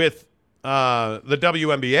with the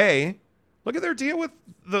WNBA, look at their deal with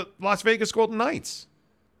the Las Vegas Golden Knights.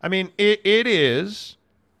 I mean, it is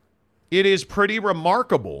pretty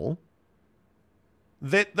remarkable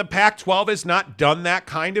that the Pac-12 has not done that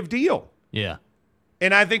kind of deal. Yeah.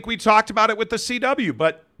 And I think we talked about it with the CW,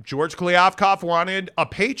 but George Kliavkoff wanted a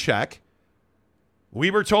paycheck. We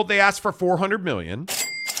were told they asked for $400 million,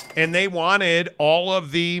 and they wanted all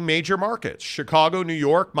of the major markets, Chicago, New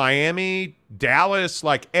York, Miami, Dallas,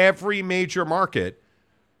 like every major market.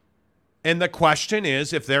 And the question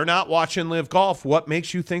is, if they're not watching Live Golf, what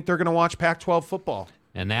makes you think they're going to watch Pac-12 football?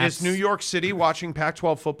 And that's... Is New York City watching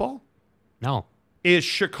Pac-12 football? No. Is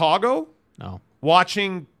Chicago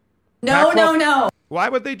watching No, Pac-12? no. Why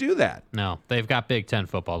would they do that? No, they've got Big Ten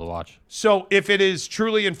football to watch. So if it is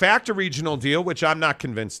truly, in fact, a regional deal, which I'm not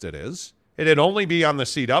convinced it is, it'd only be on the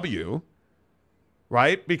CW,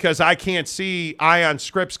 right? Because I can't see Ion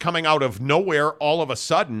Scripps coming out of nowhere all of a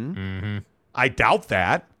sudden. Mm-hmm. I doubt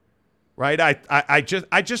that, right? I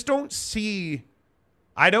just don't see.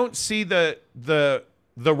 I don't see the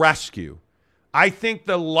rescue. I think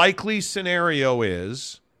the likely scenario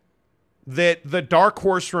is that the dark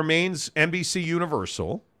horse remains NBC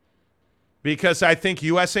Universal, because I think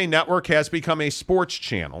USA Network has become a sports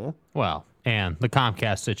channel. Well, and the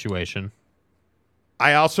Comcast situation.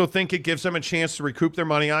 I also think it gives them a chance to recoup their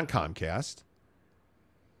money on Comcast.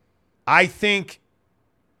 I think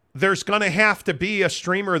there's going to have to be a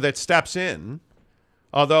streamer that steps in.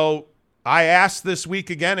 Although I asked this week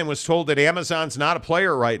again and was told that Amazon's not a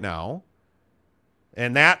player right now.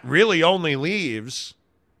 And that really only leaves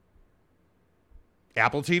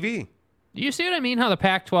Apple TV. You see what I mean? How the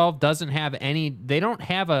Pac-12 doesn't have they don't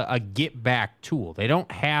have a get back tool. They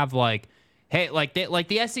don't have hey, like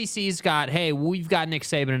the SEC's got, hey, we've got Nick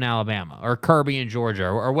Saban in Alabama or Kirby in Georgia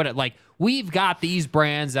or what, we've got these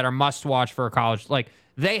brands that are must watch for a college.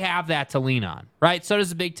 They have that to lean on, right? So does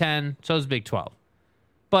the Big 10, so does the Big 12.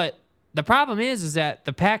 But the problem is that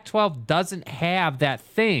the Pac-12 doesn't have that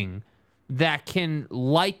thing that can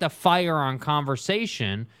light the fire on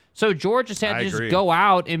conversation. So George just had to just go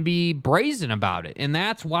out and be brazen about it, and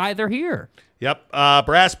that's why they're here. Yep.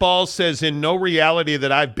 Brass Balls says, in no reality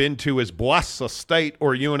that I've been to is Boise State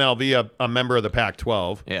or UNLV a member of the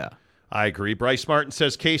Pac-12. Yeah. I agree. Bryce Martin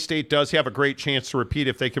says K-State does have a great chance to repeat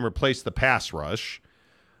if they can replace the pass rush.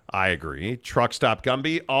 I agree. Truck Stop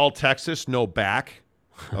Gumby, all Texas, no back.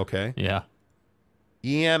 Okay. Yeah.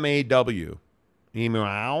 EMAW.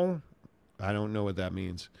 Email. I don't know what that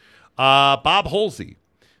means. Bob Holsey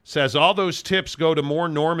says all those tips go to more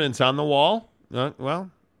Normans on the wall.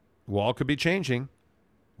 Well, wall could be changing.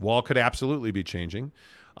 Wall could absolutely be changing.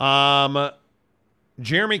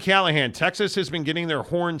 Jeremy Callahan, Texas has been getting their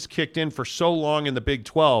horns kicked in for so long in the Big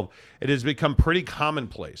 12. It has become pretty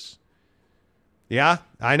commonplace. Yeah,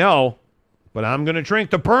 I know, but I'm going to drink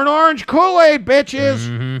the burnt orange Kool-Aid, bitches.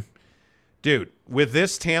 Mm-hmm. Dude, with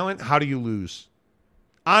this talent, how do you lose?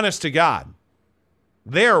 Honest to God.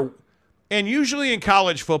 And usually in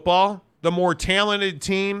college football, the more talented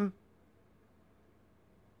team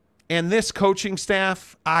and this coaching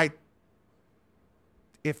staff, no,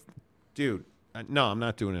 I'm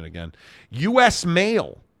not doing it again. U.S.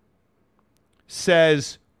 Mail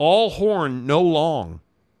says all horn, no long.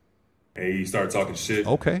 Hey, you start talking shit.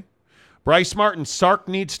 Okay. Bryce Martin, Sark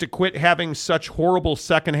needs to quit having such horrible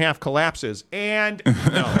second half collapses. And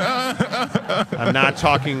no, I'm not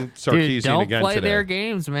talking Sarkisian again today. Don't play their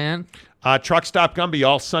games, man. Truck Stop Gumby,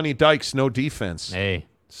 all Sonny Dykes, no defense. Hey.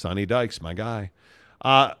 Sonny Dykes, my guy.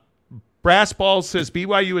 Brass Balls says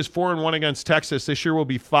BYU is 4-1 against Texas. This year will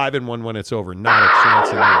be 5-1 when it's over. Not a chance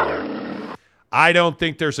in the world. I don't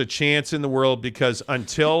think there's a chance in the world because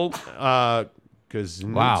until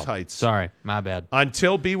Sorry, my bad.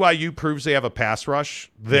 Until BYU proves they have a pass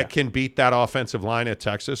rush that can beat that offensive line at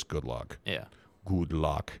Texas, good luck. Yeah. Good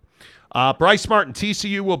luck. Bryce Martin,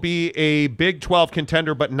 TCU will be a Big 12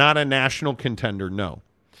 contender, but not a national contender. No.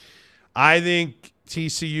 I think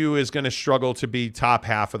TCU is going to struggle to be top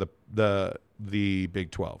half of the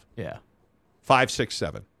Big 12. Yeah. 5, 6,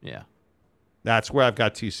 7. Yeah. That's where I've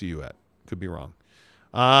got TCU at. Could be wrong.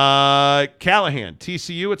 Callahan,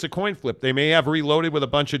 TCU, it's a coin flip. They may have reloaded with a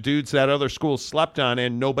bunch of dudes that other schools slept on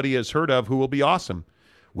and nobody has heard of who will be awesome.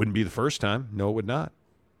 Wouldn't be the first time. No, it would not.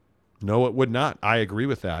 No, it would not. I agree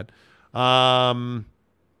with that.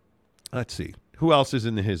 Let's see. Who else is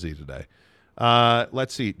in the hizzy today?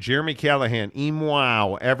 Let's see. Jeremy Callahan,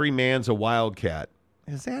 wow, every man's a wildcat.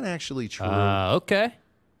 Is that actually true? Okay.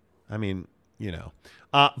 I mean,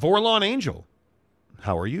 Vorlon Angel,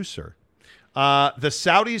 how are you, sir? The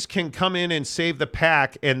Saudis can come in and save the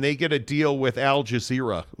PAC, and they get a deal with Al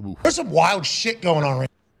Jazeera. Ooh. There's some wild shit going on right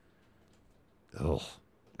now.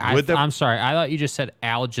 I'm sorry. I thought you just said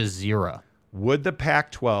Al Jazeera. Would the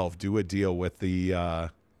Pac-12 do a deal with the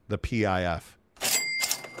PIF?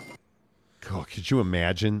 Oh, could you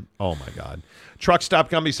imagine? Oh, my God. Truck Stop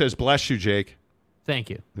Gumby says, bless you, Jake.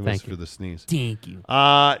 Thank you. Thank you for the sneeze. Thank you.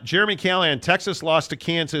 Jeremy Callahan, Texas lost to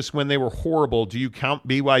Kansas when they were horrible. Do you count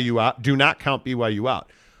BYU out? Do not count BYU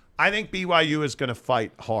out. I think BYU is going to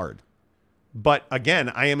fight hard. But again,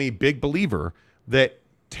 I am a big believer that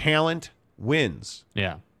talent wins.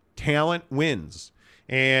 Yeah. Talent wins.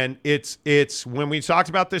 And it's when we talked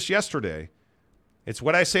about this yesterday, it's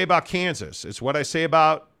what I say about Kansas. It's what I say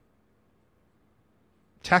about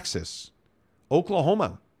Texas,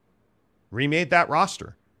 Oklahoma. Remade that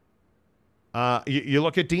roster. You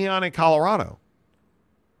look at Deion in Colorado.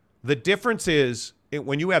 The difference is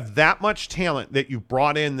when you have that much talent that you've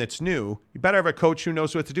brought in that's new, you better have a coach who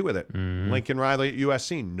knows what to do with it. Mm-hmm. Lincoln Riley at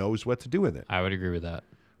USC knows what to do with it. I would agree with that.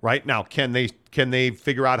 Right now, can they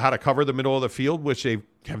figure out how to cover the middle of the field, which they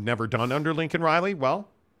have never done under Lincoln Riley? Well,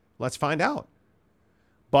 let's find out.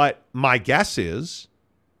 But my guess is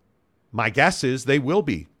they will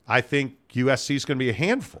be. I think USC is going to be a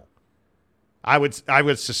handful. I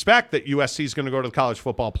would suspect that USC is going to go to the college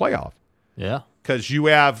football playoff. Yeah. Because you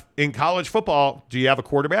have, in college football, do you have a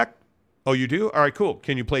quarterback? Oh, you do? All right, cool.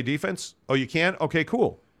 Can you play defense? Oh, you can? Okay,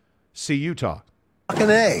 cool. See Utah. Fucking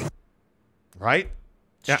A. Right?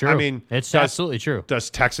 It's true. I mean, it's absolutely true. Does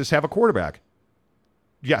Texas have a quarterback?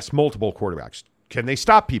 Yes, multiple quarterbacks. Can they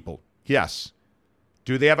stop people? Yes.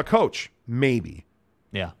 Do they have a coach? Maybe.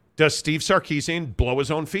 Yeah. Does Steve Sarkisian blow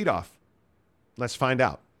his own feet off? Let's find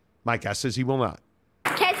out. My guess is he will not.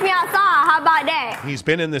 Catch me outside. How about that? He's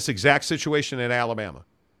been in this exact situation at Alabama.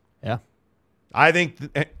 Yeah. I think,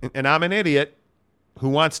 and I'm an idiot who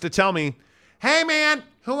wants to tell me, hey, man,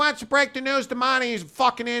 who wants to break the news to Monty? He's a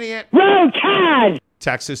fucking idiot. Roll Tide!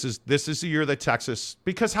 This is the year that Texas,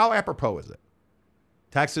 because how apropos is it?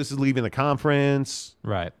 Texas is leaving the conference.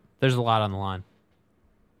 Right. There's a lot on the line.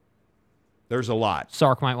 There's a lot.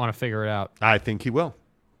 Sark might want to figure it out. I think he will.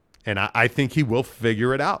 And I think he will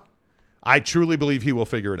figure it out. I truly believe he will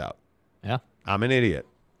figure it out. Yeah. I'm an idiot.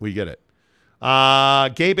 We get it.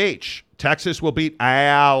 Gabe H. Texas will beat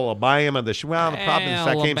Alabama this year. Well, the problem is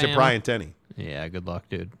that game's at Bryant-Denny. Yeah, good luck,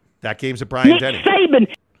 dude. That game's at Bryant-Denny.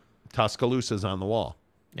 Saban. Tuscaloosa's on the wall.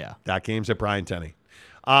 Yeah. That game's at Bryant-Denny.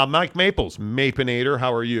 Mike Maples, Mapinator,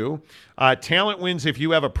 how are you? Talent wins if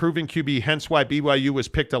you have a proven QB, hence why BYU was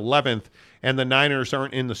picked 11th and the Niners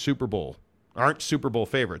aren't in the Super Bowl, aren't Super Bowl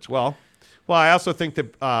favorites. Well, I also think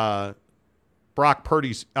that Brock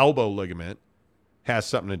Purdy's elbow ligament has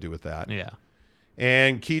something to do with that. Yeah.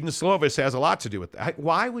 And Keaton Slovis has a lot to do with that.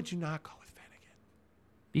 Why would you not go with Finnegan?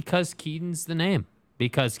 Because Keaton's the name.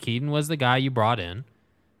 Because Keaton was the guy you brought in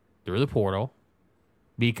through the portal.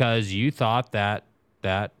 Because you thought that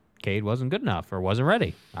Cade wasn't good enough or wasn't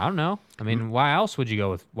ready. I don't know. I mean, why else would you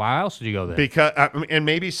go there? Because and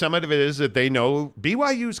maybe some of it is that they know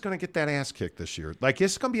BYU is going to get that ass kicked this year. Like,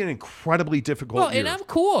 it's going to be an incredibly difficult year. And I'm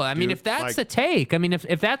cool. I mean, if that's the take, I mean,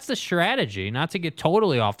 if that's the strategy, not to get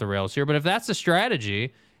totally off the rails here, but if that's the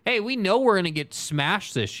strategy, hey, we know we're going to get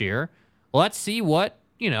smashed this year. Let's see what,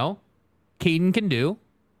 Caden can do,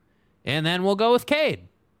 and then we'll go with Cade.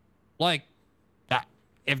 Like,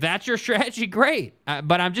 if that's your strategy, great.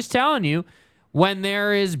 But I'm just telling you, when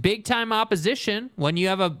there is big-time opposition, when you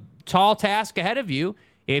have a tall task ahead of you,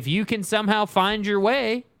 if you can somehow find your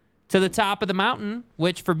way to the top of the mountain,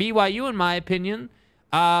 which for BYU, in my opinion,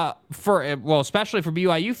 especially for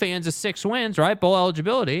BYU fans, is 6 wins, right? Bowl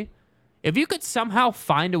eligibility. If you could somehow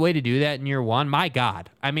find a way to do that in year one, my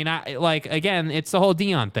God. I mean, again, it's the whole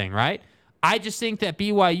Deion thing, right? I just think that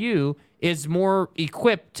BYU is more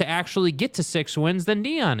equipped to actually get to 6 wins than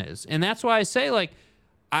Deion is. And that's why I say,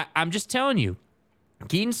 I'm just telling you,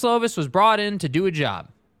 Keaton Slovis was brought in to do a job.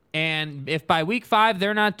 And if by week 5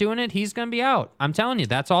 they're not doing it, he's going to be out. I'm telling you,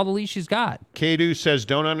 that's all the leash he's got. Kadu says,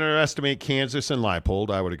 don't underestimate Kansas and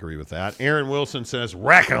Leipold. I would agree with that. Aaron Wilson says,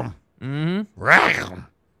 wreck them. Mm-hmm. Wreck them.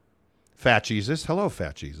 Fat Jesus. Hello,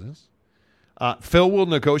 Fat Jesus. Phil will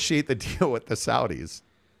negotiate the deal with the Saudis.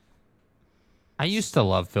 I used to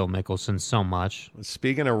love Phil Mickelson so much.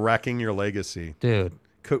 Speaking of wrecking your legacy. Dude.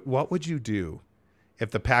 What would you do if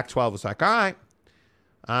the Pac-12 was like, all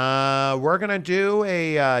right, we're going to do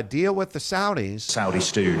a deal with the Saudis. Saudi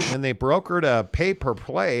stooge. And they brokered a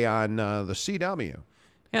pay-per-play on the CW.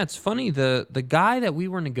 Yeah, it's funny. The guy that we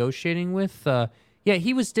were negotiating with,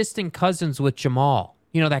 he was distant cousins with Jamal.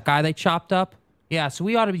 You know, that guy they chopped up? Yeah, so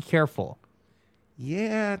we ought to be careful.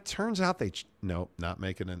 Yeah, it turns out nope, not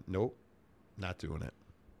making it. Nope. Not doing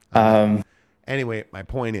it. Anyway, my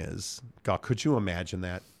point is, God, could you imagine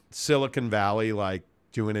that? Silicon Valley,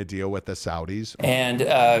 doing a deal with the Saudis? And,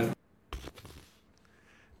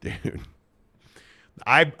 dude,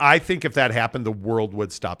 I think if that happened, the world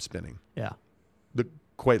would stop spinning. Yeah.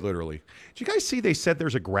 Quite literally. Did you guys see they said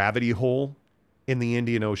there's a gravity hole in the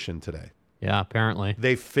Indian Ocean today? Yeah, apparently.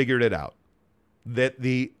 They figured it out. That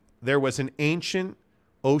there was an ancient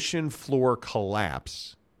ocean floor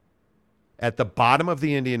collapse at the bottom of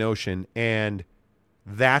the Indian Ocean, and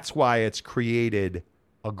that's why it's created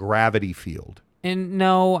a gravity field. And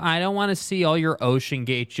no, I don't want to see all your Ocean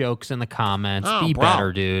Gate jokes in the comments. Be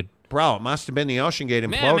better, dude. Bro, it must have been the Ocean Gate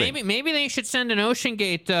imploding. Man, maybe they should send an Ocean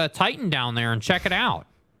Gate Titan down there and check it out.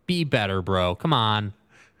 Be better, bro. Come on.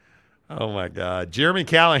 Oh, my God. Jeremy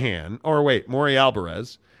Callahan, Maury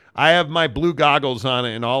Alvarez. I have my blue goggles on,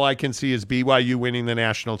 and all I can see is BYU winning the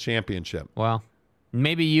national championship. Well,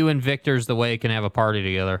 maybe you and Victor's the way can have a party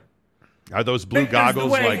together. Are those blue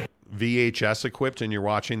goggles VHS equipped and you're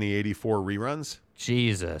watching the 84 reruns?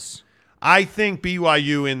 Jesus. I think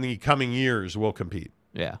BYU in the coming years will compete.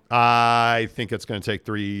 Yeah. I think it's going to take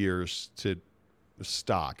 3 years to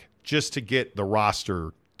stock just to get the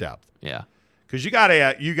roster depth. Yeah. Because you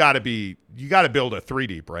gotta build a 3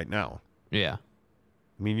 deep right now. Yeah.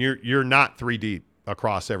 I mean, you're not 3 deep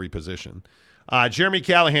across every position. Jeremy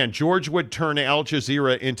Callahan, George would turn Al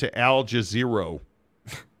Jazeera into Al Jazeera.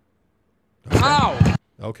 Ow!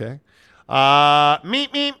 Okay.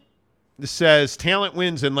 Meep. This says, talent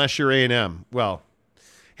wins unless you're A&M. Well,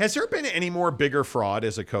 has there been any more bigger fraud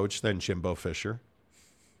as a coach than Jimbo Fisher?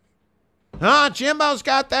 Jimbo's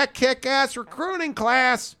got that kick-ass recruiting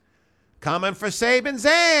class coming for Saban's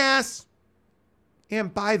ass.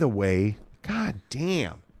 And by the way, god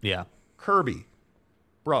damn. Yeah. Kirby.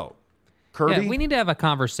 Bro. Kirby. Yeah, we need to have a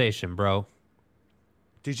conversation, bro.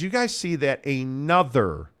 Did you guys see that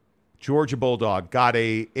another Georgia Bulldog got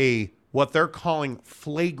a what they're calling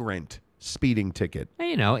flagrant speeding ticket?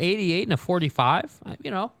 Hey, 88 and a 45,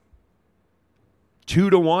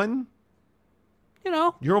 2-1?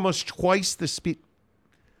 You're almost twice the speed.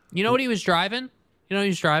 You know what he was driving?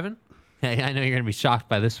 Hey, I know you're going to be shocked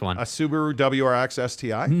by this one. A Subaru WRX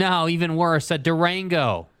STI? No, even worse, a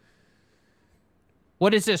Durango.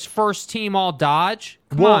 What is this, first team all Dodge?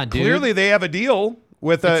 Come on, dude. Clearly they have a deal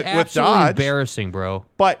with It's Dodge. Embarrassing, bro.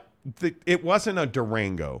 But it wasn't a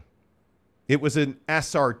Durango. It was an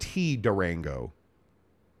SRT Durango,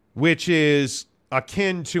 which is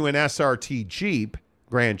akin to an SRT Jeep,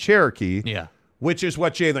 Grand Cherokee. Yeah. Which is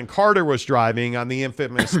what Jalen Carter was driving on the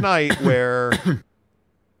infamous night where...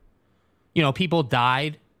 people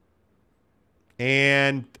died.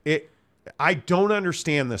 And I don't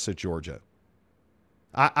understand this at Georgia.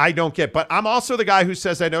 I don't get, but I'm also the guy who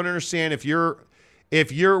says I don't understand if you're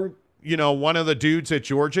one of the dudes at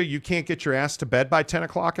Georgia, you can't get your ass to bed by 10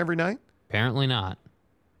 o'clock every night. Apparently not.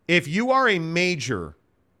 If you are a major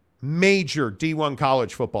D1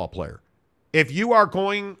 college football player, if you are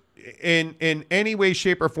going in any way,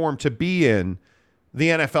 shape, or form to be in the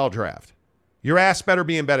NFL draft, your ass better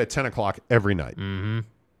be in bed at 10 o'clock every night. Mm-hmm.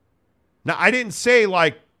 Now, I didn't say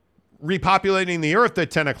like repopulating the earth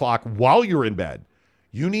at 10 o'clock while you're in bed.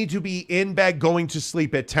 You need to be in bed going to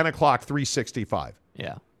sleep at 10 o'clock, 365.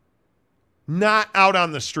 Yeah. Not out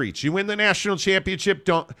on the streets. You win the national championship,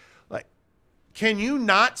 can you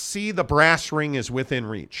not see the brass ring is within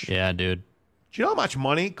reach? Yeah, dude. Do you know how much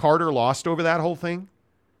money Carter lost over that whole thing?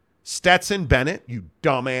 Stetson Bennett, you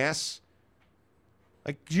dumbass.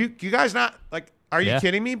 You guys not, are you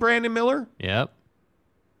kidding me, Brandon Miller? Yep.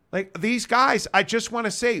 These guys, I just want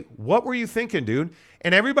to say, what were you thinking, dude?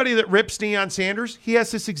 And everybody that rips Deion Sanders, he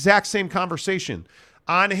has this exact same conversation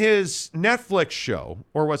on his Netflix show,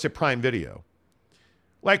 or was it Prime Video?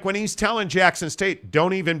 When he's telling Jackson State,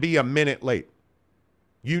 don't even be a minute late.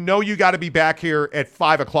 You got to be back here at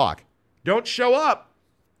 5 o'clock. Don't show up.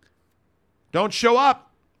 Don't show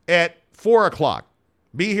up at 4 o'clock.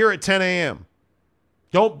 Be here at 10 a.m.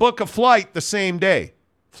 Don't book a flight the same day.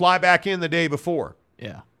 Fly back in the day before.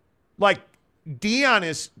 Yeah.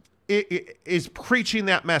 Deion is preaching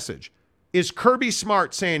that message. Is Kirby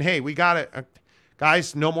Smart saying, hey, we got it.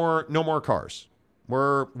 Guys, no more cars.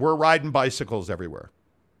 We're riding bicycles everywhere.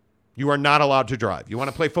 You are not allowed to drive. You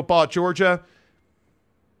want to play football at Georgia?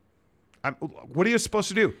 What are you supposed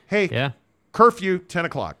to do? Hey, curfew, 10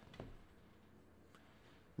 o'clock.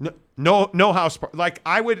 No house party.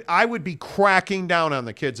 I would be cracking down on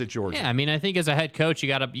the kids at Georgia. Yeah, I think as a head coach, you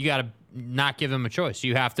gotta not give them a choice.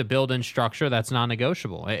 You have to build in structure that's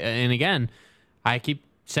non-negotiable. And again, I keep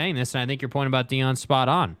saying this, and I think your point about Deion's spot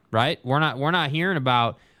on. Right? We're not hearing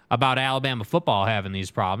about Alabama football having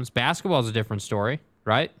these problems. Basketball is a different story,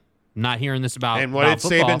 right? Not hearing this about. And what did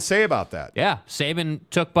football. Saban say about that? Yeah, Saban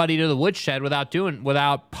took Buddy to the woodshed without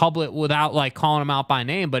calling him out by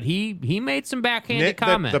name, but he made some backhanded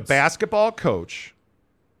comments. The basketball coach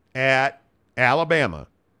at Alabama,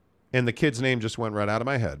 and the kid's name just went right out of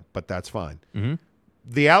my head, but that's fine. Mm-hmm.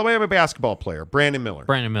 The Alabama basketball player, Brandon Miller,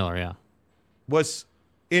 yeah, was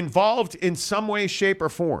involved in some way, shape, or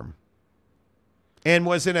form, and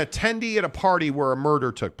was an attendee at a party where a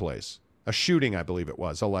murder took place. A shooting, I believe it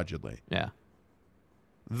was, allegedly. Yeah.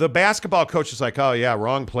 The basketball coach is like, oh, yeah,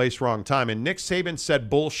 wrong place, wrong time. And Nick Saban said,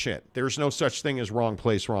 bullshit. There's no such thing as wrong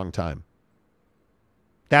place, wrong time.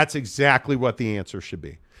 That's exactly what the answer should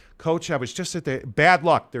be. Coach, I was just at the bad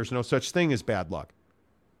luck. There's no such thing as bad luck.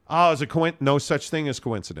 Oh, is it no such thing as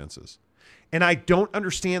coincidences. And I don't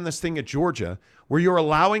understand this thing at Georgia where you're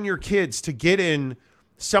allowing your kids to get in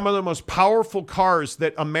some of the most powerful cars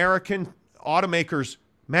that American automakers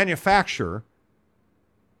manufacture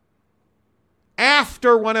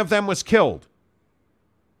after one of them was killed.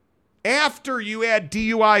 After you had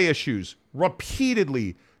DUI issues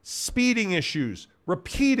repeatedly, speeding issues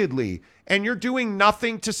repeatedly, and you're doing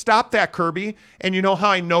nothing to stop that, Kirby. And you know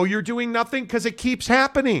how I know you're doing nothing? Because it keeps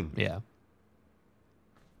happening. Yeah.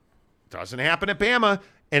 Doesn't happen at Bama.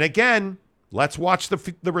 And again, let's watch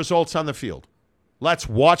the results on the field. Let's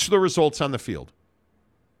watch the results on the field.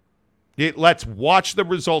 Let's watch the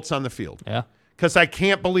results on the field. Yeah. Because I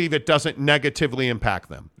can't believe it doesn't negatively impact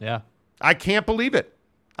them. Yeah. I can't believe it.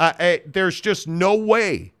 There's just no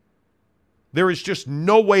way. There is just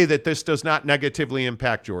no way that this does not negatively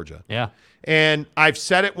impact Georgia. Yeah. And I've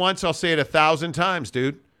said it once. I'll say it 1,000 times,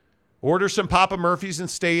 dude. Order some Papa Murphy's and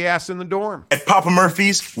stay your ass in the dorm. At Papa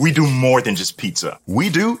Murphy's, we do more than just pizza. We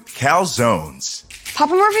do calzones.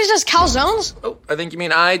 Papa Murphy's does calzones? Oh, I think you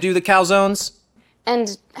mean I do the calzones.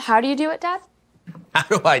 And how do you do it, Dad? How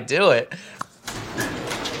do I do it?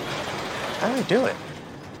 How do I do it?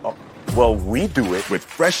 Oh, well, we do it with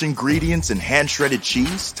fresh ingredients and hand-shredded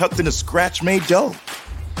cheese tucked in a scratch-made dough.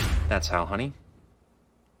 That's how, honey.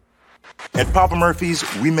 At Papa Murphy's,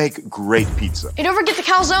 we make great pizza. You don't forget the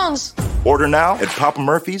calzones. Order now at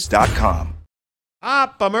papamurphys.com.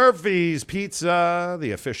 Papa Murphy's Pizza,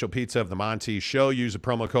 the official pizza of the Monty Show. Use the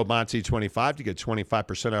promo code Monty25 to get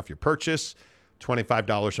 25% off your purchase,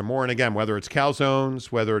 $25 or more. And again, whether it's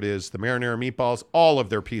calzones, whether it is the marinara meatballs, all of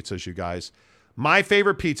their pizzas, you guys. My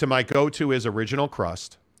favorite pizza, my go-to is original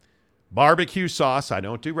crust. Barbecue sauce. I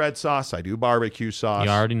don't do red sauce. I do barbecue sauce.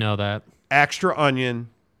 You already know that. Extra onion,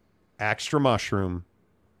 extra mushroom,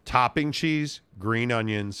 topping cheese, green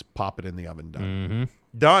onions, pop it in the oven. Done. Mm-hmm.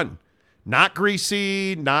 Done. Not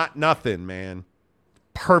greasy, not nothing, man.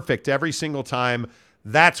 Perfect every single time.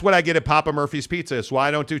 That's what I get at Papa Murphy's Pizza. It's why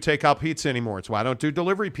I don't do takeout pizza anymore. It's why I don't do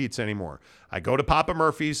delivery pizza anymore. I go to Papa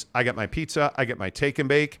Murphy's. I get my pizza. I get my take and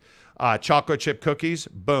bake, chocolate chip cookies.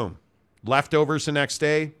 Boom. Leftovers the next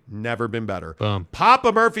day. Never been better. Boom.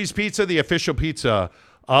 Papa Murphy's Pizza, the official pizza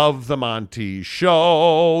of the Monty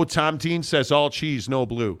Show. Tom Teen says all cheese, no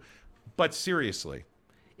blue. But seriously.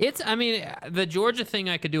 The Georgia thing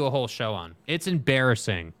I could do a whole show on. It's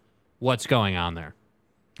embarrassing what's going on there.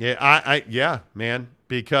 Yeah, yeah, man,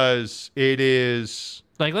 because it is.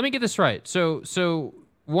 Like, let me get this right. So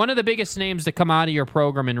one of the biggest names to come out of your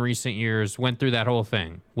program in recent years went through that whole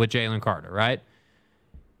thing with Jalen Carter, right?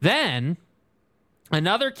 Then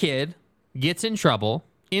another kid gets in trouble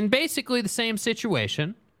in basically the same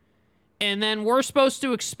situation. And then we're supposed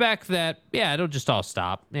to expect that, yeah, it'll just all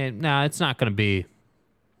stop. And it's not going to be.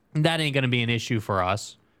 That ain't going to be an issue for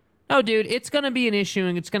us. No, dude, it's going to be an issue,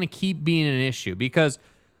 and it's going to keep being an issue because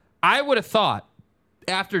I would have thought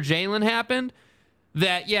after Jalen happened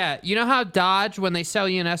that, yeah, you know how Dodge, when they sell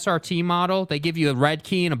you an SRT model, they give you a red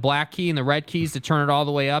key and a black key and the red keys to turn it all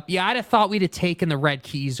the way up? Yeah, I'd have thought we'd have taken the red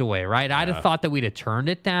keys away, right? Yeah. I'd have thought that we'd have turned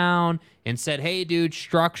it down and said, hey, dude,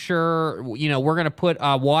 structure, we're going to put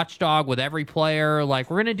a watchdog with every player. Like,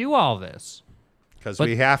 we're going to do all this. Because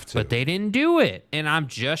we have to. But they didn't do it, and I'm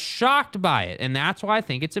just shocked by it, and that's why I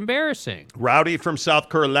think it's embarrassing. Rowdy from South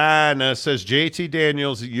Carolina says JT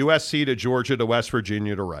Daniels, USC to Georgia to West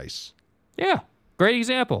Virginia to Rice. Yeah, great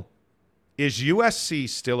example. Is USC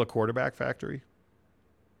still a quarterback factory?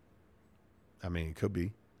 I mean, it could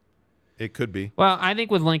be. It could be. Well, I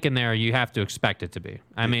think with Lincoln there, you have to expect it to be.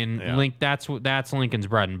 I mean, yeah. That's Lincoln's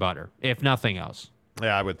bread and butter, if nothing else.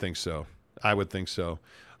 Yeah, I would think so.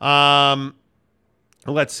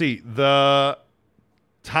 Let's see. The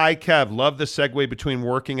Ty Kev, love the segue between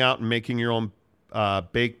working out and making your own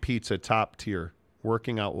baked pizza, top tier.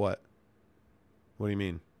 Working out what? What do you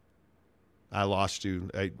mean? I lost you.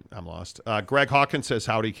 I'm lost. Greg Hawkins says,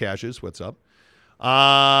 howdy, Cashes. What's up?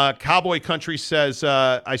 Cowboy Country says,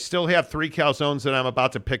 I still have 3 calzones that I'm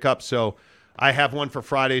about to pick up, so I have one for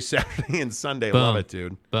Friday, Saturday, and Sunday. Boom. Love it,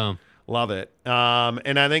 dude. Boom. Love it.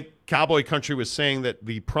 And I think Cowboy Country was saying that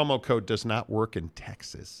the promo code does not work in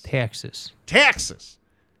Texas. Texas.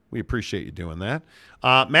 We appreciate you doing that.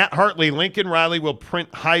 Matt Hartley, Lincoln Riley will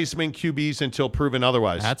print Heisman QBs until proven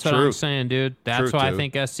otherwise. That's what I'm saying, dude. That's why I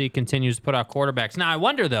think SC continues to put out quarterbacks. Now, I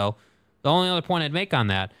wonder, though, the only other point I'd make on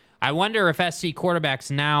that, I wonder if SC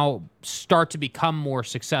quarterbacks now start to become more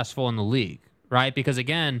successful in the league, right? Because,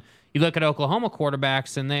 again, you look at Oklahoma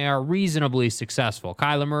quarterbacks, and they are reasonably successful.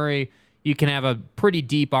 Kyler Murray, you can have a pretty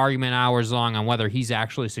deep argument hours long on whether he's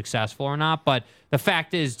actually successful or not. But the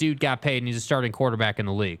fact is, dude got paid, and he's a starting quarterback in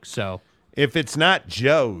the league. So if it's not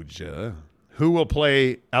Georgia, who will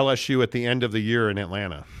play LSU at the end of the year in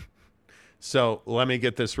Atlanta? So let me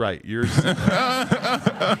get this right. You see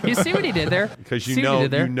what he did there? Because you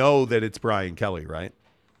know that it's Brian Kelly, right?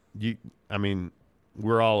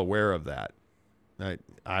 We're all aware of that.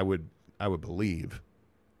 I would believe.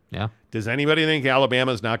 Yeah. Does anybody think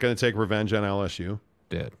Alabama's not going to take revenge on LSU?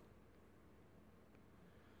 Did.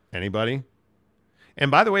 Anybody?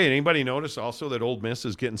 And by the way, anybody notice also that Ole Miss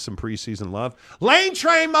is getting some preseason love? Lane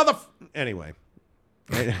train, Anyway.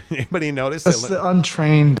 Anybody notice? That's the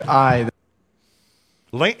untrained eye.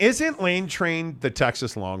 Isn't Lane trained the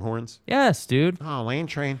Texas Longhorns? Yes, dude. Oh, Lane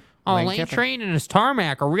train. Oh, Lane Train and his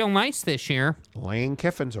tarmac are real nice this year. Lane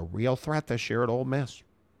Kiffin's a real threat this year at Ole Miss.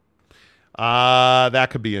 That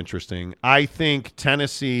could be interesting. I think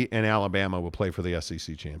Tennessee and Alabama will play for the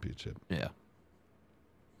SEC championship. Yeah.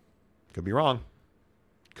 Could be wrong.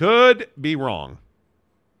 Could be wrong.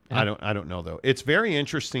 Yeah. I don't know though. It's very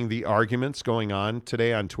interesting the arguments going on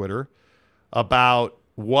today on Twitter about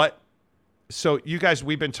what. So you guys,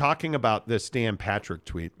 we've been talking about this Dan Patrick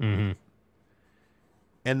tweet. Mm-hmm.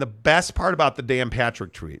 And the best part about the Dan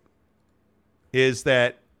Patrick tweet is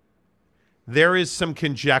that there is some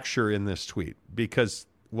conjecture in this tweet because,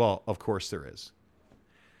 well, of course there is.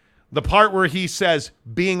 The part where he says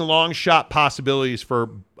being long shot possibilities for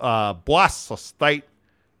Boise State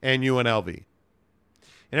and UNLV.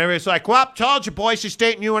 And everybody's like, well, told you Boise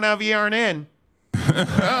State and UNLV aren't in.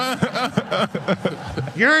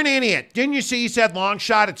 You're an idiot. Didn't you see he said long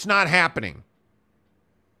shot? It's not happening.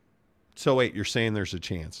 So wait, you're saying there's a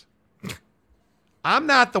chance. I'm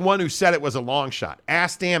not the one who said it was a long shot.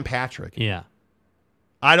 Ask Dan Patrick. Yeah.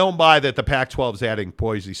 I don't buy that the Pac-12 is adding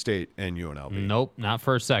Boise State and UNLV. Nope, not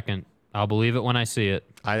for a second. I'll believe it when I see it.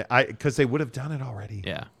 Because they would have done it already.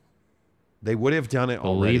 Yeah. They would have done it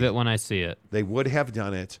already. Believe it when I see it. They would have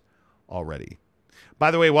done it already.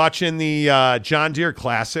 By the way, watching the John Deere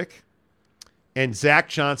Classic, and Zach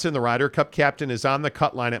Johnson, the Ryder Cup captain, is on the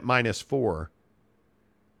cut line at -4.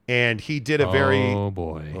 And he did a very... Oh,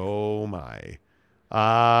 boy. Oh, my.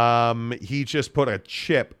 He just put a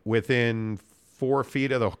chip within 4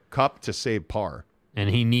 feet of the cup to save par. And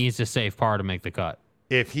he needs to save par to make the cut.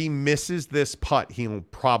 If he misses this putt, he will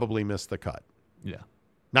probably miss the cut. Yeah.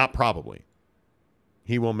 Not probably.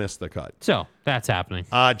 He will miss the cut. So, that's happening.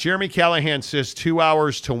 Jeremy Callahan says 2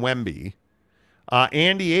 hours to Wemby.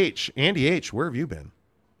 Andy H, where have you been?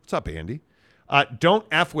 What's up, Andy? Don't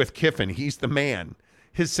F with Kiffin. He's the man.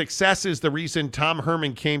 His success is the reason Tom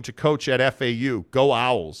Herman came to coach at FAU. Go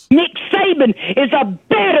Owls. Nick Saban is a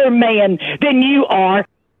better man than you are,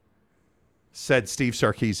 said Steve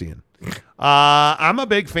Sarkisian. I'm a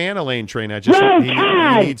big fan of Lane Train. I just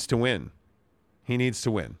he needs to win. He needs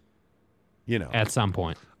to win. You know. At some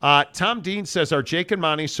point. Tom Dean says, are Jake and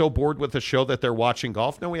Monty so bored with the show that they're watching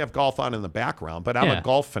golf? No, we have golf on in the background, but I'm a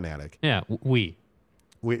golf fanatic. Yeah, we.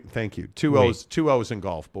 Thank you. Two O's in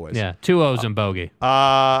golf, boys. Yeah, 2 O's in bogey.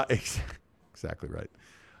 Exactly right.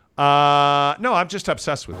 No, I'm just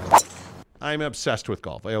obsessed with golf. I'm obsessed with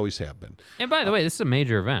golf. I always have been. And by the way, this is a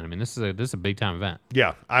major event. I mean, this is a big time event.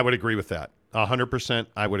 Yeah, I would agree with that. 100%.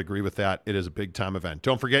 I would agree with that. It is a big time event.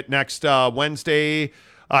 Don't forget next Wednesday,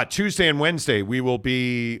 Tuesday and Wednesday, we will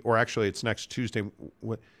be, or actually it's next Tuesday.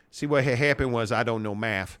 See, what happened was I don't know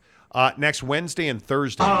math. Next Wednesday and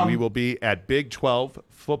Thursday, we will be at Big 12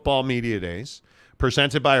 Football Media Days,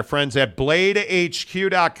 presented by our friends at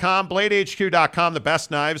BladeHQ.com. BladeHQ.com, the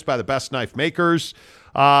best knives by the best knife makers.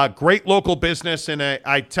 Great local business, and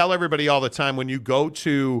I tell everybody all the time, when you go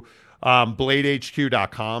to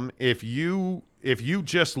BladeHQ.com, if you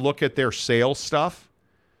just look at their sales stuff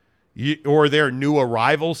or their new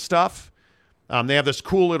arrival stuff, they have this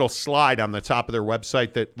cool little slide on the top of their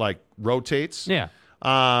website that like rotates. Yeah.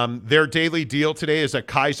 Their daily deal today is a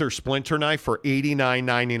Kaiser splinter knife for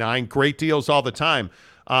 $89.99. Great deals all the time.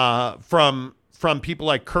 From people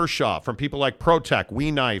like Kershaw, from people like ProTech, We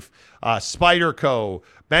Knife, Spyderco,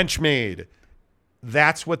 Benchmade.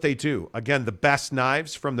 That's what they do. Again, the best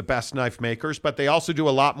knives from the best knife makers, but they also do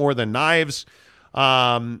a lot more than knives.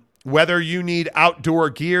 Whether you need outdoor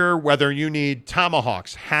gear, whether you need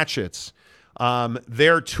tomahawks, hatchets,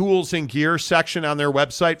 their tools and gear section on their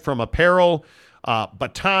website, from apparel,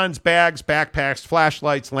 batons, bags, backpacks,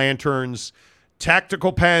 flashlights, lanterns,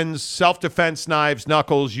 tactical pens, self-defense knives,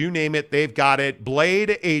 knuckles, you name it, they've got it.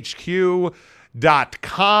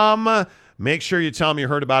 BladeHQ.com. Make sure you tell them you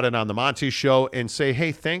heard about it on the Monty Show and say,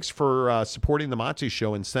 hey, thanks for supporting the Monty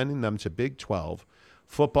Show and sending them to Big 12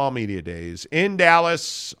 Football Media Days in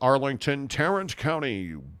Dallas, Arlington, Tarrant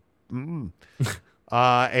County.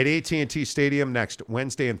 At AT&T Stadium next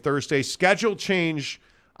Wednesday and Thursday. Schedule change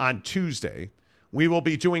on Tuesday. We will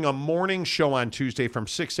be doing a morning show on Tuesday from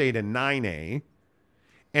 6A to 9A,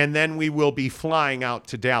 and then we will be flying out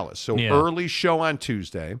to Dallas. So early show on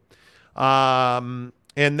Tuesday, and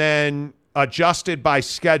then adjusted by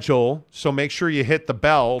schedule. So make sure you hit the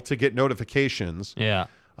bell to get notifications. Yeah.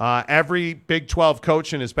 Every Big 12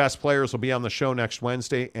 coach and his best players will be on the show next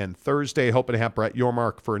Wednesday and Thursday. Hoping to have Brett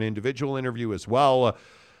Yormark for an individual interview as well.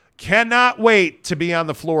 Cannot wait to be on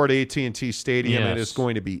the floor at AT&T Stadium. Yes. It is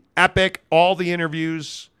going to be epic. All the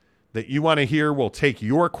interviews that you want to hear. We'll take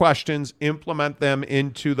your questions, implement them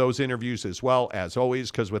into those interviews as well, as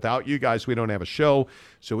always, because without you guys, we don't have a show.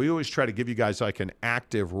 So we always try to give you guys like an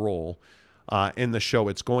active role in the show.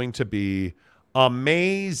 It's going to be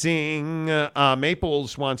amazing.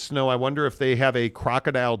 Maples wants to know, I wonder if they have a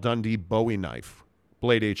Crocodile Dundee Bowie knife.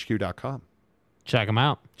 BladeHQ.com. Check them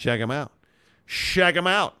out. Check them out. Check them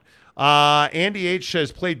out. Andy H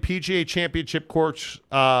says, played PGA Championship course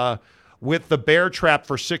with the Bear Trap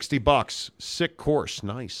for $60. Sick course.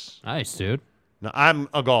 Nice. Nice, dude. Now, I'm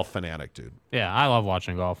a golf fanatic, dude. Yeah, I love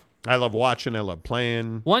watching golf. I love watching. I love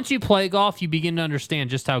playing. Once you play golf, you begin to understand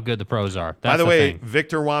just how good the pros are. That's By the way, thing.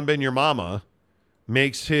 Victor Wembanyama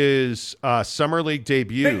makes his Summer League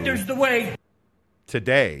debut Victor's the way.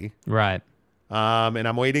 today. Right. And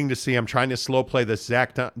I'm waiting to see. I'm trying to slow play the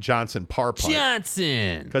Zach Johnson par putt.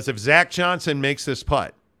 Johnson. Because if Zach Johnson makes this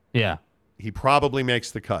putt, yeah, he probably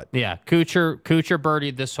makes the cut. Yeah, Kuchar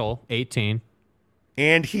birdied this hole, 18.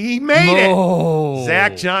 And he made it.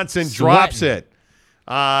 Zach Johnson drops it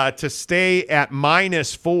to stay at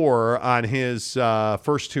 -4 on his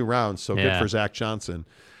first 2 rounds. So good for Zach Johnson.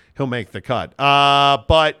 He'll make the cut.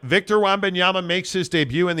 But Victor Wembanyama makes his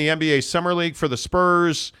debut in the NBA Summer League for the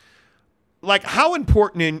Spurs. Like, how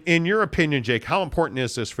important, in your opinion, Jake, how important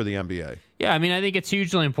is this for the NBA? Yeah, I mean, I think it's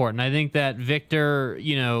hugely important. I think that Victor,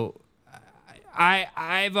 you know,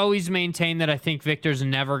 I've always maintained that I think Victor's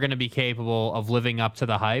never going to be capable of living up to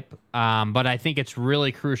the hype. But I think it's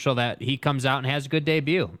really crucial that he comes out and has a good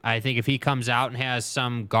debut. I think if he comes out and has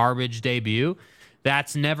some garbage debut,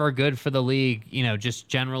 that's never good for the league, you know, just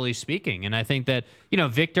generally speaking. And I think that, you know,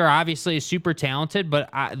 Victor obviously is super talented, but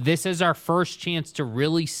this is our first chance to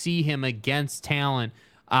really see him against talent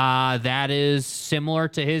that is similar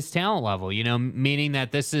to his talent level, you know, meaning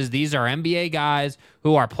that these are NBA guys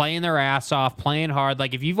who are playing their ass off, playing hard.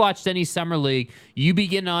 Like, if you've watched any Summer League, you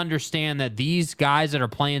begin to understand that these guys that are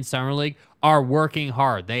playing Summer League are working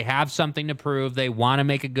hard. They have something to prove. They want to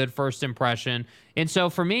make a good first impression. And so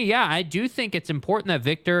for me, yeah, I do think it's important that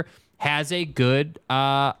Victor has a good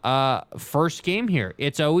first game here.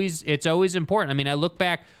 It's always important. I mean, I look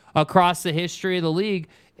back across the history of the league,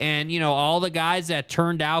 and, you know, all the guys that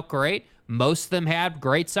turned out great, most of them had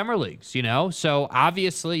great summer leagues, you know? So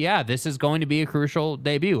obviously, yeah, this is going to be a crucial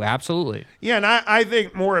debut. Absolutely. Yeah, and I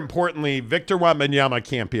think more importantly, Victor Wembanyama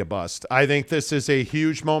can't be a bust. I think this is a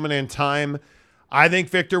huge moment in time. I think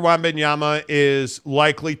Victor Wembanyama is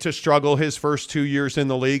likely to struggle his first 2 years in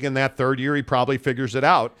the league, and that third year he probably figures it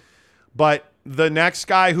out. But the next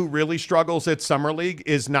guy who really struggles at Summer League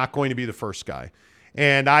is not going to be the first guy.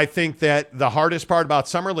 And I think that the hardest part about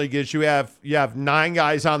Summer League is you have 9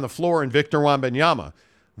 guys on the floor and Victor Wembanyama.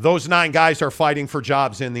 Those 9 guys are fighting for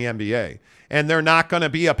jobs in the NBA. And they're not going to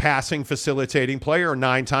be a passing, facilitating player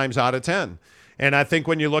 9 times out of 10. And I think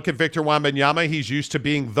when you look at Victor Wembanyama, he's used to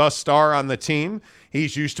being the star on the team.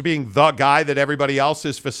 He's used to being the guy that everybody else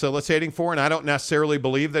is facilitating for. And I don't necessarily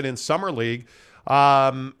believe that in Summer League,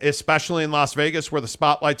 especially in Las Vegas where the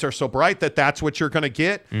spotlights are so bright, that's what you're going to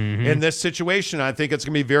get in this situation. I think it's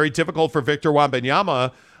going to be very difficult for Victor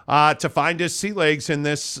Wembanyama to find his sea legs in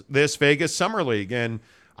this Vegas Summer League. And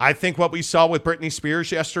I think what we saw with Britney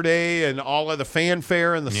Spears yesterday and all of the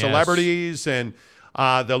fanfare and the celebrities and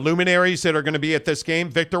the luminaries that are going to be at this game,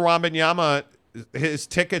 Victor Wembanyama, his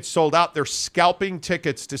tickets sold out. They're scalping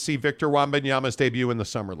tickets to see Victor Wembanyama's debut in the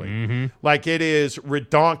Summer League. Like, it is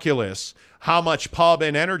redonkulous how much pub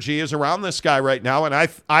and energy is around this guy right now. And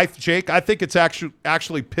Jake, I think it's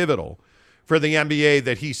actually pivotal for the NBA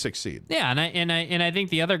that he succeed. Yeah, and I think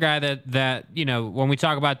the other guy that you know, when we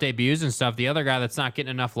talk about debuts and stuff, the other guy that's not getting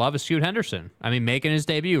enough love is Scoot Henderson. I mean, making his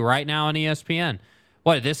debut right now on ESPN.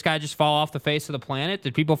 What, did this guy just fall off the face of the planet?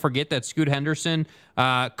 Did people forget that Scoot Henderson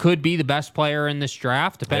could be the best player in this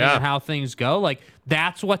draft, depending on how things go? Like,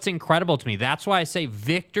 that's what's incredible to me. That's why I say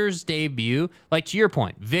Victor's debut, like, to your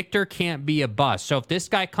point, Victor can't be a bust. So if this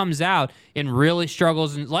guy comes out and really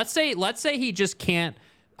struggles, and let's say he just can't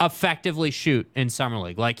effectively shoot in Summer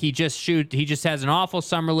League. Like, he just has an awful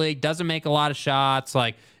Summer League, doesn't make a lot of shots,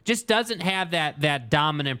 like, just doesn't have that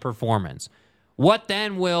dominant performance. What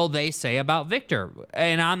then will they say about Victor?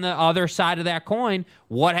 And on the other side of that coin,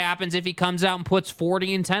 what happens if he comes out and puts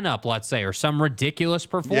 40 and 10 up, let's say, or some ridiculous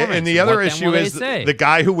performance? Yeah, and the other issue is the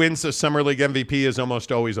guy who wins the Summer League MVP is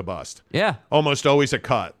almost always a bust. Yeah. Almost always a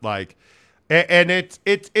cut. Like, and it's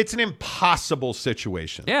an impossible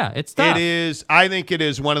situation. Yeah, it's tough. It is. I think it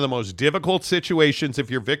is one of the most difficult situations if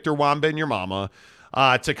you're Victor Wembanyama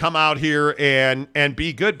to come out here and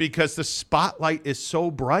be good, because the spotlight is so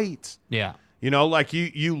bright. Yeah. You know, like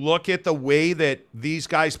you look at the way that these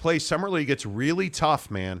guys play Summer League, it's really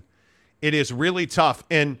tough, man. It is really tough.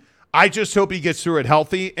 And I just hope he gets through it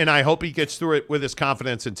healthy, and I hope he gets through it with his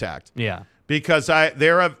confidence intact. Yeah. Because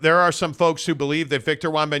there are some folks who believe that Victor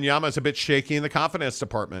Wembanyama is a bit shaky in the confidence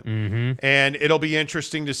department. Mm-hmm. And it'll be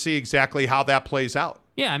interesting to see exactly how that plays out.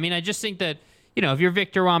 Yeah, I mean, I just think that, if you're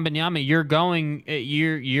Victor Wembanyama, you're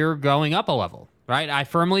going up a level, right? I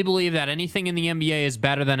firmly believe that anything in the NBA is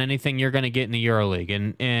better than anything you're going to get in the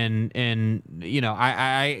EuroLeague. And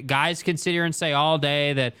I guys can sit here and say all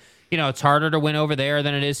day that, it's harder to win over there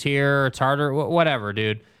than it is here. It's harder, whatever,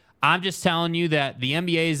 dude. I'm just telling you that the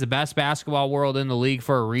NBA is the best basketball world in the league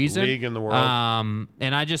for a reason. League in the world.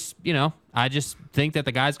 And I just think that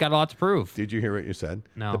the guy's got a lot to prove. Did you hear what you said?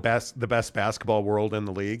 No. The best basketball world in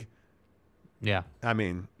the league? Yeah. I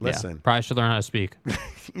mean, listen. Yeah, probably should learn how to speak.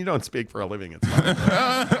 You don't speak for a living. It's fine.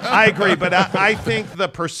 I agree, but I think the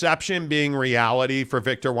perception being reality for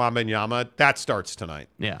Victor Wembanyama, that starts tonight.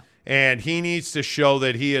 Yeah. And he needs to show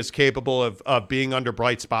that he is capable of being under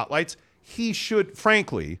bright spotlights. He should,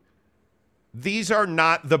 frankly, these are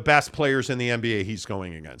not the best players in the NBA he's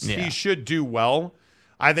going against. Yeah. He should do well.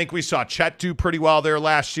 I think we saw Chet do pretty well there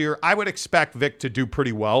last year. I would expect Vic to do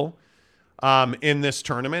pretty well in this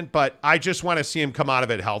tournament, but I just want to see him come out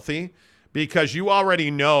of it healthy because you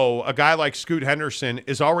already know a guy like Scoot Henderson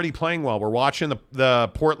is already playing well. We're watching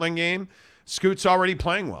the Portland game. Scoot's already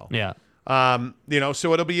playing well. Yeah.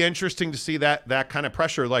 So it'll be interesting to see that kind of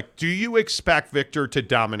pressure. Like, do you expect Victor to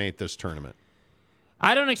dominate this tournament?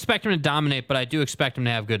 I don't expect him to dominate, but I do expect him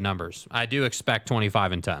to have good numbers. I do expect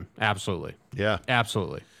 25 and 10. Absolutely. Yeah.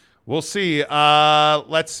 Absolutely. We'll see.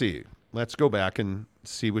 Let's see. Let's go back and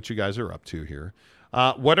see what you guys are up to here.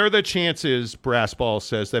 What are the chances, Brass Ball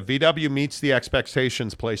says, that VW meets the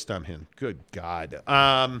expectations placed on him? Good God.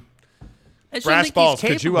 Brass Balls,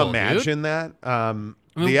 could you imagine that?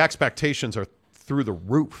 The expectations are through the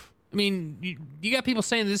roof. I mean, you got people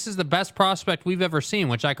saying this is the best prospect we've ever seen,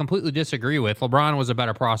 which I completely disagree with. LeBron was a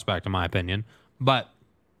better prospect, in my opinion. But,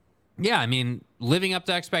 yeah, I mean, living up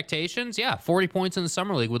to expectations, 40 points in the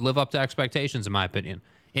Summer League would live up to expectations, in my opinion,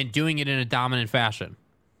 and doing it in a dominant fashion.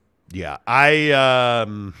 Yeah,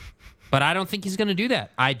 But I don't think he's going to do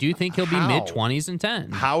that. I do think he'll be mid-20s and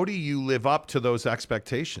 10. How do you live up to those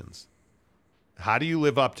expectations? How do you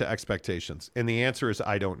live up to expectations? And the answer is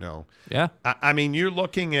I don't know. Yeah. I mean, you're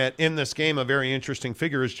looking at, in this game, a very interesting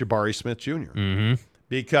figure is Jabari Smith Jr. Mm-hmm.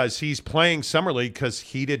 Because he's playing Summer League because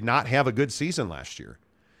he did not have a good season last year.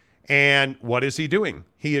 And what is he doing?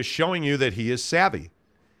 He is showing you that he is savvy.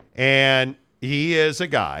 And he is a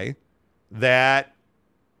guy that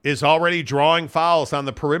is already drawing fouls on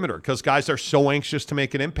the perimeter because guys are so anxious to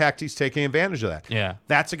make an impact. He's taking advantage of that. Yeah.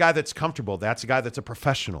 That's a guy that's comfortable. That's a guy that's a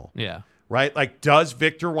professional. Yeah. Right? Like, does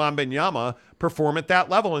Victor Wembanyama perform at that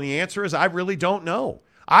level? And the answer is I really don't know.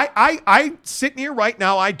 I sitting here right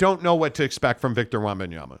now, I don't know what to expect from Victor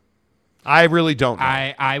Wembanyama. I really don't know.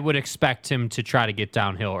 I would expect him to try to get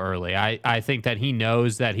downhill early. I think that he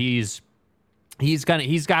knows that he's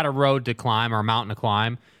got a road to climb or a mountain to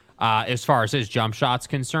climb. As far as his jump shot's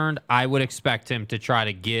concerned, I would expect him to try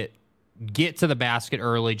to get to the basket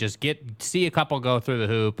early, just see a couple go through the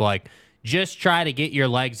hoop, just try to get your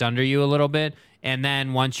legs under you a little bit, and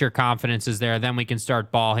then once your confidence is there, then we can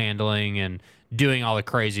start ball handling and doing all the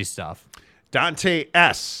crazy stuff. Dante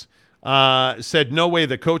S. Said, no way,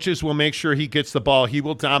 the coaches will make sure he gets the ball. He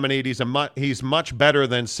will dominate. He's much better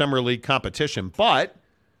than Summer League competition. But,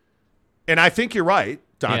 and I think you're right,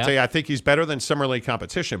 Dante, I think he's better than Summer League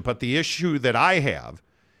competition. But the issue that I have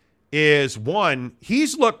is, one,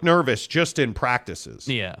 he's looked nervous just in practices.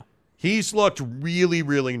 Yeah. He's looked really,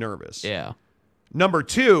 really nervous. Yeah. Number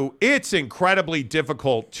two, it's incredibly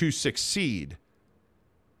difficult to succeed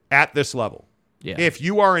at this level. Yeah. If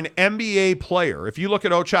you are an NBA player, if you look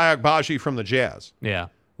at Ochai Agbaji from the Jazz,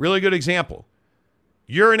 really good example.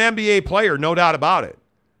 You're an NBA player, no doubt about it.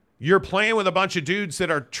 You're playing with a bunch of dudes that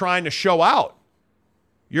are trying to show out.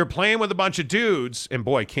 You're playing with a bunch of dudes, and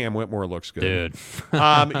boy, Cam Whitmore looks good.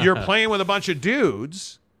 Dude. You're playing with a bunch of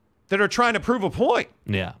dudes that are trying to prove a point.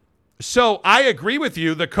 Yeah. So I agree with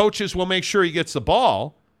you. The coaches will make sure he gets the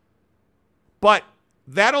ball, but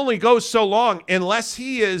that only goes so long unless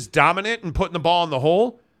he is dominant and putting the ball in the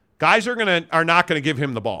hole. Guys are not gonna give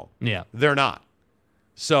him the ball. Yeah, they're not.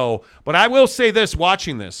 So, but I will say this: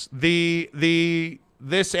 watching this,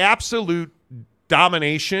 this absolute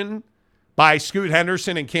domination by Scoot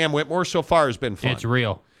Henderson and Cam Whitmore so far has been fun. It's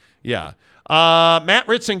real. Yeah. Matt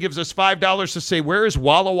Ritson gives us $5 to say, where is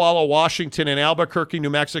Walla Walla, Washington, and Albuquerque, New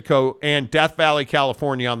Mexico, and Death Valley,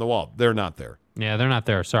 California on the wall? They're not there. Yeah, they're not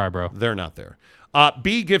there. Sorry, bro. They're not there.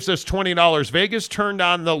 B gives us $20. Vegas turned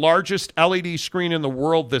on the largest LED screen in the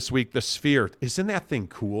world this week, the Sphere. Isn't that thing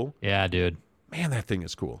cool? Yeah, dude. Man, that thing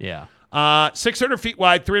is cool. Yeah. 600 feet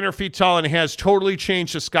wide, 300 feet tall, and has totally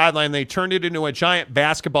changed the skyline. They turned it into a giant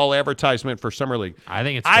basketball advertisement for Summer League. I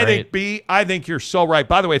think it's great. I think you're so right.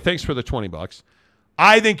 By the way, thanks for the $20.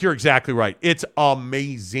 I think you're exactly right. It's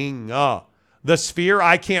amazing. The Sphere,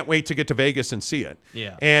 I can't wait to get to Vegas and see it.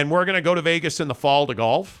 Yeah. And we're going to go to Vegas in the fall to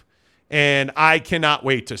golf, and I cannot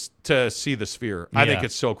wait to see the Sphere. I think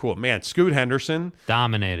it's so cool. Man, Scoot Henderson.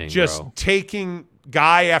 Dominating, just bro. Taking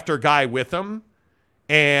guy after guy with him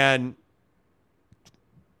and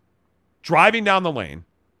driving down the lane,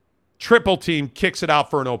 triple team, kicks it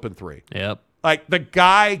out for an open three. Yep. Like, the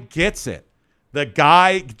guy gets it. The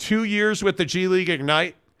guy, 2 years with the G League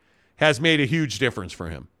Ignite, has made a huge difference for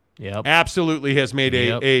him. Yep. Absolutely has made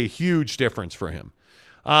a huge difference for him.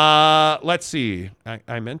 Let's see.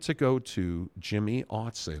 I meant to go to Jimmy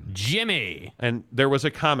Otson. Jimmy. And there was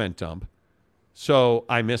a comment dump, so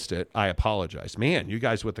I missed it. I apologize. Man, you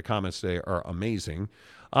guys with the comments today are amazing.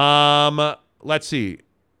 Let's see.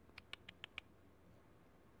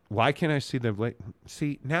 Why can't I see the...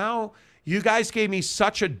 See, now you guys gave me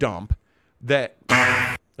such a dump that...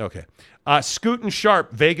 Okay. Scoot and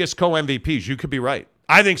Sharp, Vegas co-MVPs. You could be right.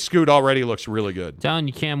 I think Scoot already looks really good. Telling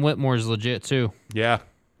you, Cam Whitmore's legit, too. Yeah,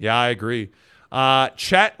 I agree.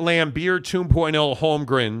 Chet Lambeer 2.0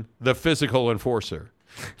 Holmgren, the physical enforcer.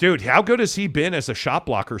 Dude, how good has he been as a shot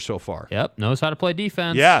blocker so far? Yep, knows how to play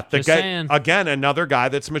defense. Yeah, Just saying. Again, another guy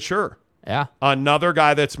that's mature. Yeah. Another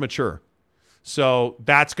guy that's mature. So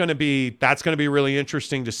that's going to be really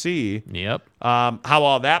interesting to see. Yep. How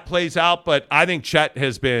all that plays out, but I think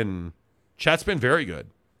Chet's been very good.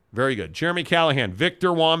 Very good. Jeremy Callahan, Victor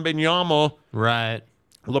Wembanyama. Right.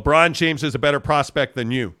 LeBron James is a better prospect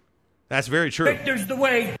than you. That's very true. Victor's the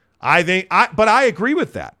way. But I agree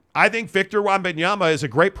with that. I think Victor Wembanyama is a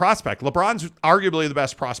great prospect. LeBron's arguably the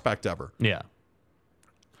best prospect ever. Yeah.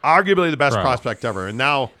 Arguably the best prospect ever. And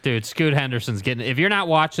now... Dude, Scoot Henderson's getting... If you're not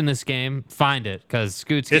watching this game, find it, because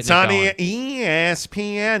Scoot's getting It's on going.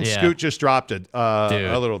 ESPN. Yeah. Scoot just dropped a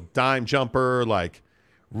little dime jumper, like,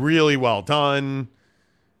 really well done.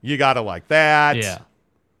 You got to like that. Yeah.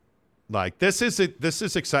 Like, this is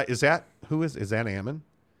exciting. Is that Ammon?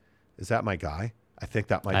 Is that my guy? I think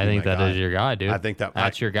that might be my guy. I think that is your guy, dude. I think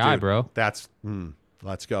that's your guy, bro. That's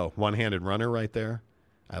let's go. One-handed runner right there.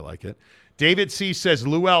 I like it. David C. says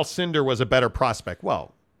Lou Alcindor was a better prospect.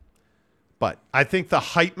 Well, but I think the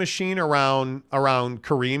hype machine around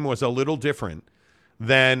Kareem was a little different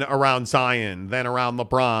than around Zion, than around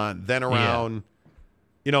LeBron, than around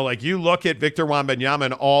like you look at Victor Wembanyama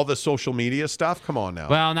and all the social media stuff. Come on now.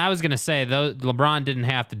 Well, and I was going to say, though, LeBron didn't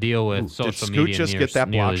have to deal with social media. Did Scoot just get that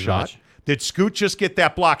block shot? Much. Did Scoot just get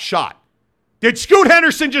that block shot? Did Scoot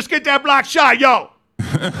Henderson just get that block shot? Yo!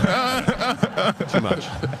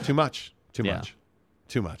 Too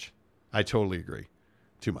much. I totally agree.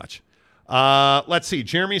 Too much. Let's see.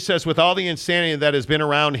 Jeremy says, with all the insanity that has been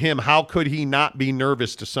around him, how could he not be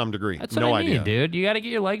nervous to some degree? That's what I mean, dude. You got to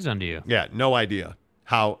get your legs under you. Yeah, no idea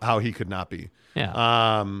how he could not be.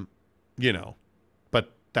 Yeah.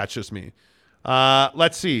 But that's just me.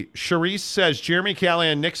 Let's see. Sharice says, Jeremy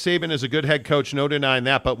Callahan, Nick Saban is a good head coach. No denying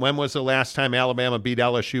that. But when was the last time Alabama beat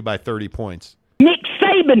LSU by 30 points? Nick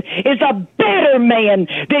Saban is a better man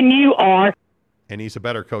than you are. And he's a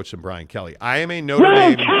better coach than Brian Kelly. I am a Notre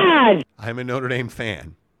Dame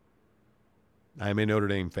fan.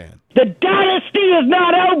 The dynasty is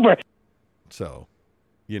not over. So,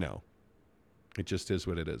 it just is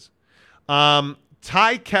what it is. Ty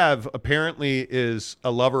Kev apparently is a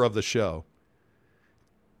lover of the show.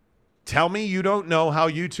 Tell me you don't know how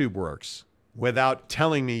YouTube works without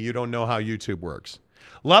telling me you don't know how YouTube works.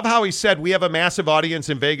 Love how he said we have a massive audience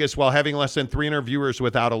in Vegas while having less than 300 viewers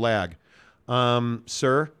without a lag.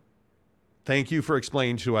 Sir, thank you for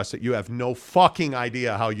explaining to us that you have no fucking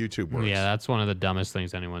idea how YouTube works. Yeah, that's one of the dumbest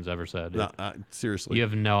things anyone's ever said. No, seriously. You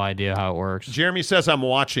have no idea how it works. Jeremy says I'm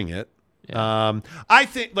watching it. Yeah. I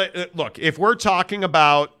think, look, if we are talking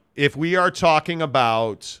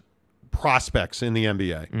about prospects in the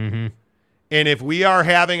NBA, mm-hmm. and if we are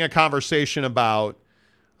having a conversation about,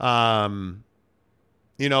 again,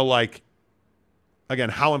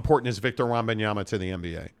 how important is Victor Wembanyama to the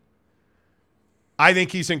NBA? I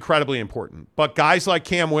think he's incredibly important. But guys like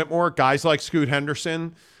Cam Whitmore, guys like Scoot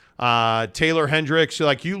Henderson, Taylor Hendricks,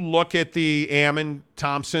 like you look at the Ammon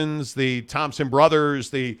Thompsons, the Thompson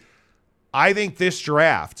brothers, I think this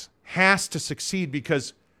draft has to succeed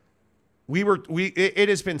because it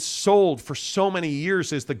has been sold for so many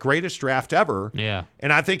years as the greatest draft ever. Yeah.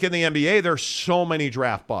 And I think in the NBA, there's so many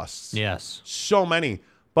draft busts. Yes. So many.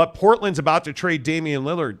 But Portland's about to trade Damian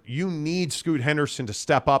Lillard. You need Scoot Henderson to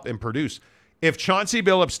step up and produce. If Chauncey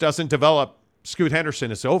Billups doesn't develop Scoot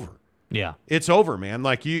Henderson, it's over. Yeah. It's over, man.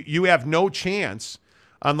 Like, you have no chance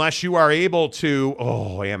unless you are able to –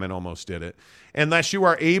 Ammon almost did it. Unless you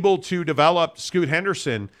are able to develop Scoot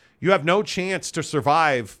Henderson, you have no chance to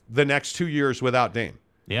survive the next 2 years without Dame.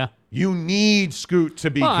 Yeah. You need Scoot to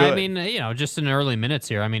be good. I mean, just in early minutes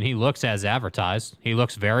here, I mean, he looks as advertised. He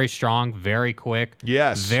looks very strong, very quick.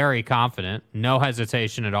 Yes. Very confident. No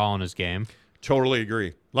hesitation at all in his game. Totally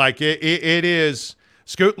agree. Like, it is –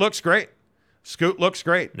 Scoot looks great. Scoot looks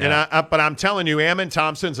great. Yeah. And but I'm telling you, Ammon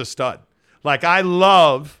Thompson's a stud. Like, I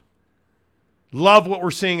love what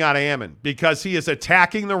we're seeing out of Ammon because he is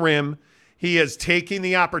attacking the rim. He is taking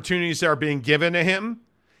the opportunities that are being given to him.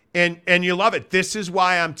 And you love it. This is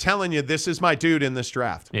why I'm telling you, this is my dude in this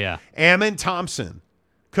draft. Yeah. Ammon Thompson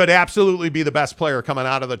could absolutely be the best player coming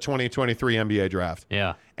out of the 2023 NBA draft.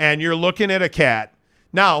 Yeah. And you're looking at a cat.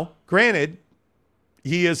 Now, granted,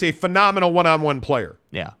 he is a phenomenal one-on-one player.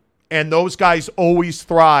 Yeah. And those guys always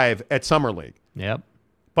thrive at Summer League. Yep.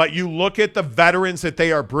 But you look at the veterans that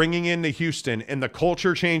they are bringing into Houston and the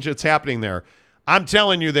culture change that's happening there. I'm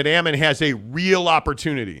telling you that Ammon has a real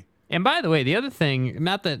opportunity. And by the way, the other thing,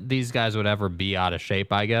 not that these guys would ever be out of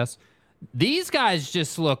shape, I guess. These guys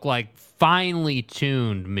just look like finely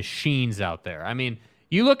tuned machines out there. I mean,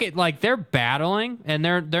 you look at like they're battling and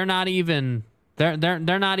they're not even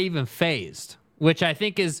phased, which I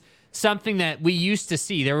think is something that we used to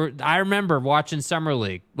see. I remember watching Summer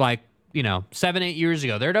League like 7-8 years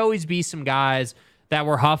ago. There'd always be some guys that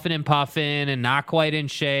were huffing and puffing and not quite in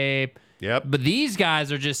shape. Yep. But these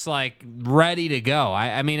guys are just like ready to go.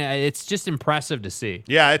 I mean, it's just impressive to see.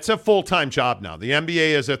 Yeah, it's a full-time job now. The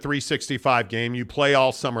NBA is a 365 game. You play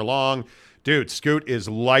all summer long. Dude, Scoot is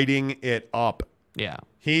lighting it up. Yeah.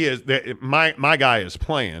 He is. My guy is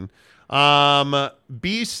playing.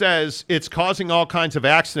 B says it's causing all kinds of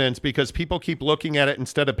accidents because people keep looking at it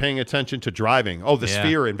instead of paying attention to driving. Oh, the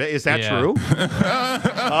sphere. Is that true?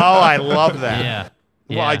 Oh, I love that. Yeah.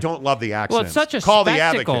 Well, yeah. I don't love the accidents. Well, it's such a call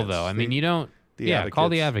spectacle, the advocates. though. I mean, you don't. Call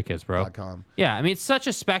the advocates, bro. Yeah, I mean, it's such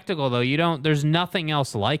a spectacle, though. You don't. There's nothing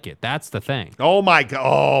else like it. That's the thing. Oh my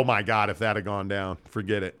God! If that had gone down,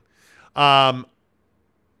 forget it. Are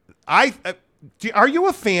you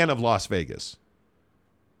a fan of Las Vegas?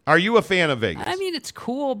 Are you a fan of Vegas? I mean, it's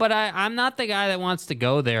cool, but I'm not the guy that wants to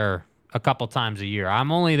go there a couple times a year.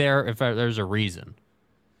 I'm only there if there's a reason.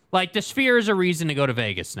 Like, the Sphere is a reason to go to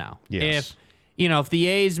Vegas now. Yes. If the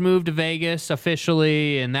A's move to Vegas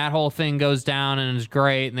officially and that whole thing goes down and it's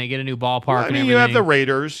great and they get a new ballpark and everything. You have the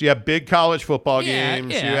Raiders. You have big college football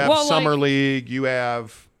games. Yeah. You have Summer League. You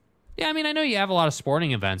have... Yeah, I mean, I know you have a lot of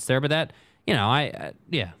sporting events there, but that,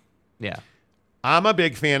 yeah. I'm a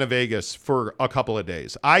big fan of Vegas for a couple of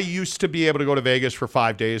days. I used to be able to go to Vegas for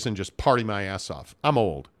 5 days and just party my ass off. I'm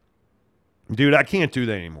old. Dude, I can't do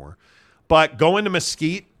that anymore. But going to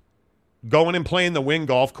Mesquite, going and playing the Wynn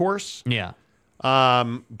Golf Course. Yeah.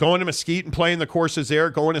 Going to Mesquite and playing the courses there,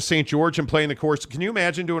 going to St. George and playing the course. Can you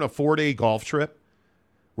imagine doing a 4-day golf trip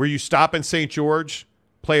where you stop in St. George,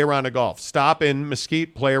 play around the golf, stop in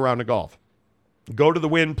Mesquite, play around the golf, go to the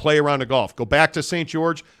Wynn, play around the golf, go back to St.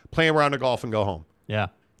 George, play around the golf, and go home? Yeah.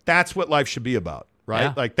 That's what life should be about, right?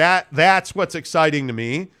 Yeah. Like that's what's exciting to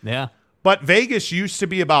me. Yeah. But Vegas used to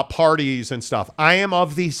be about parties and stuff. I am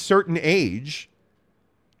of the certain age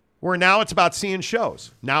where now it's about seeing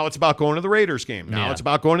shows. Now it's about going to the Raiders game. Now it's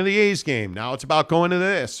about going to the A's game. Now it's about going to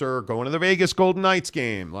this or going to the Vegas Golden Knights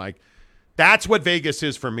game. Like, that's what Vegas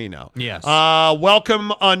is for me now. Yes.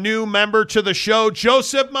 Welcome a new member to the show,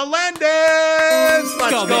 Joseph Melendez.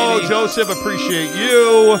 Let's go, Joseph. Appreciate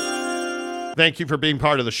you. Thank you for being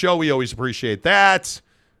part of the show. We always appreciate that.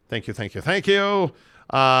 Thank you. You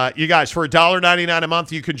guys, for $1.99 a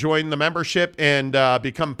month, you can join the membership and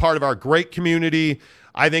become part of our great community.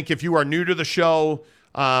 I think if you are new to the show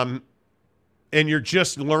and you're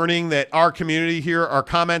just learning that our community here, our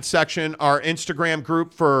comment section, our Instagram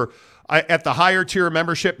group for at the higher tier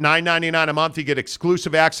membership, $9.99 a month, you get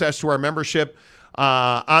exclusive access to our membership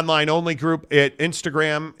online only group at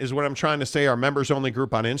Instagram is what I'm trying to say, our members only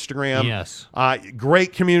group on Instagram. Yes.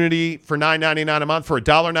 Great community for $9.99 a month. For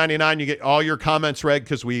 $1.99, you get all your comments read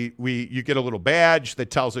because you get a little badge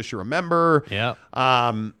that tells us you're a member. Yeah.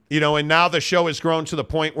 And now the show has grown to the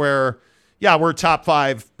point where, we're top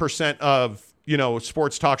 5% of,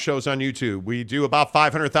 sports talk shows on YouTube. We do about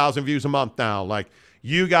 500,000 views a month now. Like,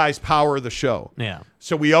 you guys power the show. Yeah.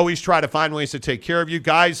 So we always try to find ways to take care of you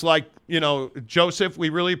guys. Like, Joseph, we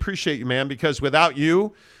really appreciate you, man, because without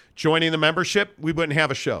you joining the membership, we wouldn't have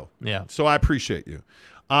a show. Yeah. So I appreciate you.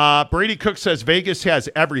 Brady Cook says Vegas has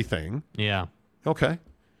everything. Yeah. Okay.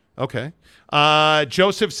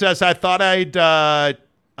 Joseph says, I thought I'd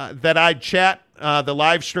that I'd chat the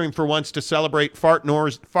live stream for once to celebrate Fart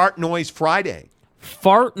Noise Friday.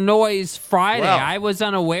 Fart Noise Friday. Well, I was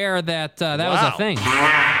unaware that was a thing.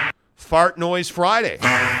 Fart Noise Friday.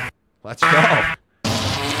 Let's go.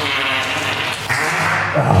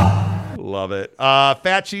 Love it.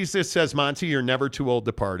 Fat Jesus says, Monty, you're never too old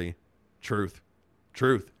to party. Truth.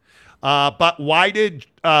 But why did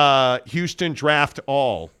Houston draft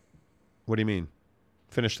all? What do you mean?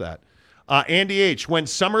 Finish that. Andy H., when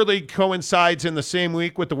Summer League coincides in the same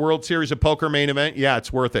week with the World Series of Poker main event, yeah,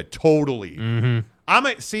 it's worth it. Totally.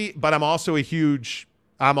 Mm-hmm. But I'm also a huge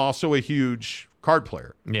card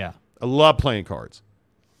player. Yeah. I love playing cards.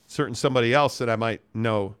 Certain somebody else that I might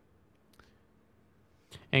know.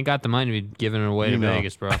 Ain't got the money to be giving it away to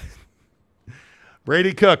Vegas, bro.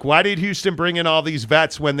 Brady Cook, why did Houston bring in all these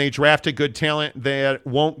vets when they drafted good talent that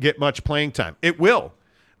won't get much playing time? It will.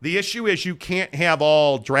 The issue is you can't have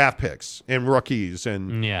all draft picks and rookies,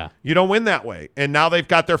 and you don't win that way. And now they've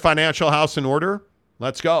got their financial house in order.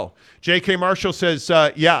 Let's go. J.K. Marshall says,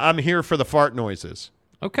 yeah, I'm here for the fart noises.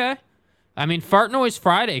 Okay. I mean, Fart Noise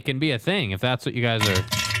Friday can be a thing if that's what you guys are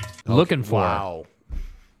looking for. Wow.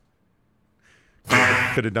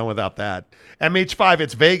 Could have done without that. MH5,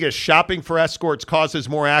 it's Vegas. Shopping for escorts causes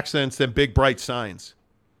more accidents than big, bright signs.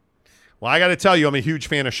 Well, I got to tell you, I'm a huge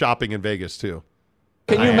fan of shopping in Vegas, too.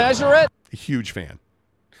 Can you measure it? A huge fan.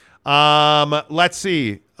 Let's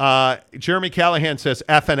see. Jeremy Callahan says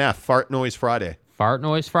FNF, Fart Noise Friday. Fart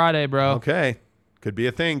Noise Friday, bro. Okay. Could be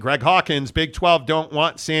a thing. Greg Hawkins, Big 12 don't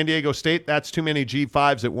want San Diego State. That's too many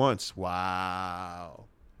G5s at once. Wow.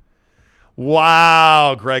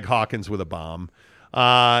 Greg Hawkins with a bomb.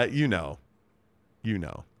 You know.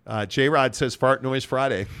 J-Rod says Fart Noise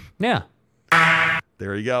Friday. Yeah.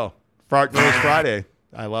 There you go. Fart Noise Friday.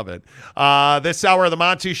 I love it. This hour of the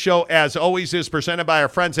Monty Show, as always, is presented by our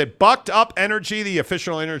friends at Bucked Up Energy, the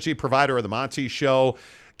official energy provider of the Monty Show.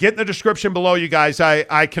 Get in the description below, you guys.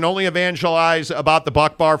 I can only evangelize about the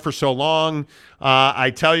Buck Bar for so long.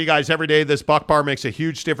 I tell you guys every day this Buck Bar makes a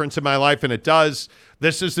huge difference in my life, and it does.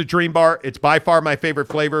 This is the Dream Bar. It's by far my favorite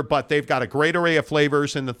flavor, but they've got a great array of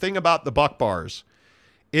flavors. And the thing about the Buck Bars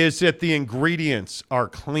is that the ingredients are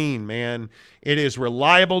clean, man. It is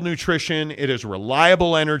reliable nutrition. It is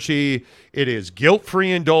reliable energy. It is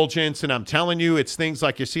guilt-free indulgence. And I'm telling you, it's things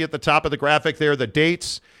like you see at the top of the graphic there, the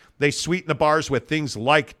dates. They sweeten the bars with things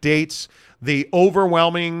like dates. The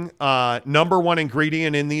overwhelming number one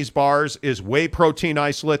ingredient in these bars is whey protein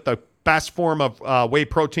isolate, the best form of whey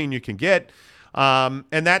protein you can get. And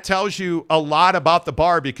that tells you a lot about the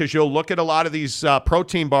bar, because you'll look at a lot of these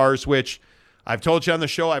protein bars, which I've told you on the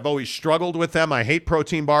show, I've always struggled with them. I hate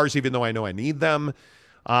protein bars, even though I know I need them.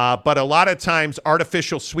 But a lot of times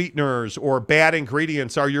artificial sweeteners or bad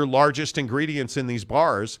ingredients are your largest ingredients in these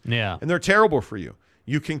bars. Yeah. And they're terrible for you.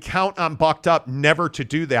 You can count on Bucked Up never to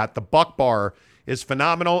do that. The Buck Bar is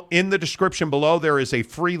phenomenal. In the description below, there is a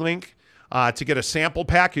free link to get a sample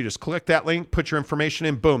pack. You just click that link, put your information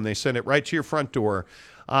in, boom, they send it right to your front door.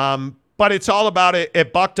 But it's all about it.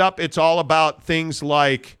 At Bucked Up, it's all about things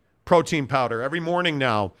like protein powder. Every morning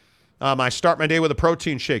now, I start my day with a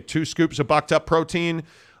protein shake. 2 scoops of Bucked Up protein,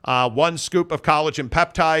 1 scoop of collagen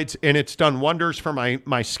peptides, and it's done wonders for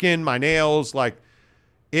my skin, my nails. Like,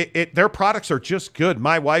 their products are just good.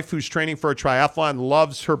 My wife, who's training for a triathlon,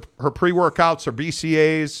 loves her pre-workouts, her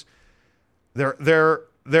BCAAs.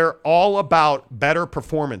 They're all about better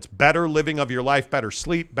performance, better living of your life, better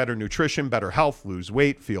sleep, better nutrition, better health, lose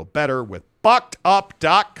weight, feel better with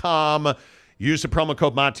buckedup.com. Use the promo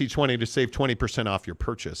code Monty20 to save 20% off your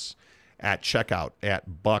purchase at checkout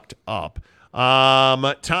at Bucked Up.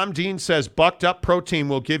 Tom Dean says Bucked Up protein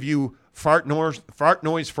will give you fart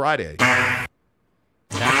noise Friday.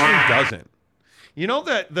 Actually doesn't. You know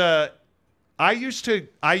that I used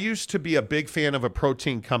to be a big fan of a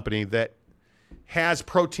protein company that has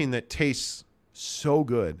protein that tastes so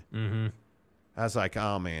good. Mm-hmm. I was like,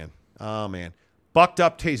 oh man. Bucked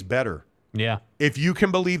Up tastes better. Yeah. If you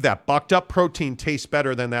can believe that, Bucked Up protein tastes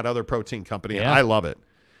better than that other protein company. Yeah. And I love it.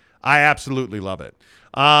 I absolutely love it.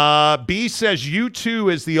 B says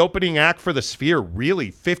U2 is the opening act for the Sphere.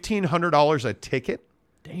 Really? $1,500 a ticket?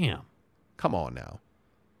 Damn. Come on now.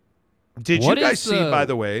 Did you guys see, by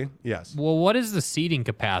the way? Yes. Well, what is the seating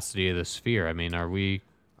capacity of the Sphere? I mean, are we...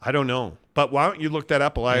 I don't know. But why don't you look that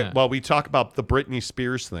up while we talk about the Britney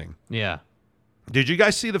Spears thing? Yeah. Did you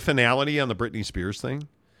guys see the finality on the Britney Spears thing?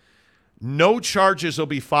 No charges will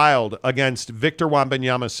be filed against Victor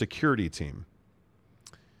Wembanyama's security team.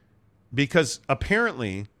 Because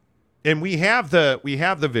apparently, and we have the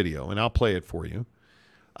video, and I'll play it for you.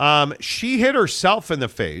 She hit herself in the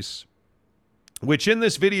face, which in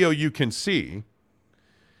this video you can see.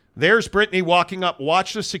 There's Brittany walking up.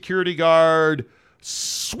 Watch the security guard.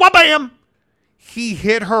 Swabam! He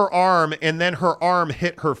hit her arm, and then her arm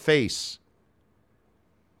hit her face.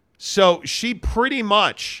 So she pretty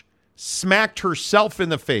much smacked herself in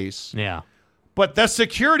the face. Yeah. But the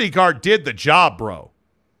security guard did the job, bro.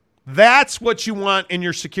 That's what you want in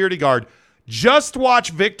your security guard. Just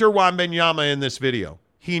watch Victor Wembanyama in this video.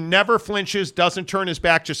 He never flinches, doesn't turn his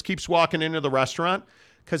back, just keeps walking into the restaurant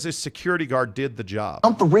because his security guard did the job.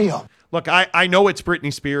 I'm for real. Look, I know it's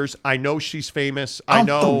Britney Spears. I know she's famous. I'm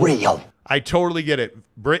for real. I totally get it.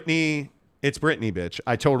 Britney, it's Britney, bitch.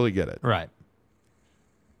 I totally get it. Right.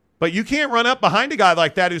 But you can't run up behind a guy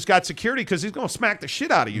like that who's got security because he's going to smack the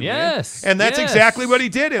shit out of you, yes, man. And that's exactly what he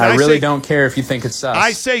did. And I really don't care if you think it's sus.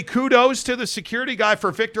 I say kudos to the security guy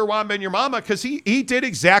for Victor Wembanyama because he did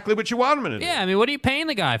exactly what you want him to do. Yeah, I mean, what are you paying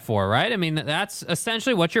the guy for, right? I mean, that's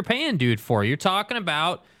essentially what you're paying dude for. You're talking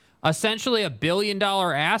about essentially $1 billion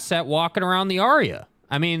asset walking around the Aria.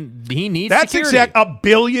 I mean, he needs that's security. $1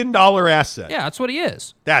 billion asset. Yeah, that's what he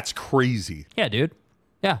is. That's crazy. Yeah, dude.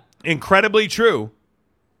 Yeah. Incredibly true.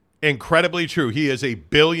 Incredibly true. He is $1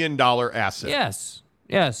 billion asset. Yes.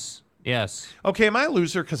 Yes. Yes. Okay, am I a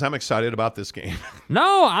loser because I'm excited about this game?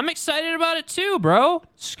 No, I'm excited about it too, bro.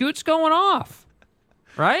 Scoot's going off.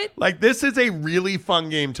 Right? Like, this is a really fun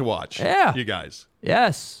game to watch. Yeah. You guys.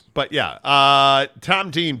 Yes. But yeah,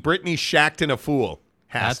 Tom Dean, Brittany shacked in a fool.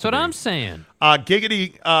 That's what I'm saying.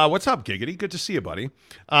 Giggity, what's up, Giggity? Good to see you, buddy.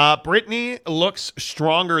 Brittany looks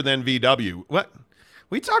stronger than VW. What?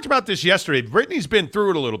 We talked about this yesterday. Brittany's been through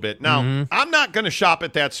it a little bit. Now, I'm not going to shop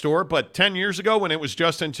at that store, but 10 years ago when it was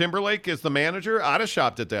Justin Timberlake as the manager, I'd have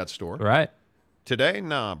shopped at that store. Right. Today,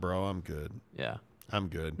 nah, bro, I'm good. Yeah. I'm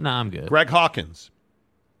good. Nah, I'm good. Greg Hawkins.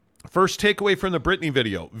 First takeaway from the Brittany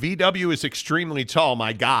video. VW is extremely tall,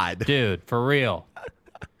 my God. Dude, for real.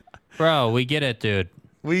 Bro, we get it, dude.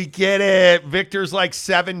 We get it. Victor's like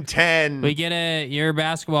 7'10". We get it. You're a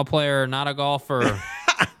basketball player, not a golfer.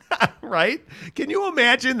 Right? Can you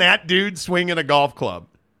imagine that dude swinging a golf club?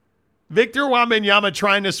 Victor Wembanyama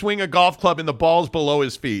trying to swing a golf club and the ball's below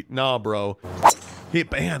his feet. No, bro.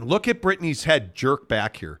 Man, look at Brittany's head jerk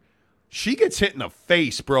back here. She gets hit in the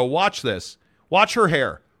face, bro. Watch this. Watch her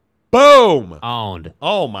hair. Boom. Owned.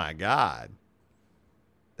 Oh, my God.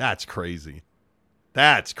 That's crazy.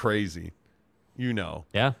 That's crazy. You know.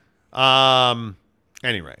 Yeah.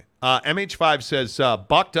 Anyway. MH5 says,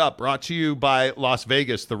 Bucked Up, brought to you by Las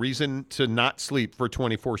Vegas, the reason to not sleep for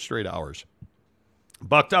 24 straight hours.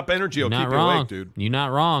 Bucked Up Energy will keep you awake, dude. You're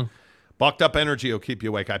not wrong. Bucked Up Energy will keep you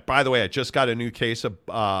awake. By the way, I just got a new case of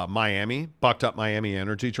Miami, Bucked Up Miami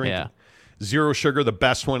energy drink. Yeah. Zero sugar, the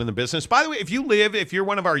best one in the business. By the way, if you're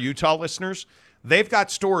one of our Utah listeners, they've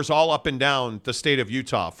got stores all up and down the state of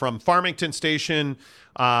Utah, from Farmington Station,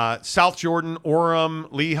 South Jordan,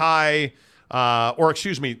 Orem, Lehigh,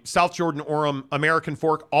 South Jordan, Orem, American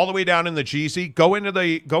Fork, all the way down in the GZ. Go into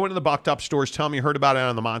the Bucked Up stores. Tell them you heard about it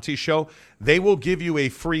on the Monty Show. They will give you a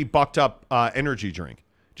free Bucked Up energy drink.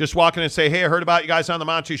 Just walk in and say, hey, I heard about you guys on the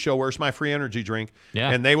Monty Show. Where's my free energy drink? Yeah.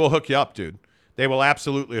 And they will hook you up, dude. They will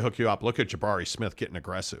absolutely hook you up. Look at Jabari Smith getting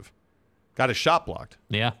aggressive. Got his shot blocked.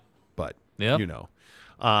 Yeah. But, yep. you know,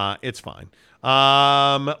 it's fine.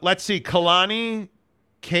 Let's see. Kehlani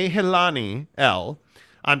L.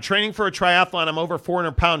 I'm training for a triathlon. I'm over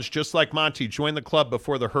 400 pounds, just like Monty. Join the club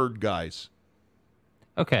before the herd guys.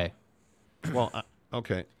 Okay. Well,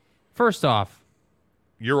 okay. First off,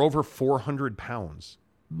 you're over 400 pounds.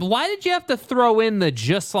 Why did you have to throw in the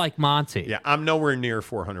just like Monty? Yeah, I'm nowhere near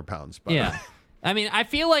 400 pounds. But yeah. I mean, I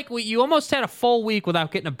feel like you almost had a full week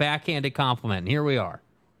without getting a backhanded compliment, and here we are.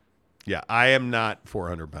 Yeah, I am not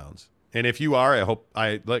 400 pounds. And if you are, I hope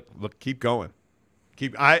look, keep going.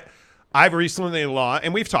 I've recently lost,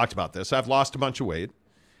 and we've talked about this. I've lost a bunch of weight,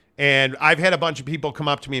 and I've had a bunch of people come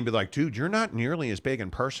up to me and be like, dude, you're not nearly as big in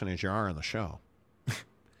person as you are on the show.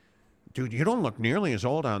 Dude, you don't look nearly as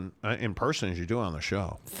old in person as you do on the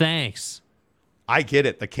show. Thanks. I get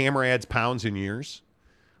it. The camera adds pounds and years,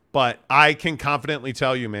 but I can confidently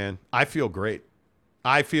tell you, man, I feel great.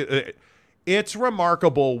 I feel it's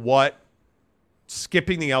remarkable what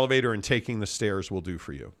skipping the elevator and taking the stairs will do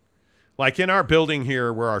for you. Like in our building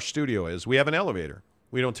here where our studio is, we have an elevator.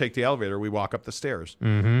 We don't take the elevator. We walk up the stairs.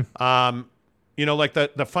 Mm-hmm. You know, like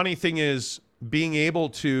the funny thing is being able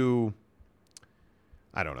to,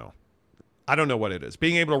 I don't know what it is.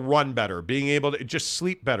 Being able to run better, being able to just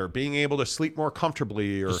sleep better, being able to sleep more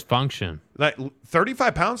comfortably. Or just function. Like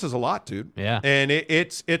 35 pounds is a lot, dude. Yeah. And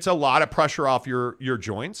it's a lot of pressure off your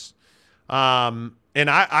joints. And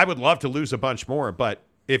I would love to lose a bunch more, but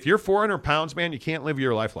if you're 400 pounds, man, you can't live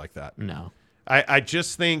your life like that. No. I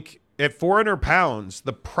just think at 400 pounds,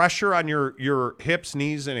 the pressure on your hips,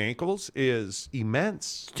 knees, and ankles is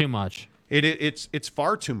immense. It's too much. It's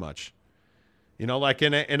far too much. You know, like,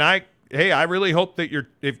 I really hope that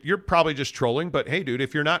if you're probably just trolling, but hey, dude,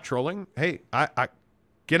 if you're not trolling, hey, I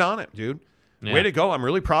get on it, dude. Yeah. Way to go. I'm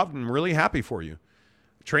really proud and really happy for you.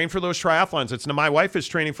 Train for those triathlons. My wife is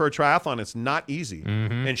training for a triathlon. It's not easy.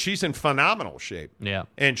 Mm-hmm. And she's in phenomenal shape. Yeah.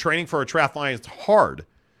 And training for a triathlon is hard.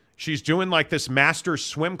 She's doing like this master's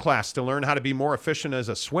swim class to learn how to be more efficient as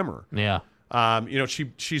a swimmer. Yeah. You know,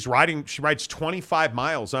 she rides 25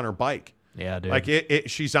 miles on her bike. Yeah, dude. Like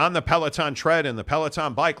she's on the Peloton tread and the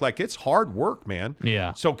Peloton bike. Like, it's hard work, man.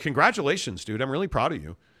 Yeah. So congratulations, dude. I'm really proud of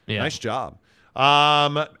you. Yeah. Nice job.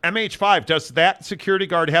 MH5, does that security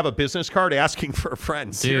guard have a business card asking for a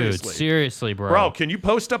friend? Dude, seriously, bro. Bro, can you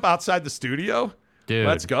post up outside the studio? Dude.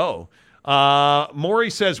 Let's go. Maury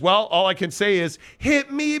says, well, all I can say is,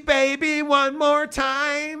 hit me, baby, one more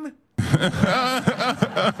time.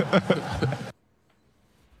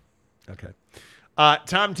 Okay.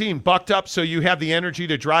 Tom Dean, bucked up so you have the energy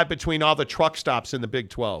to drive between all the truck stops in the Big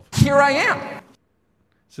 12. Here I am.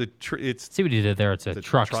 See what you did there? It's a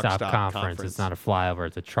truck stop conference. It's not a flyover.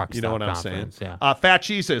 It's a truck stop conference. You know what I'm saying? Yeah. Fat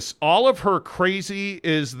Jesus, all of her crazy,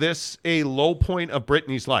 is this a low point of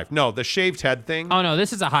Brittany's life? No, the shaved head thing. Oh, no,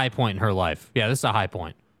 this is a high point in her life. Yeah, this is a high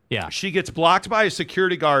point. Yeah. She gets blocked by a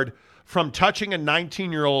security guard from touching a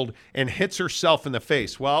 19-year-old and hits herself in the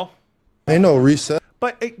face. Well, ain't no reset.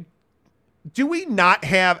 But do we not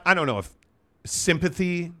have, I don't know if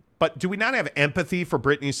sympathy, but do we not have empathy for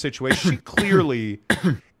Brittany's situation? She clearly,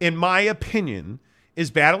 in my opinion,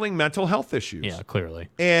 is battling mental health issues. Yeah, clearly.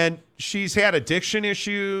 And she's had addiction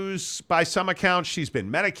issues by some accounts. She's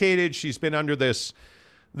been medicated. She's been under this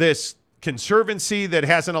conservancy that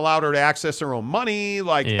hasn't allowed her to access her own money.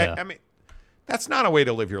 Like, yeah. I mean, that's not a way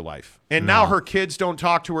to live your life. And now her kids don't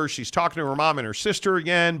talk to her. She's talking to her mom and her sister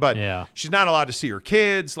again, but she's not allowed to see her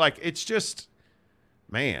kids. Like, it's just,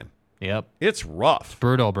 man. Yep. It's rough. It's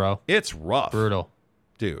brutal, bro. It's rough. Brutal.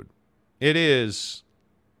 Dude. It is.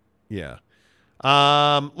 Yeah.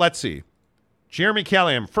 Let's see. Jeremy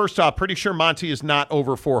Callahan, first off, pretty sure Monty is not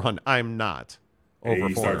over 400. I'm not over 400.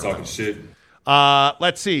 You start talking shit.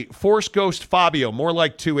 Let's see. Force Ghost Fabio, more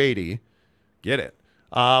like 280. Get it.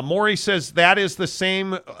 Maury says that is the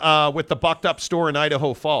same with the Bucked Up store in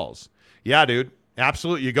Idaho Falls. Yeah, dude.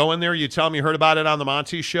 Absolutely. You go in there, you tell them you heard about it on the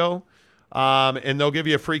Monty show, and they'll give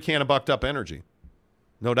you a free can of Bucked Up Energy.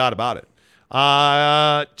 No doubt about it.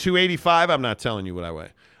 285, I'm not telling you what I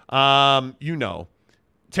weigh. You know.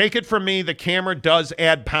 Take it from me, the camera does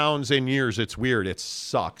add pounds in years. It's weird. It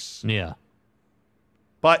sucks. Yeah.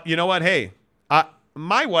 But you know what? Hey,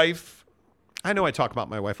 my wife, I know I talk about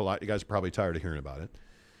my wife a lot. You guys are probably tired of hearing about it.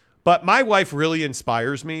 But my wife really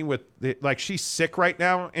inspires me with, like, she's sick right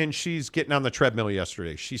now, and she's getting on the treadmill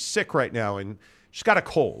yesterday. She's sick right now, and she's got a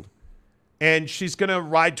cold. And she's going to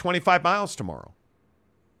ride 25 miles tomorrow.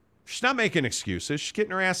 She's not making excuses. She's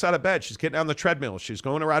getting her ass out of bed. She's getting on the treadmill. She's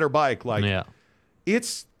going to ride her bike. Like, yeah.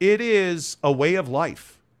 It is a way of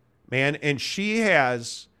life, man. And she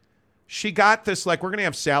got this, like, we're going to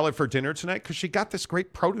have salad for dinner tonight because she got this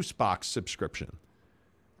great produce box subscription.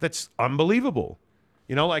 That's unbelievable.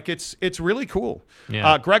 You know, like, it's really cool.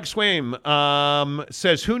 Yeah. Greg Swaim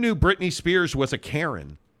says, who knew Britney Spears was a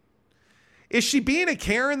Karen? Is she being a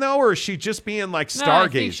Karen, though, or is she just being, like, stargazing? No, I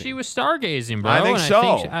think she was stargazing, bro. I think so.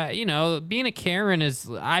 I think, you know, being a Karen is,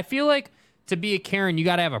 I feel like to be a Karen, you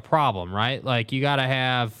got to have a problem, right? Like, you got to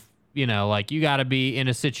have, you know, like, you got to be in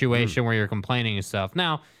a situation where you're complaining and stuff.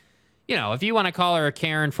 Now, you know, if you want to call her a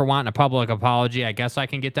Karen for wanting a public apology, I guess I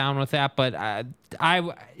can get down with that. But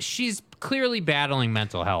she's clearly battling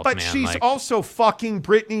mental health, but man. She's like, also fucking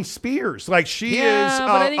Britney Spears. Like, she is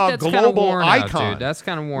a global icon. Out, dude. That's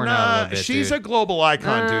kind of worn out a little bit, she's dude. A global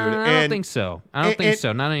icon, dude. I don't think so. I don't think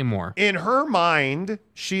so. Not anymore. In her mind,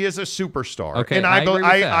 she is a superstar. Okay, and I agree with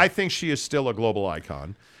that. I think she is still a global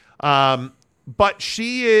icon. But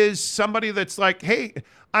she is somebody that's like, hey,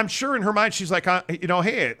 I'm sure in her mind she's like, you know,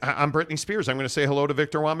 hey, I'm Britney Spears. I'm going to say hello to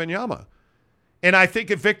Victor Wembanyama. And I think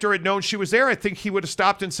if Victor had known she was there, I think he would have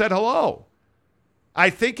stopped and said hello. I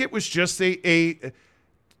think it was just they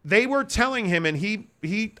were telling him, and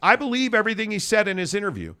I believe everything he said in his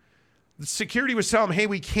interview. The security was telling him, hey,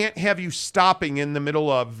 we can't have you stopping in the middle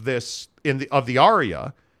of this, of the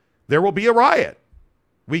aria. There will be a riot.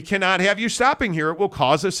 We cannot have you stopping here. It will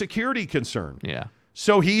cause a security concern. Yeah.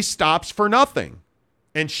 So he stops for nothing.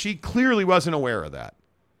 And she clearly wasn't aware of that.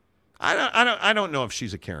 I don't know if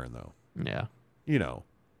she's a Karen, though. Yeah. You know,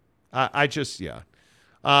 I just, yeah.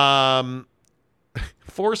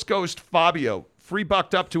 Force Ghost Fabio, free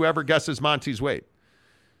bucked up to whoever guesses Monty's weight.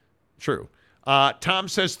 True. Tom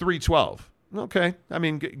says 312. Okay. I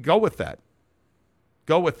mean, go with that.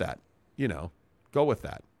 Go with that. Go with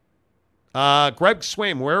that. Greg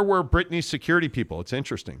Swaim, where were Brittany's security people? It's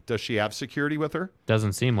interesting. Does she have security with her?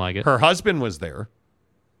 Doesn't seem like it. Her husband was there,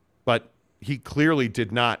 but he clearly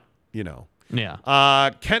did not,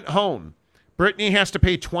 Yeah. Kent Hone, Brittany has to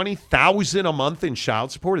pay $20,000 a month in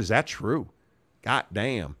child support. Is that true? God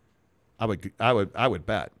damn. I would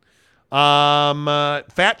bet.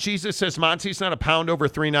 Fat Jesus says Monty's not a pound over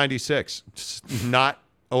 396.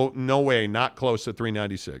 No way, not close to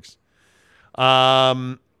 396.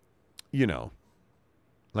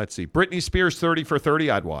 Let's see. Britney Spears 30 for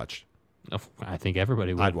 30, I'd watch. I think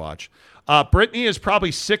everybody would. I'd watch. Britney is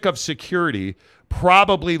probably sick of security,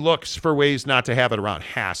 probably looks for ways not to have it around.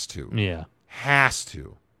 Has to. Yeah. Has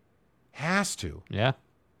to. Yeah.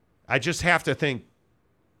 I just have to think,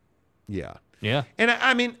 yeah. Yeah. And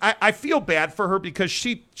I mean, I feel bad for her because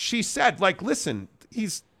she said, like, listen,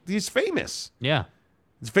 he's famous. Yeah.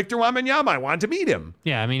 It's Victor Wembanyama. I wanted to meet him.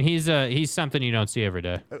 Yeah, I mean, he's something you don't see every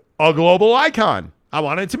day. A global icon. I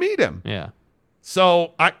wanted to meet him. Yeah.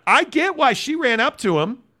 So I get why she ran up to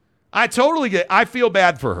him. I totally get. I feel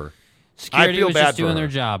bad for her. Security was just doing their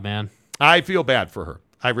job, man. I feel bad for her.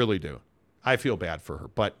 I really do. I feel bad for her,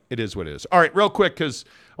 but it is what it is. All right, real quick, because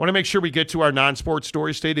I want to make sure we get to our non-sports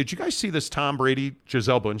stories today. Did you guys see this Tom Brady,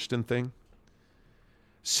 Gisele Bündchen thing?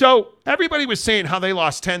 So everybody was saying how they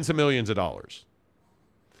lost tens of millions of dollars.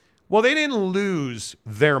 Well, they didn't lose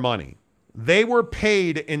their money. They were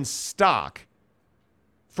paid in stock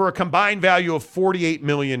for a combined value of $48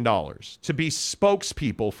 million to be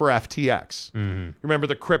spokespeople for FTX. Mm-hmm. Remember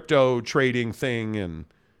the crypto trading thing? And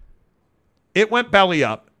it went belly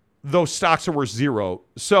up. Those stocks are worth zero.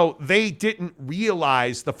 So they didn't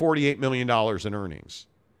realize the $48 million in earnings.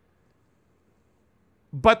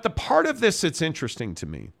 But the part of this that's interesting to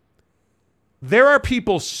me, there are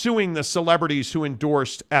people suing the celebrities who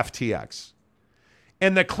endorsed FTX.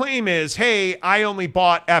 And the claim is, hey, I only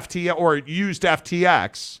bought FTX or used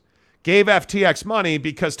FTX, gave FTX money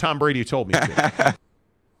because Tom Brady told me to.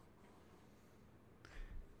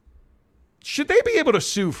 Should they be able to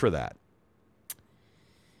sue for that?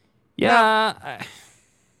 Yeah.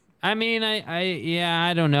 I mean,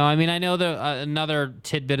 I don't know. I mean, I know another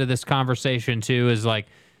tidbit of this conversation too is like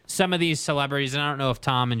some of these celebrities, and I don't know if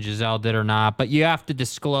Tom and Gisele did or not, but you have to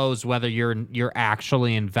disclose whether you're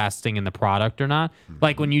actually investing in the product or not. Mm-hmm.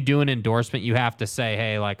 Like when you do an endorsement, you have to say,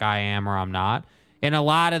 hey, like I am or I'm not. And a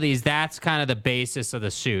lot of these, that's kind of the basis of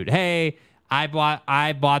the suit. Hey, I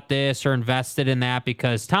bought this or invested in that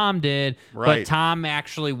because Tom did, right. But Tom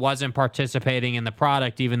actually wasn't participating in the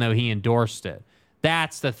product even though he endorsed it.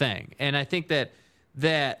 That's the thing. And I think that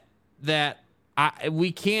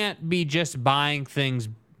we can't be just buying things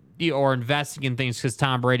or investing in things because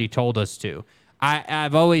Tom Brady told us to.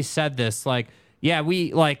 I've always said this, like, yeah,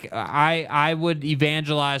 I would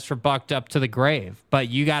evangelize for bucked up to the grave, but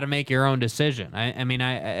you got to make your own decision. I mean,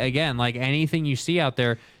 again, like anything you see out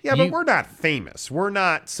there. Yeah, but we're not famous. We're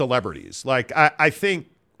not celebrities. Like, I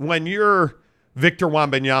think when you're Victor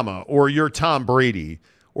Wembanyama or you're Tom Brady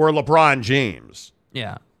or LeBron James,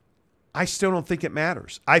 yeah, I still don't think it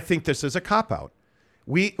matters. I think this is a cop-out.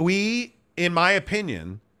 We, in my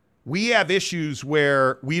opinion, we have issues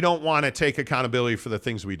where we don't want to take accountability for the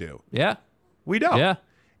things we do. Yeah. We don't. Yeah.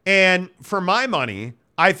 And for my money,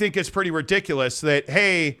 I think it's pretty ridiculous that,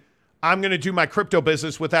 hey, I'm going to do my crypto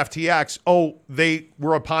business with FTX. Oh, they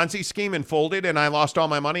were a Ponzi scheme and folded and I lost all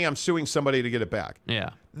my money. I'm suing somebody to get it back.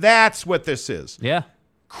 Yeah. That's what this is. Yeah.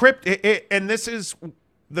 And this is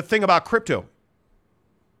the thing about crypto.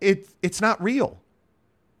 It's not real.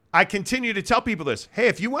 I continue to tell people this. Hey,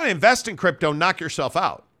 if you want to invest in crypto, knock yourself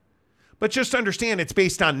out. But just understand it's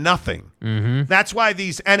based on nothing. Mm-hmm. That's why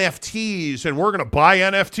these NFTs, and we're going to buy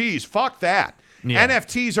NFTs. Fuck that. Yeah.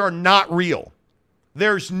 NFTs are not real.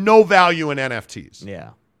 There's no value in NFTs.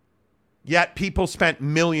 Yeah. Yet people spent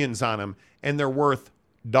millions on them, and they're worth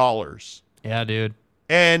dollars. Yeah, dude.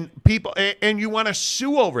 And you want to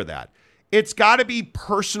sue over that. It's got to be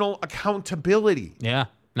personal accountability. Yeah.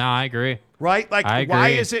 No, I agree. Right? Like,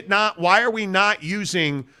 why are we not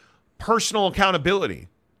using personal accountability?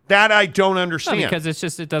 That I don't understand. No,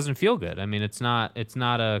 because it doesn't feel good. I mean, it's not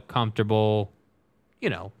a comfortable,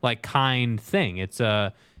 like kind thing. It's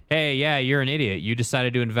hey, yeah, you're an idiot. You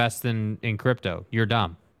decided to invest in crypto. You're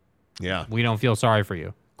dumb. Yeah. We don't feel sorry for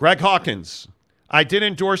you. Greg Hawkins. I did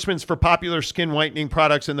endorsements for popular skin whitening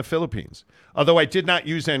products in the Philippines. Although I did not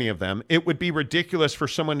use any of them, it would be ridiculous for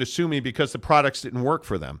someone to sue me because the products didn't work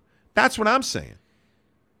for them. That's what I'm saying.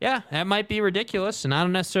 Yeah, that might be ridiculous, and I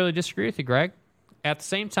don't necessarily disagree with you, Greg. At the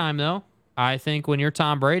same time, though, I think when you're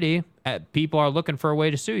Tom Brady, people are looking for a way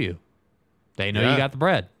to sue you. They know you got the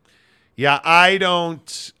bread. Yeah, I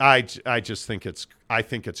don't. I just think it's. I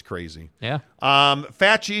think it's crazy. Yeah.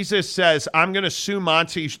 Fat Jesus says, I'm going to sue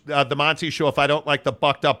Monty, the Monty Show, if I don't like the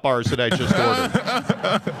bucked up bars that I just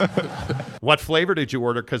ordered. What flavor did you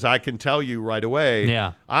order? Because I can tell you right away.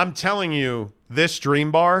 Yeah. I'm telling you, this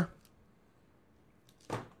Dream Bar,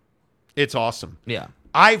 it's awesome. Yeah.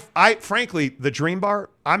 I frankly, the Dream Bar,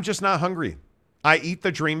 I'm just not hungry. I eat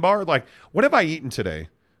the Dream Bar. Like, what have I eaten today?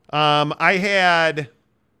 I had a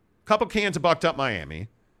couple cans of Bucked Up Miami.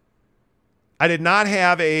 I did not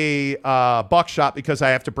have a buckshot because I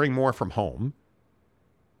have to bring more from home.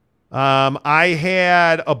 I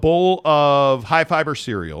had a bowl of high fiber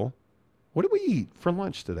cereal. What did we eat for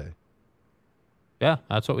lunch today? Yeah,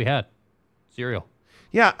 that's what we had. Cereal.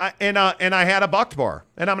 Yeah, and I had a Bucked Bar,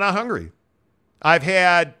 and I'm not hungry. I've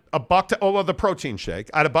had a the protein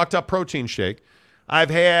shake. I had a Bucked Up protein shake.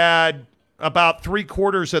 I've had about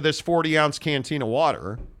 3/4 of this 40-ounce canteen of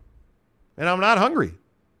water, and I'm not hungry.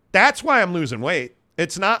 That's why I'm losing weight.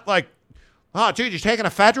 It's not like, oh, dude, you taking a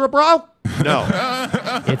Fedra, bro? No.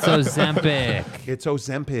 It's Ozempic. It's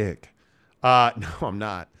Ozempic. No, I'm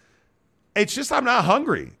not. It's just I'm not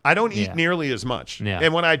hungry. I don't eat nearly as much. Yeah.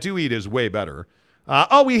 And when I do eat is way better.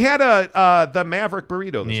 We had the Maverick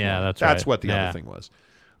burrito this morning. That's what the other thing was.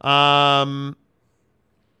 I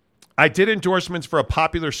did endorsements for a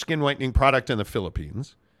popular skin whitening product in the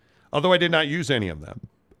Philippines, although I did not use any of them.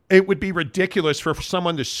 It would be ridiculous for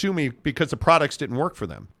someone to sue me because the products didn't work for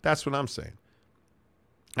them. That's what I'm saying.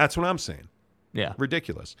 Yeah.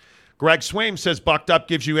 Ridiculous. Greg Swaim says Bucked Up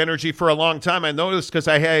gives you energy for a long time. I noticed because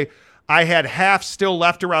I had half still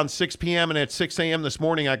left around 6 p.m. and at 6 a.m. this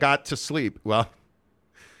morning I got to sleep. Well,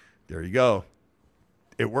 there you go.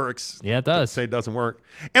 It works. Yeah, it does. Say it doesn't work.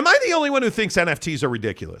 Am I the only one who thinks NFTs are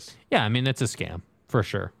ridiculous? Yeah, I mean, it's a scam for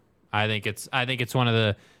sure. I think it's one of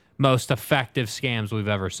the most effective scams we've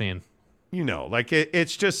ever seen. You know, like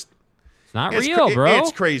it's just it's not real, bro.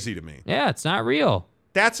 It's crazy to me. Yeah, it's not real.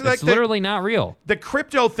 It's literally not real. The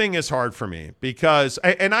crypto thing is hard for me because,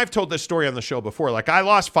 and I've told this story on the show before, like I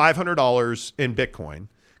lost $500 in Bitcoin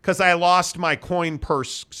because I lost my coin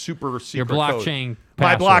purse super secret Your blockchain code.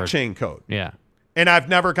 My password. blockchain code. Yeah. And I've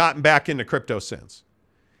never gotten back into crypto since.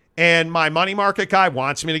 And my money market guy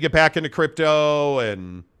wants me to get back into crypto,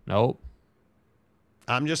 and nope.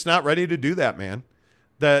 I'm just not ready to do that, man.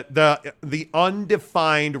 The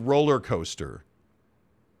undefined roller coaster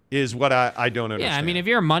is what I don't understand. Yeah, I mean, if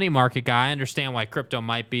you're a money market guy, I understand why crypto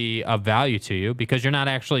might be of value to you because you're not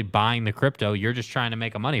actually buying the crypto. You're just trying to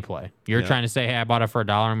make a money play. You're trying to say, hey, I bought it for $1.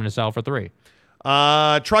 I'm going to sell it for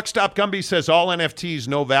 $3. Truck Stop Gumby says all NFTs,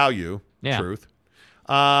 no value. Yeah. Truth.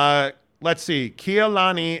 Let's see.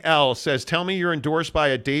 Kialani L says, tell me you're endorsed by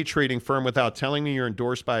a day trading firm without telling me you're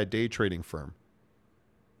endorsed by a day trading firm.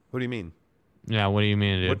 What do you mean? Yeah, what do you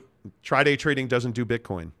mean, dude? Tri-Day Trading doesn't do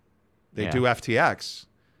Bitcoin. They do FTX,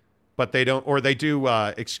 but they don't, or they do,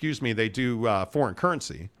 they do foreign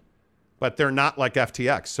currency, but they're not like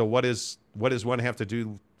FTX. So what does one have to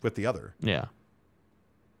do with the other? Yeah.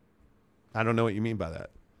 I don't know what you mean by that.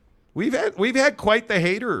 We've had quite the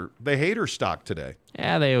hater stock today.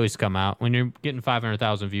 Yeah, they always come out. When you're getting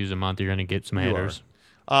 500,000 views a month, you're going to get some haters.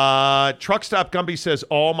 Truck Stop Gumby says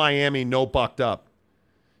all Miami, no Bucked Up.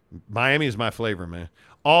 Miami is my flavor, man.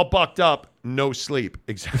 All Bucked Up, no sleep.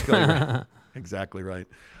 Exactly right. Exactly right.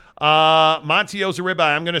 Monty owes a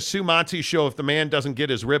ribeye. I'm going to sue Monty's show if the man doesn't get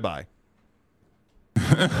his ribeye.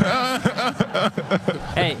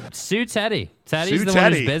 Hey, sue Teddy. Teddy's the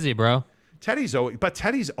one who's busy, bro. Teddy's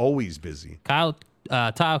always busy. Tile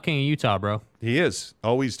King of Utah, bro. He is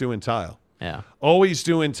always doing tile. Yeah. Always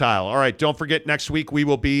doing tile. All right. Don't forget, next week we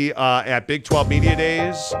will be at Big 12 Media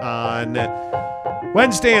Days on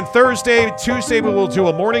Wednesday and Thursday. Tuesday we will do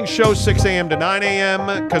a morning show, 6 a.m. to 9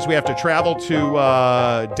 a.m. because we have to travel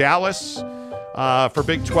to Dallas for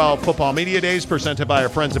Big 12 Football Media Days, presented by our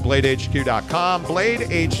friends at BladeHQ.com.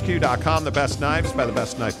 BladeHQ.com, the best knives by the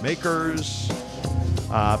best knife makers.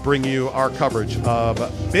 Bring you our coverage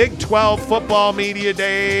of Big 12 Football Media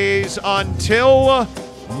Days until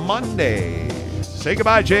Monday. Say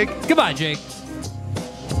goodbye, Jake. Goodbye, Jake.